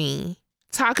ghosting me,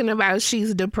 talking about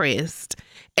she's depressed.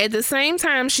 At the same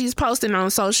time, she's posting on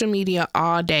social media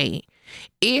all day.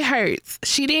 It hurts.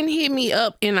 She didn't hit me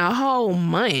up in a whole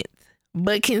month,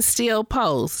 but can still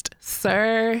post.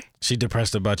 Sir. She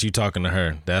depressed about you talking to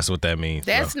her. That's what that means.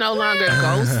 That's no longer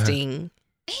ghosting.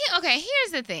 Okay,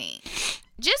 here's the thing.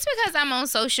 Just because I'm on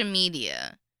social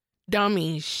media don't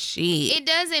mean shit. It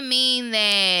doesn't mean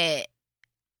that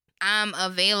I'm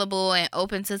available and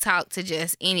open to talk to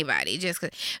just anybody. Just 'cause.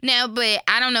 Now, but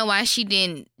I don't know why she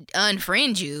didn't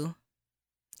unfriend you.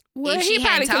 Well, if he she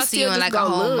hadn't talked to you in like a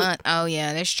whole month. Oh,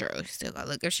 yeah, that's true. Still gotta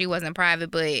look if she wasn't private,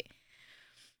 but I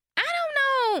don't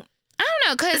know.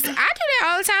 Because I do that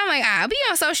all the time. Like, I'll be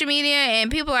on social media and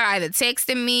people are either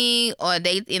texting me or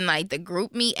they in like the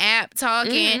GroupMe app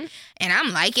talking and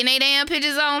I'm liking their damn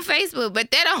pictures on Facebook,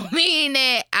 but that don't mean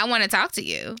that I want to talk to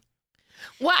you.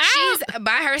 Well, she's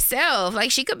by herself.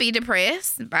 Like, she could be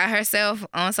depressed by herself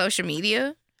on social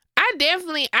media.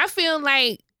 I feel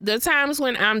like the times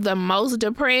when I'm the most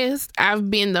depressed,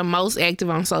 I've been the most active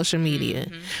on social media.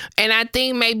 And I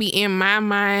think maybe in my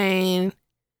mind,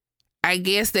 I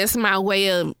guess that's my way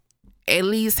of at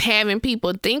least having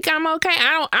people think I'm okay.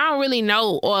 I don't really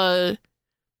know, or I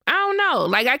don't know.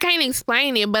 Like, I can't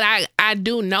explain it, but I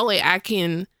do know it. I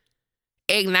can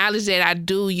acknowledge that I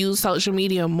do use social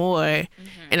media more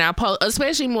and I post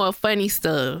especially more funny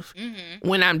stuff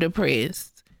when I'm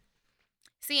depressed.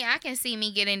 See, I can see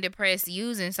me getting depressed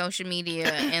using social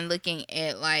media and looking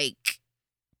at like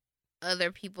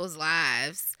other people's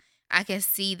lives. I can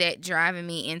see that driving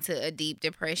me into a deep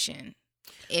depression.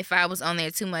 If I was on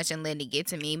there too much and letting it get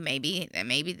to me, maybe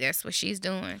that's what she's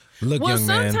doing. Look, well, young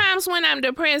man. Sometimes when I'm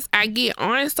depressed, I get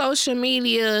on social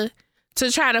media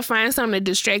to try to find something to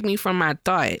distract me from my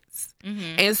thoughts.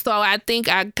 And so I think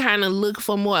I kind of look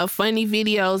for more funny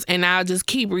videos and I'll just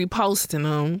keep reposting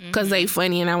them because they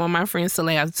funny and I want my friends to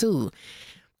laugh too.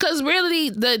 Because really,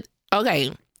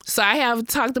 so I have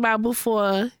talked about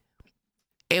before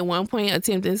at one point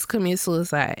attempting to commit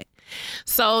suicide.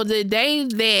 So the day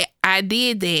that I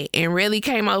did that and really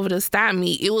came over to stop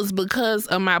me, it was because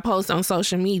of my post on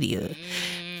social media.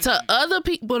 To other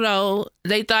people, though,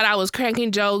 they thought I was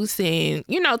cracking jokes and,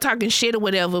 talking shit or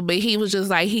whatever, but he was just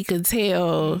like, he could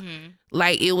tell,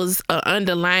 like, it was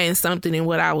underlying something in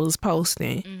what I was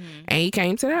posting. And he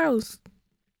came to the house.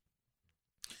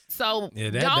 So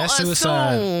don't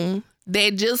assume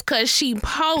that just because she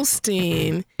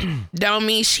posting don't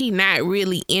mean she not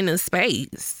really in a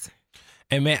space.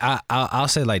 And man, I'll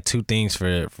say like two things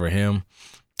for him.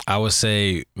 I would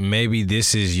say maybe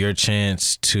this is your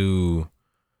chance to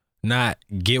not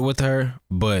get with her,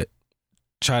 but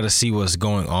try to see what's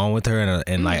going on with her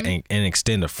and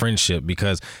extend a friendship,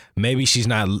 because maybe she's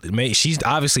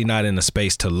obviously not in a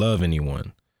space to love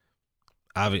anyone.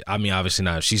 I mean, obviously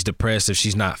not. If she's depressed, if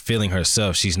she's not feeling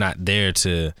herself, she's not there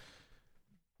to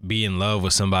be in love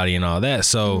with somebody and all that.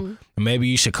 So maybe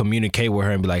you should communicate with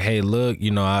her and be like, hey, look,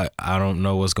 I don't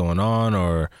know what's going on,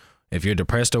 or if you're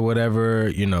depressed or whatever,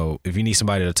 if you need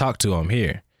somebody to talk to, I'm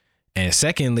here. And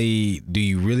secondly, do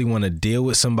you really want to deal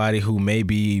with somebody who may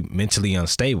be mentally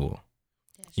unstable?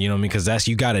 You know what I mean? Because that's,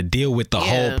 you got to deal with the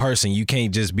whole person. You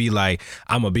can't just be like,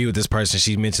 I'm going to be with this person,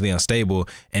 she's mentally unstable,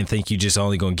 and think you just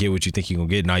only going to get what you think you're going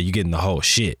to get. Now you getting the whole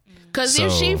shit. Because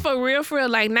if she for real,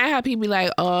 like, not how people be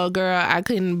like, oh, girl, I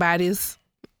couldn't buy this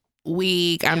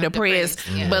wig, I'm depressed.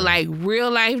 Yeah. But like real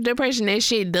life depression, that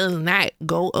shit does not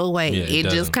go away. Yeah, it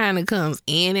just kind of comes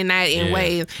in and out in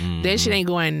ways. That shit ain't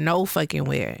going no fucking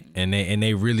where. And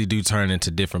they really do turn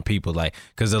into different people. Like,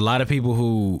 because a lot of people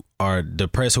who are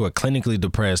depressed, who are clinically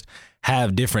depressed,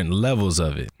 have different levels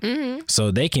of it. So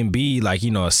they can be like,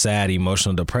 you know, a sad,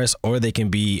 emotional, depressed, or they can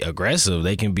be aggressive.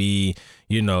 They can be,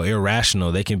 you know,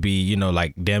 irrational. They can be, you know,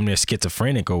 like damn near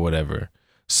schizophrenic or whatever.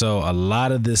 So a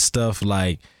lot of this stuff,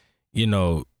 like, you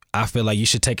know, I feel like you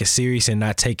should take it serious and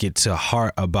not take it to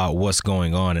heart about what's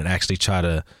going on, and actually try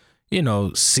to, you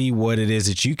know, see what it is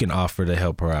that you can offer to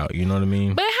help her out. You know what I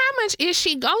mean? But how much is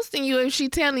she ghosting you if she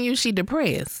telling you she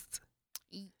depressed?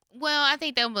 Well, I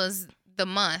think that was the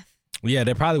month. Yeah,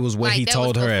 that probably was what Like, he that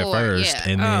told was her before, at first.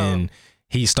 yeah. And then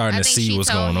he's starting to see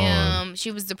what's going on.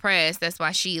 She was depressed. That's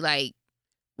why she like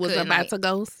Was couldn't, about like, to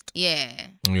ghost? Yeah.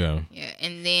 Yeah. Yeah.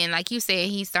 And then, like you said,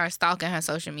 he started stalking her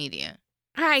social media.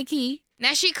 Hi, Key.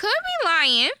 Now she could be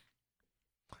lying,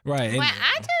 Right. but And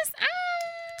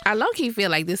I low-key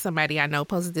feel like this somebody I know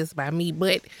posted this about me,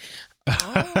 but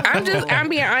I'm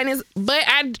being honest. But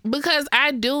because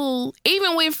I do,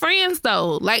 even with friends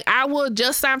though, like I will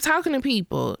just stop talking to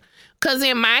people. Cause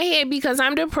in my head, because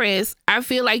I'm depressed, I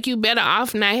feel like you better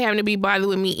off not having to be bothered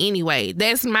with me anyway.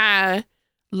 That's my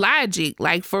logic.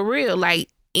 Like for real, like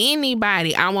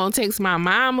anybody. I won't text my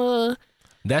mama.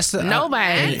 that's the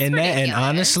Nobody. and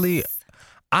honestly,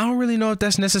 I don't really know if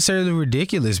that's necessarily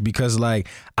ridiculous, because like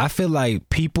I feel like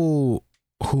people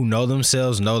who know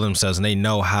themselves and they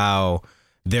know how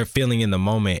they're feeling in the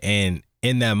moment, and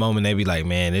in that moment they be like,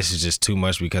 man, this is just too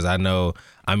much, because I know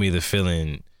I'm either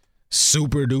feeling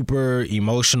super duper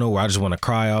emotional where I just want to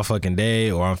cry all fucking day,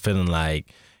 or I'm feeling like,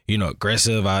 you know,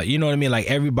 aggressive. You know what I mean? Like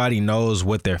everybody knows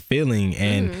what they're feeling,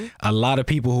 and a lot of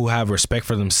people who have respect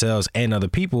for themselves and other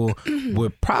people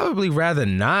would probably rather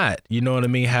not, you know what I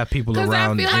mean, have people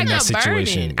around I feel in like that a burden.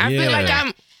 situation. I feel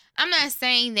like I'm not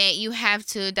saying that you have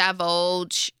to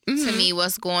divulge to me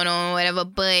what's going on or whatever,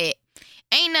 but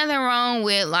ain't nothing wrong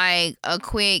with like a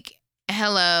quick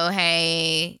hello,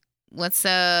 hey, what's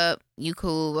up, you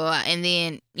cool, blah, blah, and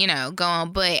then, you know, go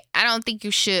on. But I don't think you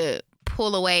should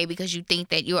pull away because you think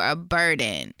that you're a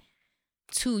burden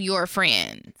to your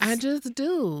friends. I just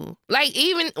do. Like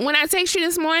even when I text you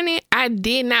this morning, I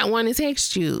did not want to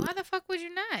text you. Why the fuck would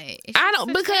you not? I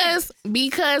don't,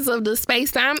 because of the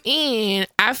space that I'm in,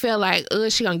 I feel like,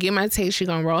 she gonna get my text, she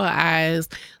gonna roll her eyes.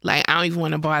 Like I don't even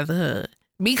want to bother her,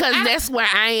 because that's where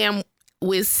I am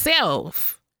with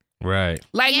self. Right.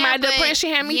 Like my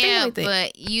depression had me thinking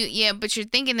that. But you're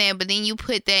thinking that, but then you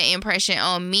put that impression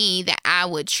on me that I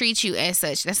would treat you as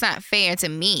such. That's not fair to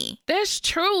me. That's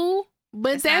true.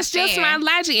 But that's just fair. my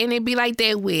logic, and it be like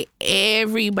that with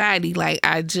everybody. Like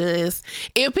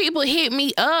if people hit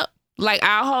me up, like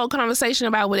our whole conversation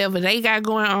about whatever they got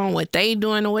going on, what they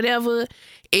doing or whatever,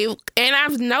 and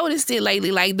I've noticed it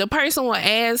lately. Like the person will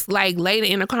ask, like later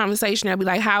in the conversation, they'll be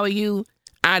like, "How are you?"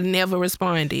 I never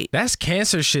responded. That's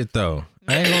cancer shit though.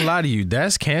 I ain't gonna lie to you.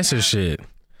 That's cancer shit.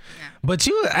 But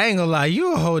I ain't gonna lie,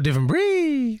 you a whole different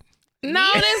breed. No,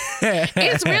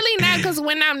 it's really not, because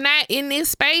when I'm not in this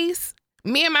space,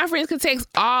 me and my friends could text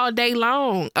all day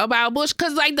long about Bush.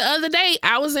 Because like the other day,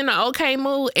 I was in an okay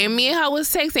mood and me and her was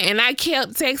texting, and I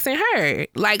kept texting her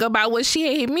like about what she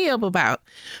had hit me up about.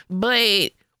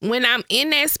 But when I'm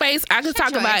in that space, I could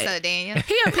talk about Daniel.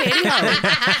 He a petty hoe.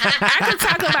 I could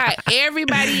talk about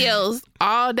everybody else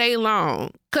all day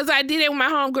long. Cause I did it with my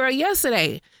homegirl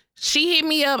yesterday. She hit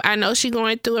me up. I know she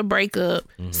going through a breakup.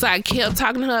 So I kept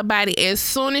talking to her about it. As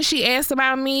soon as she asked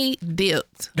about me,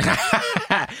 dipped.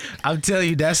 I'm telling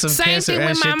you, that's some Same cancer thing ass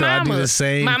with shit my though. mama. I do the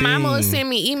same my thing. mama will send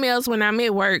me emails when I'm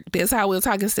at work. That's how we'll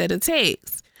talk instead of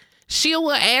text. She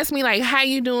will ask me like, how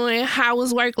you doing? How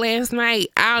was work last night?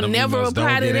 I'll Them never emails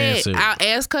reply don't to get that. answered.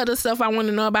 I'll ask her the stuff I want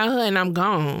to know about her, and I'm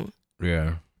gone.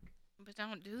 Yeah. But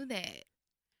don't do that.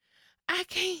 I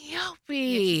can't help it.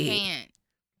 Yes, you can.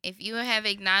 If you have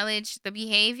acknowledged the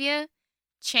behavior,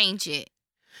 change it.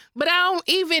 But I don't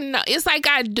even know. It's like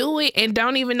I do it and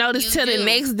don't even notice You till the do.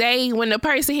 next day when the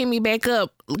person hit me back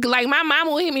up. Like my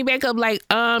mama will hit me back up like,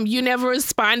 you never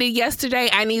responded yesterday.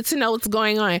 I need to know what's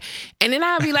going on. And then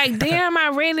I'll be like, damn, I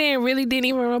read it and really didn't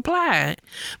even reply.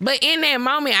 But in that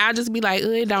moment, I'll just be like,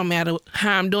 it don't matter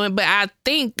how I'm doing. But I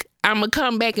think I'm going to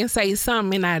come back and say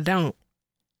something, and I don't.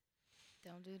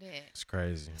 Don't do that. It's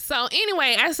crazy. So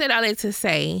anyway, I said all that to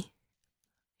say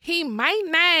he might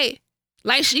not,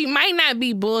 like, she might not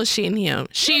be bullshitting him.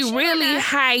 She really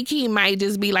high key might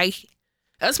just be like,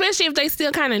 especially if they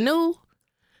still kind of new,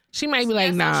 she might be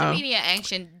like, nah. Social media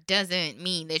action doesn't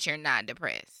mean that you're not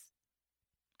depressed.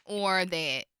 Or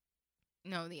that,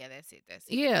 no, yeah, that's it.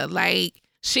 Yeah, like,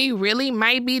 she really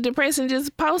might be depressed and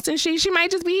just posting shit. She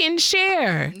might just be in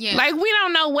share. Yeah. Like, we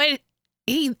don't know what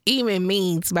he even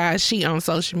means by she on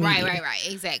social media. Right,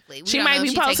 exactly. She might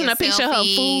be posting a picture of her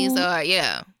food. Or,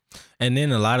 yeah. And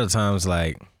then a lot of times,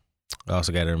 like, I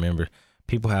also got to remember,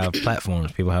 people have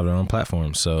platforms. People have their own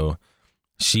platforms. So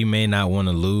she may not want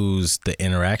to lose the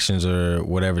interactions or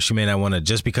whatever. She may not want to,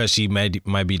 just because she might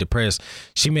be depressed,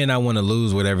 she may not want to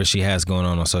lose whatever she has going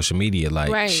on social media. Like,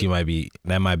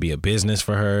 that might be a business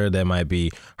for her. That might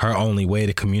be her only way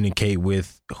to communicate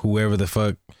with whoever the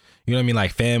fuck, you know what I mean?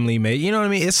 Like family, you know what I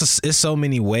mean? It's so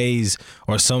many ways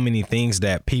or so many things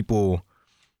that people,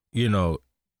 you know,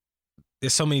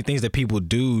 there's so many things that people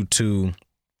do to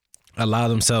allow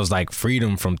themselves like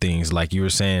freedom from things. Like you were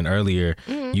saying earlier,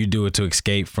 you do it to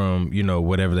escape from, you know,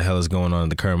 whatever the hell is going on in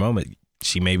the current moment.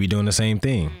 She may be doing the same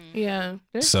thing. Yeah.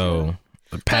 So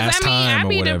pastime I'd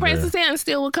be or whatever. depressed as hell and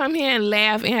still would come here and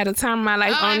laugh and have the time of my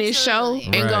life on this show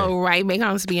and go right back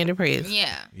home to being depressed.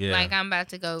 Yeah. Like I'm about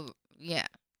to go,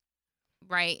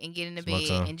 right, and get in the bed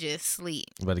and just sleep.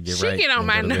 About to get she get on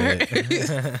my nerves.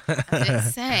 I'm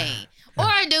just saying. Or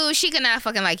dude, she could not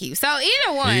fucking like you. So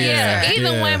either one.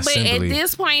 Either one. But simply. at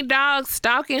this point, dog,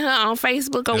 stalking her on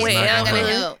Facebook or It's whatever. not gonna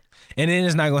help. And then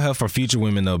it's not gonna help for future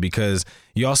women though, because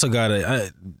you also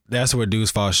gotta. That's where dudes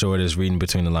fall short, is reading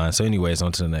between the lines. So, anyways,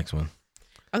 on to the next one.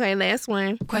 Okay, last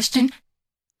one. Question.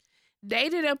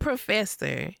 Dated a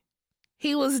professor.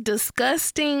 He was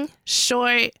disgusting,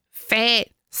 short, fat,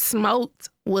 smoked,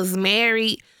 was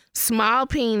married, small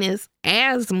penis,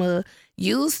 asthma,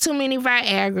 used too many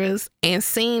Viagras, and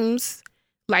seems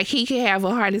like he could have a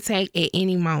heart attack at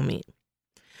any moment.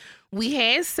 We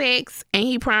had sex and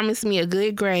he promised me a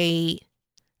good grade.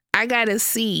 I got a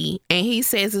C and he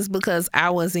says it's because I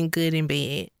wasn't good in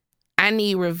bed. I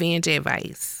need revenge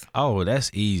advice. Oh,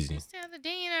 that's easy. Just tell the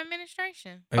dean of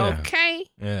administration. Yeah. Okay.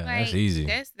 Yeah, Like, that's easy.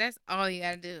 That's all you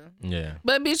gotta do. Yeah.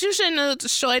 But bitch, you shouldn't have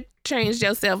shortchanged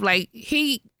yourself. Like if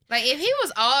he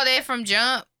was all that from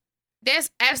jump,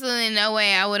 there's absolutely no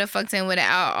way I would have fucked him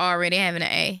without already having an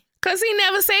A. Cause he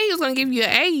never said he was gonna give you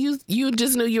an A. You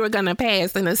just knew you were gonna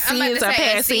pass, and a C is a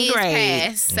passing grade.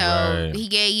 Pass, so Right. he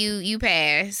gave you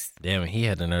pass. Damn, he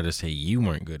had the nerve to say you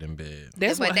weren't good in bed.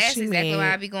 That's exactly meant.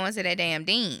 why I be going to that damn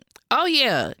dean. Oh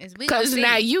yeah, Is we cause gonna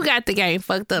now see. you got the game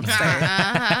fucked up,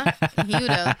 sir. You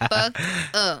the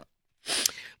fucked up.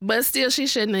 But still, she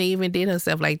shouldn't have even did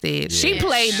herself like that. She Yeah.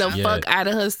 played the Yeah. fuck out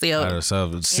of herself. Out of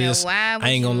herself. Sis, why would I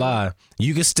ain't gonna you- lie.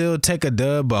 You can still take a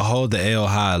dub, but hold the L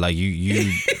high. Like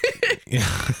you.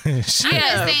 I'm just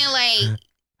saying, like,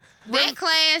 that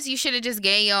class, you should have just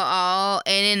gave your all.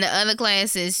 And in the other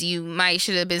classes, you might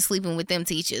should have been sleeping with them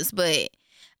teachers. But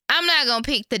I'm not going to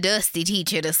pick the dusty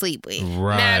teacher to sleep with.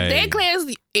 Right. Now that class,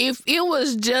 if it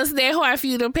was just that hard for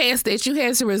you to pass that you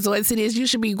had to resort to this, you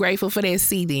should be grateful for that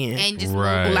C then. And just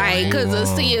Right. move on. Like, cause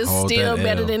a C is Hold still that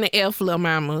better L. than an F, little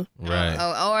mama. Right.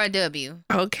 Or a W.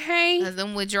 Okay. Because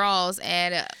them withdrawals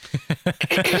add up.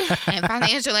 And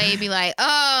financial aid be like,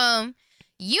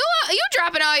 you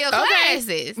dropping all your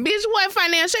classes. Bitch, what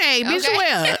financial aid? Bitch, Okay.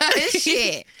 well.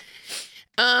 Shit.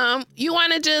 You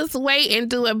want to just wait and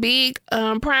do a big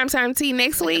primetime tea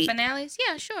next The week? finales?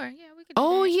 Yeah, sure. Yeah, we could do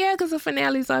Oh that. yeah, because the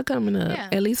finales are coming up. Yeah.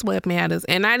 At least what matters.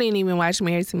 And I didn't even watch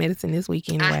Married to Medicine this week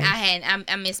anyway.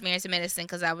 I missed Married to Medicine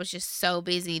because I was just so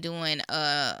busy doing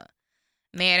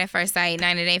Married at First Sight,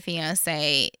 90 Day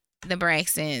Fiance, The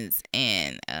Braxtons,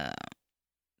 and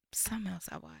something else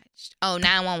I watched. Oh,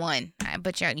 911.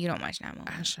 But you don't watch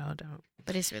 911. I sure don't.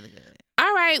 But it's really good.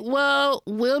 All right, well,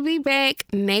 we'll be back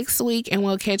next week and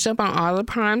we'll catch up on all the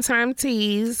primetime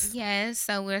teas. Yes,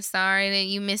 so we're sorry that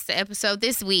you missed the episode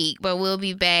this week, but we'll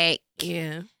be back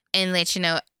Yeah. and let you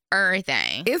know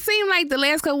everything. It seemed like the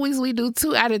last couple weeks we do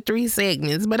 2 out of 3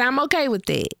 segments, but I'm okay with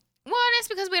that. Well, that's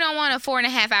because we don't want a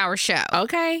 4.5 hour show.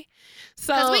 Okay?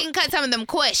 Because So, we can cut some of them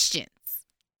questions.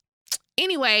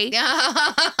 anyway,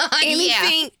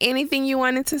 Yeah. anything you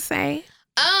wanted to say?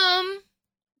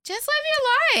 Just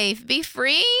live your life. Be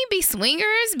free. Be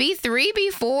swingers. Be 3. Be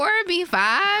 4. Be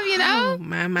 5. You know, Oh,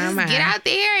 my. just get out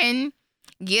there and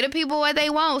get the people what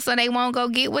they want, so they won't go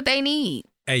get what they need.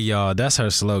 Hey y'all, that's her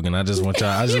slogan. I just want to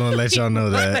let y'all know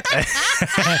that.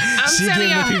 She telling giving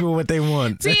the y'all. people what they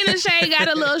want. Tina Shay got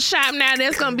a little shop now.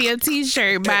 That's gonna be a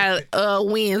T-shirt by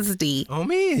Wednesday. Oh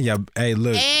man, y'all. Hey,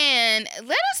 look. And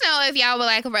let us know if y'all would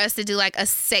like for us to do like a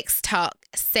sex talk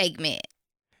segment.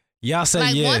 Y'all say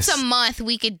Like yes. once a month,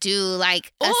 we could do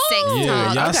like a Ooh. sex Yeah,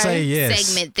 talk y'all Okay. say yes.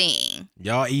 segment thing.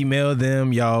 Y'all email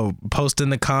them. Y'all post in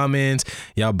the comments.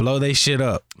 Y'all blow they shit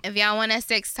up. If y'all want a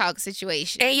sex talk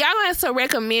situation. And y'all have to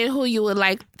recommend who you would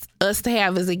like us to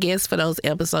have as a guest for those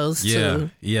episodes Yeah, too.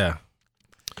 yeah.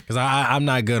 Because I'm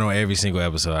not good on every single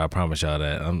episode. I promise y'all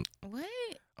that.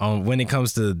 What? When it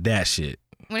comes to that shit.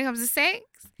 When it comes to sex?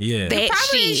 Yeah. That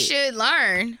Probably shit. should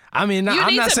learn. I mean, You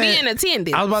I'm need not to saying. be in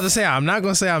attendance. I was about to say I'm not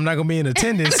gonna say I'm not gonna be in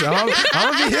attendance. So I'm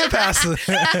gonna be here, Pastor.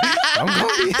 I'm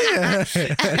gonna be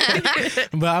here,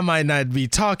 but I might not be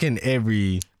talking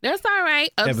every. That's all right.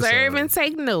 Observe Episode. and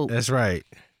take note. That's right.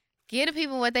 Give the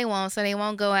people what they want so they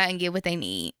won't go out and get what they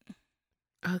need.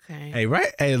 Okay. Hey,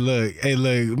 right? Hey, look.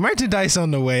 Merchandise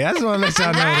on the way. I just want to let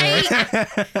y'all know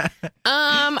that.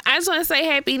 I just want to say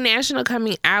happy National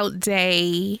Coming Out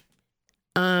Day.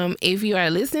 If you are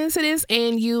listening to this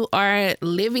and you are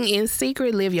living in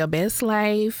secret, live your best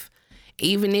life.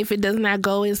 Even if it does not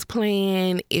go as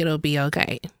planned, it'll be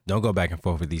okay. Don't go back and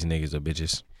forth with these niggas or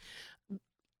bitches.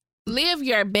 Live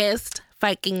your best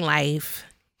fucking life.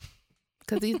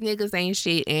 Because these niggas ain't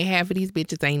shit and half of these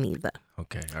bitches ain't either.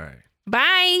 Okay, all right.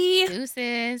 Bye.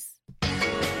 Deuces.